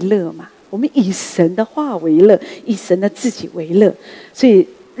为乐嘛，我们以神的话为乐，以神的自己为乐。所以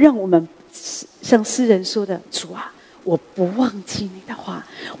让我们像诗人说的，主啊，我不忘记你的话，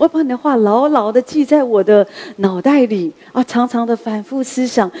我把你的话牢牢的记在我的脑袋里啊，常常的反复思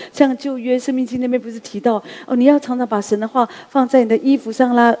想。像旧约生命记那边不是提到你要常常把神的话放在你的衣服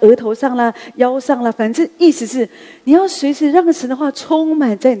上啦、额头上啦、腰上啦，反正意思是你要随时让神的话充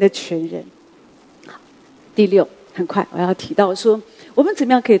满在你的全人。第6，很快我要提到说，我们怎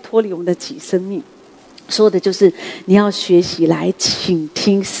么样可以脱离我们的己生命？说的就是你要学习来倾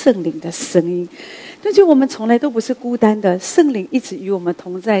听圣灵的声音。那就我们从来都不是孤单的，圣灵一直与我们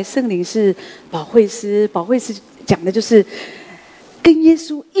同在。圣灵是保惠师，保惠师讲的就是跟耶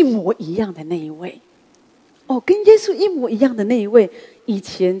稣一模一样的那一位。跟耶稣一模一样的那一位。以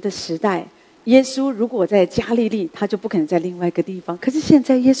前的时代，耶稣如果在加利利，他就不可能在另外一个地方。可是现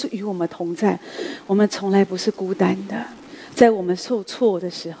在耶稣与我们同在，我们从来不是孤单的。在我们受挫的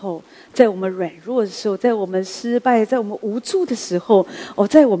时候，在我们软弱的时候，在我们失败，在我们无助的时候，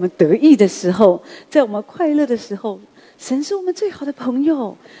在我们得意的时候，在我们快乐的时候，神是我们最好的朋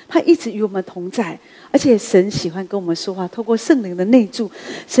友，他一直与我们同在。而且神喜欢跟我们说话，透过圣灵的内住，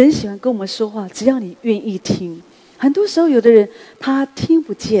神喜欢跟我们说话，只要你愿意听。很多时候有的人他听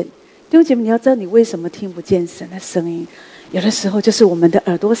不见，弟兄姐妹，你要知道你为什么听不见神的声音。有的时候就是我们的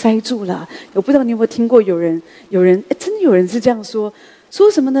耳朵塞住了。我不知道你有没有听过有人真的有人是这样说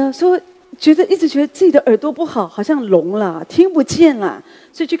什么呢？说一直觉得自己的耳朵不好，好像聋了，听不见了，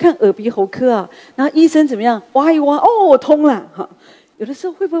所以去看耳鼻喉科啊。然后医生怎么样挖一挖，我通了。有的时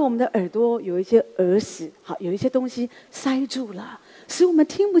候会不会我们的耳朵有一些耳屎，有一些东西塞住了，使我们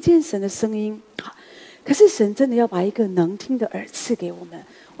听不见神的声音。可是神真的要把一个能听的耳赐给我们。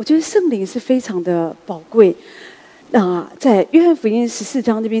我觉得圣灵是非常的宝贵。在约翰福音14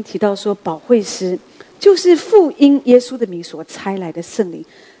章那边提到说，保惠师就是父因耶稣的名所差来的圣灵。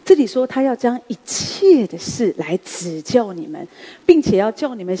这里说他要将一切的事来指教你们，并且要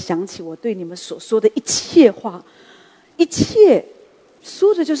叫你们想起我对你们所说的一切话。一切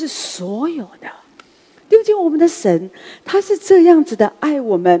说的就是所有的。弟兄姐妹，我们的神他是这样子的爱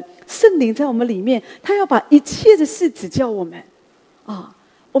我们，圣灵在我们里面，他要把一切的事指教我们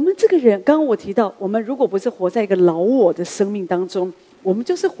我们这个人，刚刚我提到，我们如果不是活在一个老我的生命当中，我们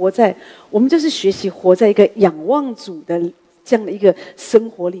就是学习活在一个仰望主的这样的一个生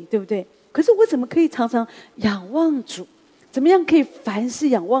活里，对不对？可是我怎么可以常常仰望主？怎么样可以凡事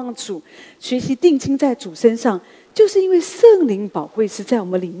仰望主，学习定睛在主身上？就是因为圣灵保惠师在我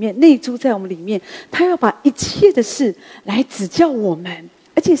们里面，内住在我们里面，他要把一切的事来指教我们，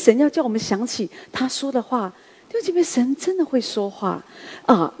而且神要叫我们想起他说的话。弟兄姐妹，神真的会说话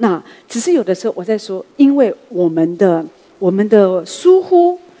那只是有的时候我在说，因为我们的疏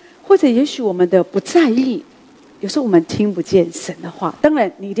忽，或者也许我们的不在意，有时候我们听不见神的话。当然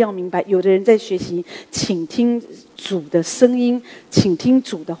你一定要明白，有的人在学习倾听主的声音，倾听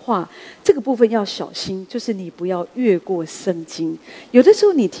主的话，这个部分要小心，就是你不要越过圣经。有的时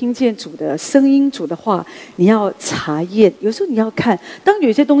候你听见主的声音，主的话，你要查验。有时候你要看，当有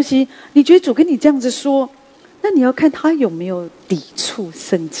一些东西你觉得主跟你这样子说，那你要看他有没有抵触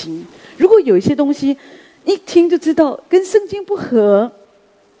圣经。如果有一些东西一听就知道跟圣经不合，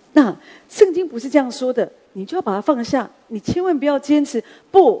那圣经不是这样说的，你就要把它放下。你千万不要坚持，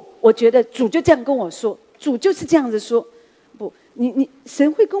不，我觉得主就这样跟我说，主就是这样子说。不，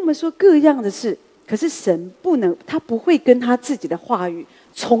神会跟我们说各样的事，可是神他不会跟他自己的话语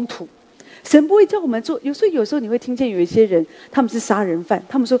冲突。神不会叫我们做。有时候你会听见有一些人，他们是杀人犯，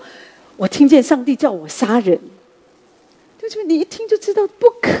他们说我听见上帝叫我杀人，就是你一听就知道不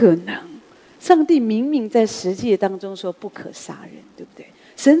可能。上帝明明在十诫当中说不可杀人，对不对？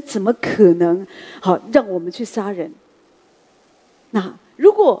神怎么可能让我们去杀人？那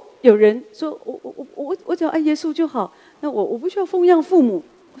如果有人说我只要爱耶稣就好，那我不需要奉养父母，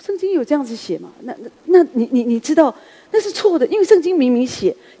圣经有这样子写吗？那你知道那是错的，因为圣经明明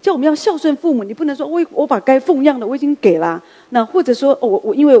写叫我们要孝顺父母，你不能说我把该奉养的我已经给了，那或者说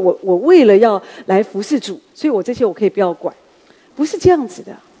因为我为了要来服侍主，所以我这些我可以不要管，不是这样子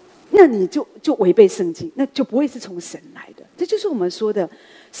的。那你就违背圣经，那就不会是从神来的。这就是我们说的，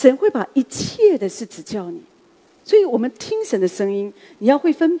神会把一切的事指教你。所以我们听神的声音，你要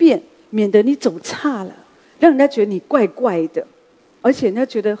会分辨，免得你走差了，让人家觉得你怪怪的，而且人家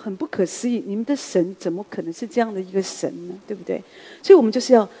觉得很不可思议，你们的神怎么可能是这样的一个神呢？对不对？所以我们就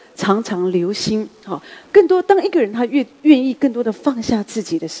是要常常留心更多。当一个人他愿意更多的放下自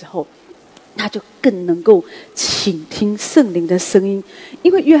己的时候，他就更能够倾听圣灵的声音。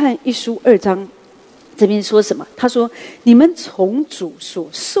因为约翰一书2章这边说什么？他说你们从主所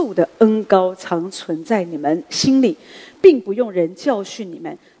受的恩膏常存在你们心里，并不用人教训你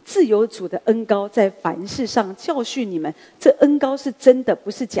们，自有主的恩膏在凡事上教训你们。这恩膏是真的，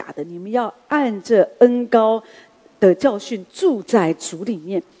不是假的，你们要按这恩膏的教训住在主里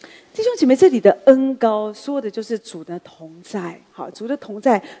面。弟兄姐妹，这里的恩膏说的就是主的同在。主的同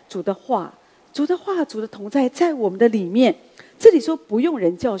在，主的话，主的同在在我们的里面。这里说不用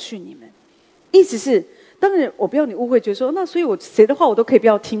人教训你们，意思是，当然我不要你误会，觉得说那所以我谁的话我都可以不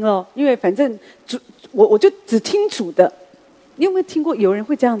要听了，因为反正我就只听主的。你有没有听过有人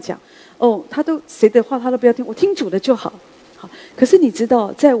会这样讲？他都谁的话他都不要听，我听主的就好。可是你知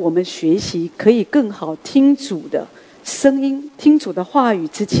道，在我们学习可以更好听主的声音，听主的话语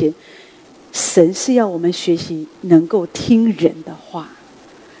之前，神是要我们学习能够听人的话。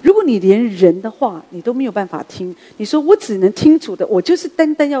如果你连人的话你都没有办法听，你说我只能听主的，我就是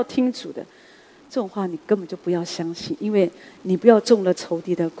单单要听主的，这种话你根本就不要相信，因为你不要中了仇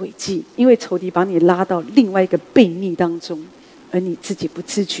敌的诡计，因为仇敌把你拉到另外一个悖逆当中，而你自己不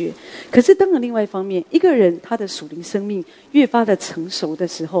自觉。可是当然另外一方面，一个人他的属灵生命越发的成熟的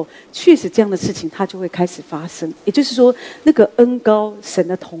时候，确实这样的事情他就会开始发生。也就是说，那个恩膏神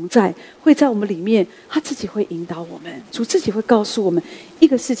的同在会在我们里面，他自己会引导我们，主自己会告诉我们一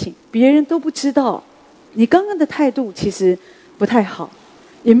个事情，别人都不知道，你刚刚的态度其实不太好，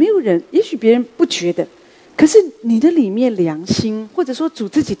也没有人，也许别人不觉得，可是你的里面良心，或者说主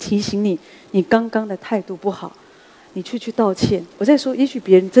自己提醒你，你刚刚的态度不好，你去道歉。我在说，也许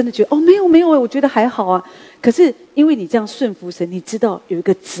别人真的觉得没有我觉得还好啊。可是因为你这样顺服神，你知道有一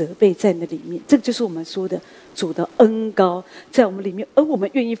个责备在那里面，这个就是我们说的主的恩膏在我们里面，而我们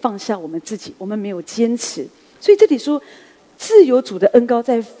愿意放下我们自己，我们没有坚持。所以这里说，自有主的恩膏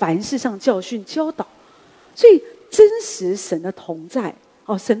在凡事上教训教导。所以真实神的同在，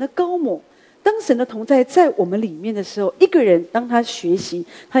神的高某，当神的同在在我们里面的时候，一个人当他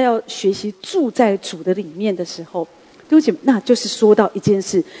要学习住在主的里面的时候，对不起，那就是说到一件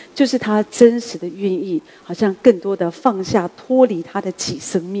事，就是他真实的愿意，好像更多的放下，脱离他的己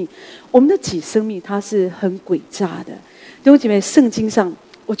生命。我们的己生命它是很诡诈的，弟兄姐妹，圣经上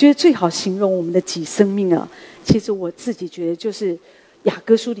我觉得最好形容我们的己生命啊，其实我自己觉得就是雅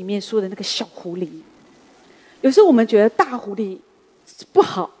各书里面说的那个小狐狸。有时候我们觉得大狐狸不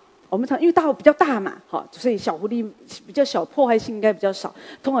好，我们因为大比较大嘛，所以小狐狸比较小，破坏性应该比较少。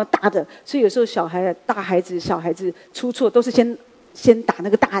通常大的，所以有时候小孩子出错都是先打那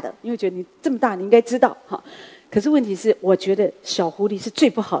个大的，因为觉得你这么大，你应该知道哈。可是问题是，我觉得小狐狸是最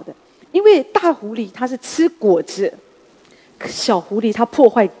不好的，因为大狐狸它是吃果子，小狐狸它破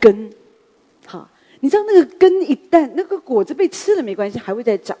坏根。好，你知道那个根一旦那个果子被吃了没关系，还会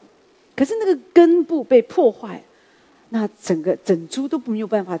再长，可是那个根部被破坏，那整株都没有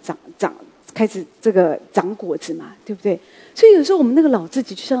办法开始这个长果子嘛，对不对？所以有时候我们那个老自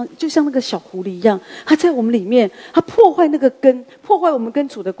己就像那个小狐狸一样，他在我们里面，他破坏那个根，破坏我们跟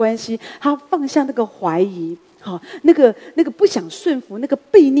主的关系，他放下那个怀疑，那个不想顺服，那个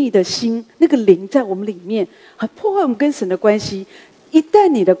悖逆的心，那个灵在我们里面，破坏我们跟神的关系。一旦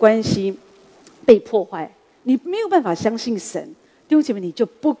你的关系被破坏，你没有办法相信神，弟兄姐妹，你就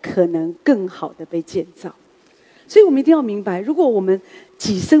不可能更好的被建造。所以我们一定要明白，如果我们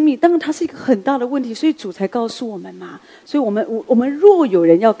己生命，当然它是一个很大的问题，所以主才告诉我们嘛。所以我们若有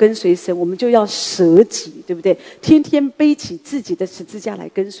人要跟随神，我们就要舍己，对不对？天天背起自己的十字架来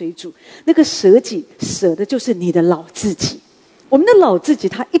跟随主。那个舍己，舍的就是你的老自己。我们的老自己，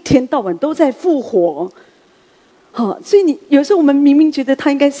他一天到晚都在复活。所以你有时候我们明明觉得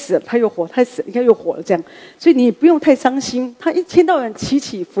他应该死了，他又活，他死了，应该又活了，这样。所以你也不用太伤心，他一天到晚起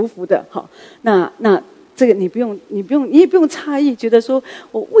起伏伏的。那这个你也不用诧异，觉得说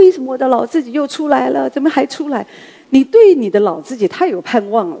我为什么我的老自己又出来了？怎么还出来？你对你的老自己太有盼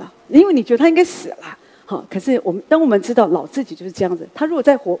望了，因为你觉得他应该死了。可是当我们知道老自己就是这样子，他如果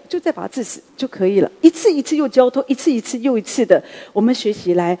再活，就再把他治死就可以了。一次一次又交托，一次又一次的，我们学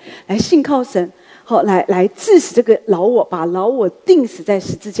习来信靠神，来治死这个老我，把老我钉死在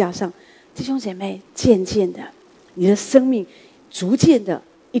十字架上。弟兄姐妹，渐渐的，你的生命逐渐的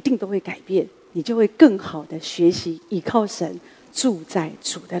一定都会改变。你就会更好的学习依靠神，住在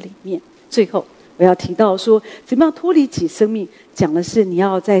主的里面。最后我要提到说，怎么样脱离己生命，讲的是你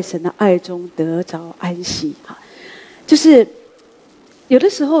要在神的爱中得着安息。就是有的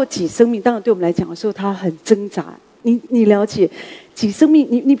时候己生命，当然对我们来讲的时候，它很挣扎。你了解己生命，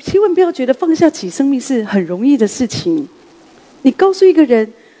你千万不要觉得放下己生命是很容易的事情。你告诉一个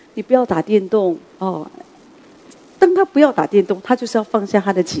人，你不要打电动当他不要打电动，他就是要放下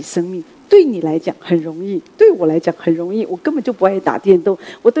他的己生命。对你来讲很容易，对我来讲很容易，我根本就不爱打电动，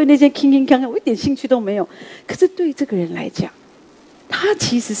我对那些我一点兴趣都没有。可是对这个人来讲，他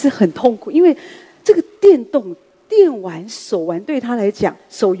其实是很痛苦，因为这个电玩手玩对他来讲，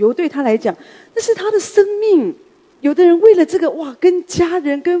手游对他来讲，那是他的生命。有的人为了这个，跟家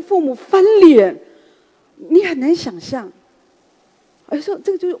人跟父母翻脸，你很难想象。有时候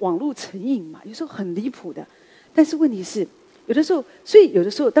这个就是网络成瘾嘛，有时候很离谱的。但是问题是，有的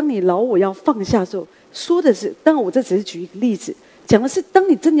时候，当你老我要放下的时候，说的是，当然我这只是举一个例子，讲的是，当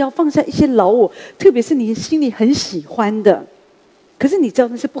你真的要放下一些老我，特别是你心里很喜欢的，可是你知道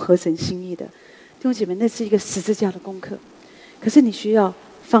那是不合神心意的，弟兄姐妹，那是一个十字架的功课。可是你需要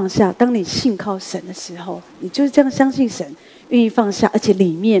放下，当你信靠神的时候，你就是这样相信神，愿意放下，而且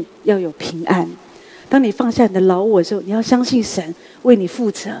里面要有平安。当你放下你的老我的时候，你要相信神为你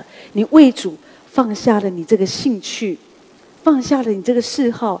负责，你为主放下了你这个兴趣，放下了你这个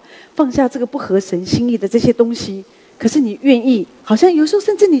嗜好，放下这个不合神心意的这些东西。可是你愿意，好像有时候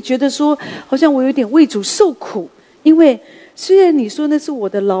甚至你觉得说，好像我有点为主受苦，因为虽然你说那是我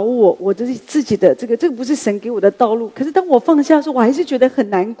的老我，我的自己的这个不是神给我的道路，可是当我放下的时候，我还是觉得很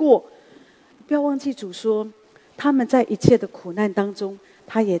难过。不要忘记主说，他们在一切的苦难当中，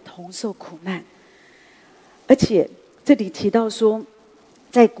他也同受苦难。而且这里提到说，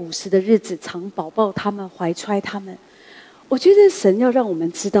在古时的日子，常保抱他们，怀揣他们。我觉得神要让我们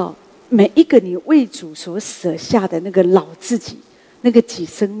知道，每一个你为主所舍下的那个老自己，那个己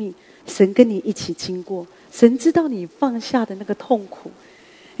生命，神跟你一起经过，神知道你放下的那个痛苦。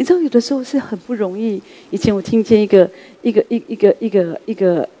你知道有的时候是很不容易。以前我听见一个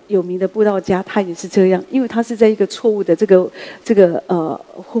有名的布道家，他也是这样，因为他是在一个错误的这个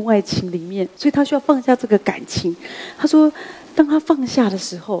婚外情里面，所以他需要放下这个感情。他说，当他放下的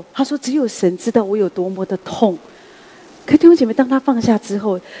时候，他说只有神知道我有多么的痛。可弟兄姐妹，当他放下之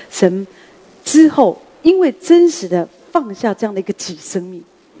后，神之后因为真实的放下这样的一个己生命，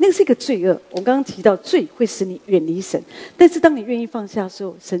那个是一个罪恶。我刚刚提到罪会使你远离神，但是当你愿意放下的时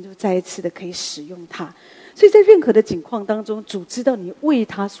候，神就再一次的可以使用它。所以在任何的境况当中，主知道你为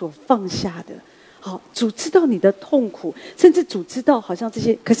他所放下的，好，主知道你的痛苦，甚至主知道好像这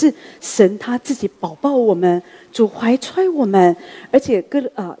些，可是神他自己保抱我们，主怀揣我们，而且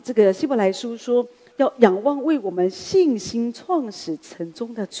这个希伯来书说，要仰望为我们信心创始成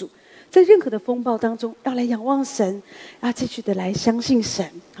终的主。在任何的风暴当中，要来仰望神，要继续的来相信神。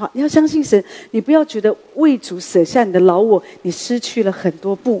好，你要相信神，你不要觉得为主舍下你的老我，你失去了很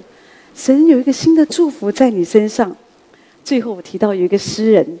多步。神有一个新的祝福在你身上。最后我提到有一个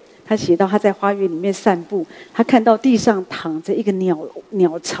诗人，他写到他在花园里面散步，他看到地上躺着一个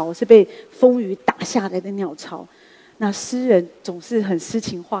鸟巢，是被风雨打下来的鸟巢。那诗人总是很诗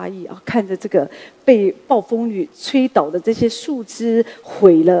情画意啊，看着这个被暴风雨吹倒的这些树枝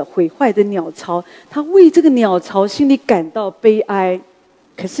毁坏的鸟巢，他为这个鸟巢心里感到悲哀。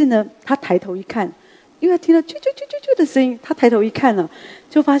可是呢，他抬头一看，因为他听到啾啾啾啾啾的声音，他抬头一看了，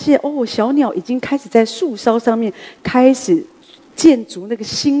就发现小鸟已经开始在树梢上面开始建筑那个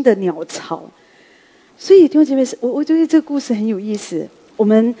新的鸟巢。所以弟兄姐妹，我觉得这个故事很有意思。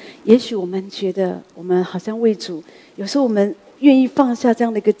也许我们觉得我们好像为主，有时候我们愿意放下这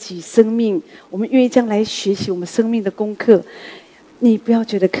样的一个己生命，我们愿意这样来学习我们生命的功课。你不要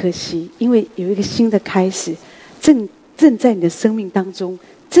觉得可惜，因为有一个新的开始，正在你的生命当中，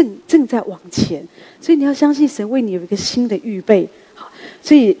正在往前。所以你要相信神为你有一个新的预备。好，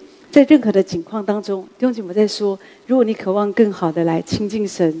所以在任何的境况当中，弟兄姐妹在说，如果你渴望更好的来亲近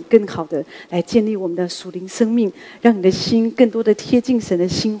神，更好的来建立我们的属灵生命，让你的心更多的贴近神的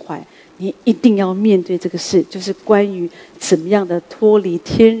心怀，你一定要面对这个事，就是关于怎么样的脱离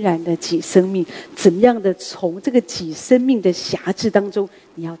天然的己生命，怎么样的从这个己生命的辖制当中，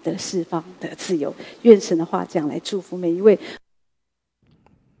你要得释放得自由。愿神的话这样来祝福每一位。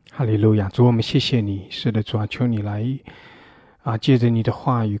哈利路亚！主，我们谢谢你。是的，主啊，求你来借着你的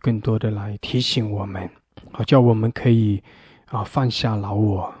话语更多的来提醒我们，好叫我们可以放下老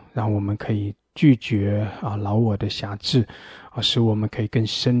我，让我们可以拒绝老我的辖制，使我们可以更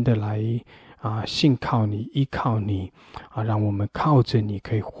深的来信靠你，依靠你，让我们靠着你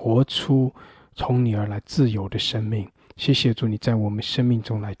可以活出从你而来自由的生命。谢谢主，你在我们生命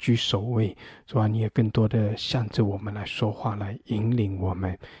中来居首位。主啊，你也更多的向着我们来说话，来引领我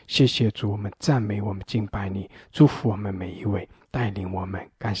们。谢谢主，我们赞美，我们敬拜你，祝福我们每一位，带领我们。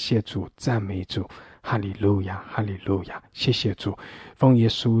感谢主，赞美主，哈利路亚，哈利路亚。谢谢主，奉耶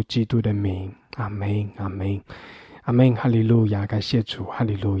稣基督的名，阿们，阿们，阿们，哈利路亚。感谢主，哈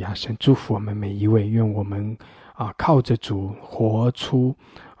利路亚。神祝福我们每一位，愿我们靠着主活出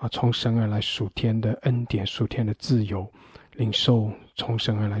从神而来属天的恩典，属天的自由，领受从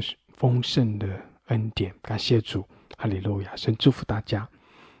神而来丰盛的恩典。感谢主，哈利路亚。神祝福大家，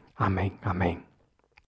阿们，阿们。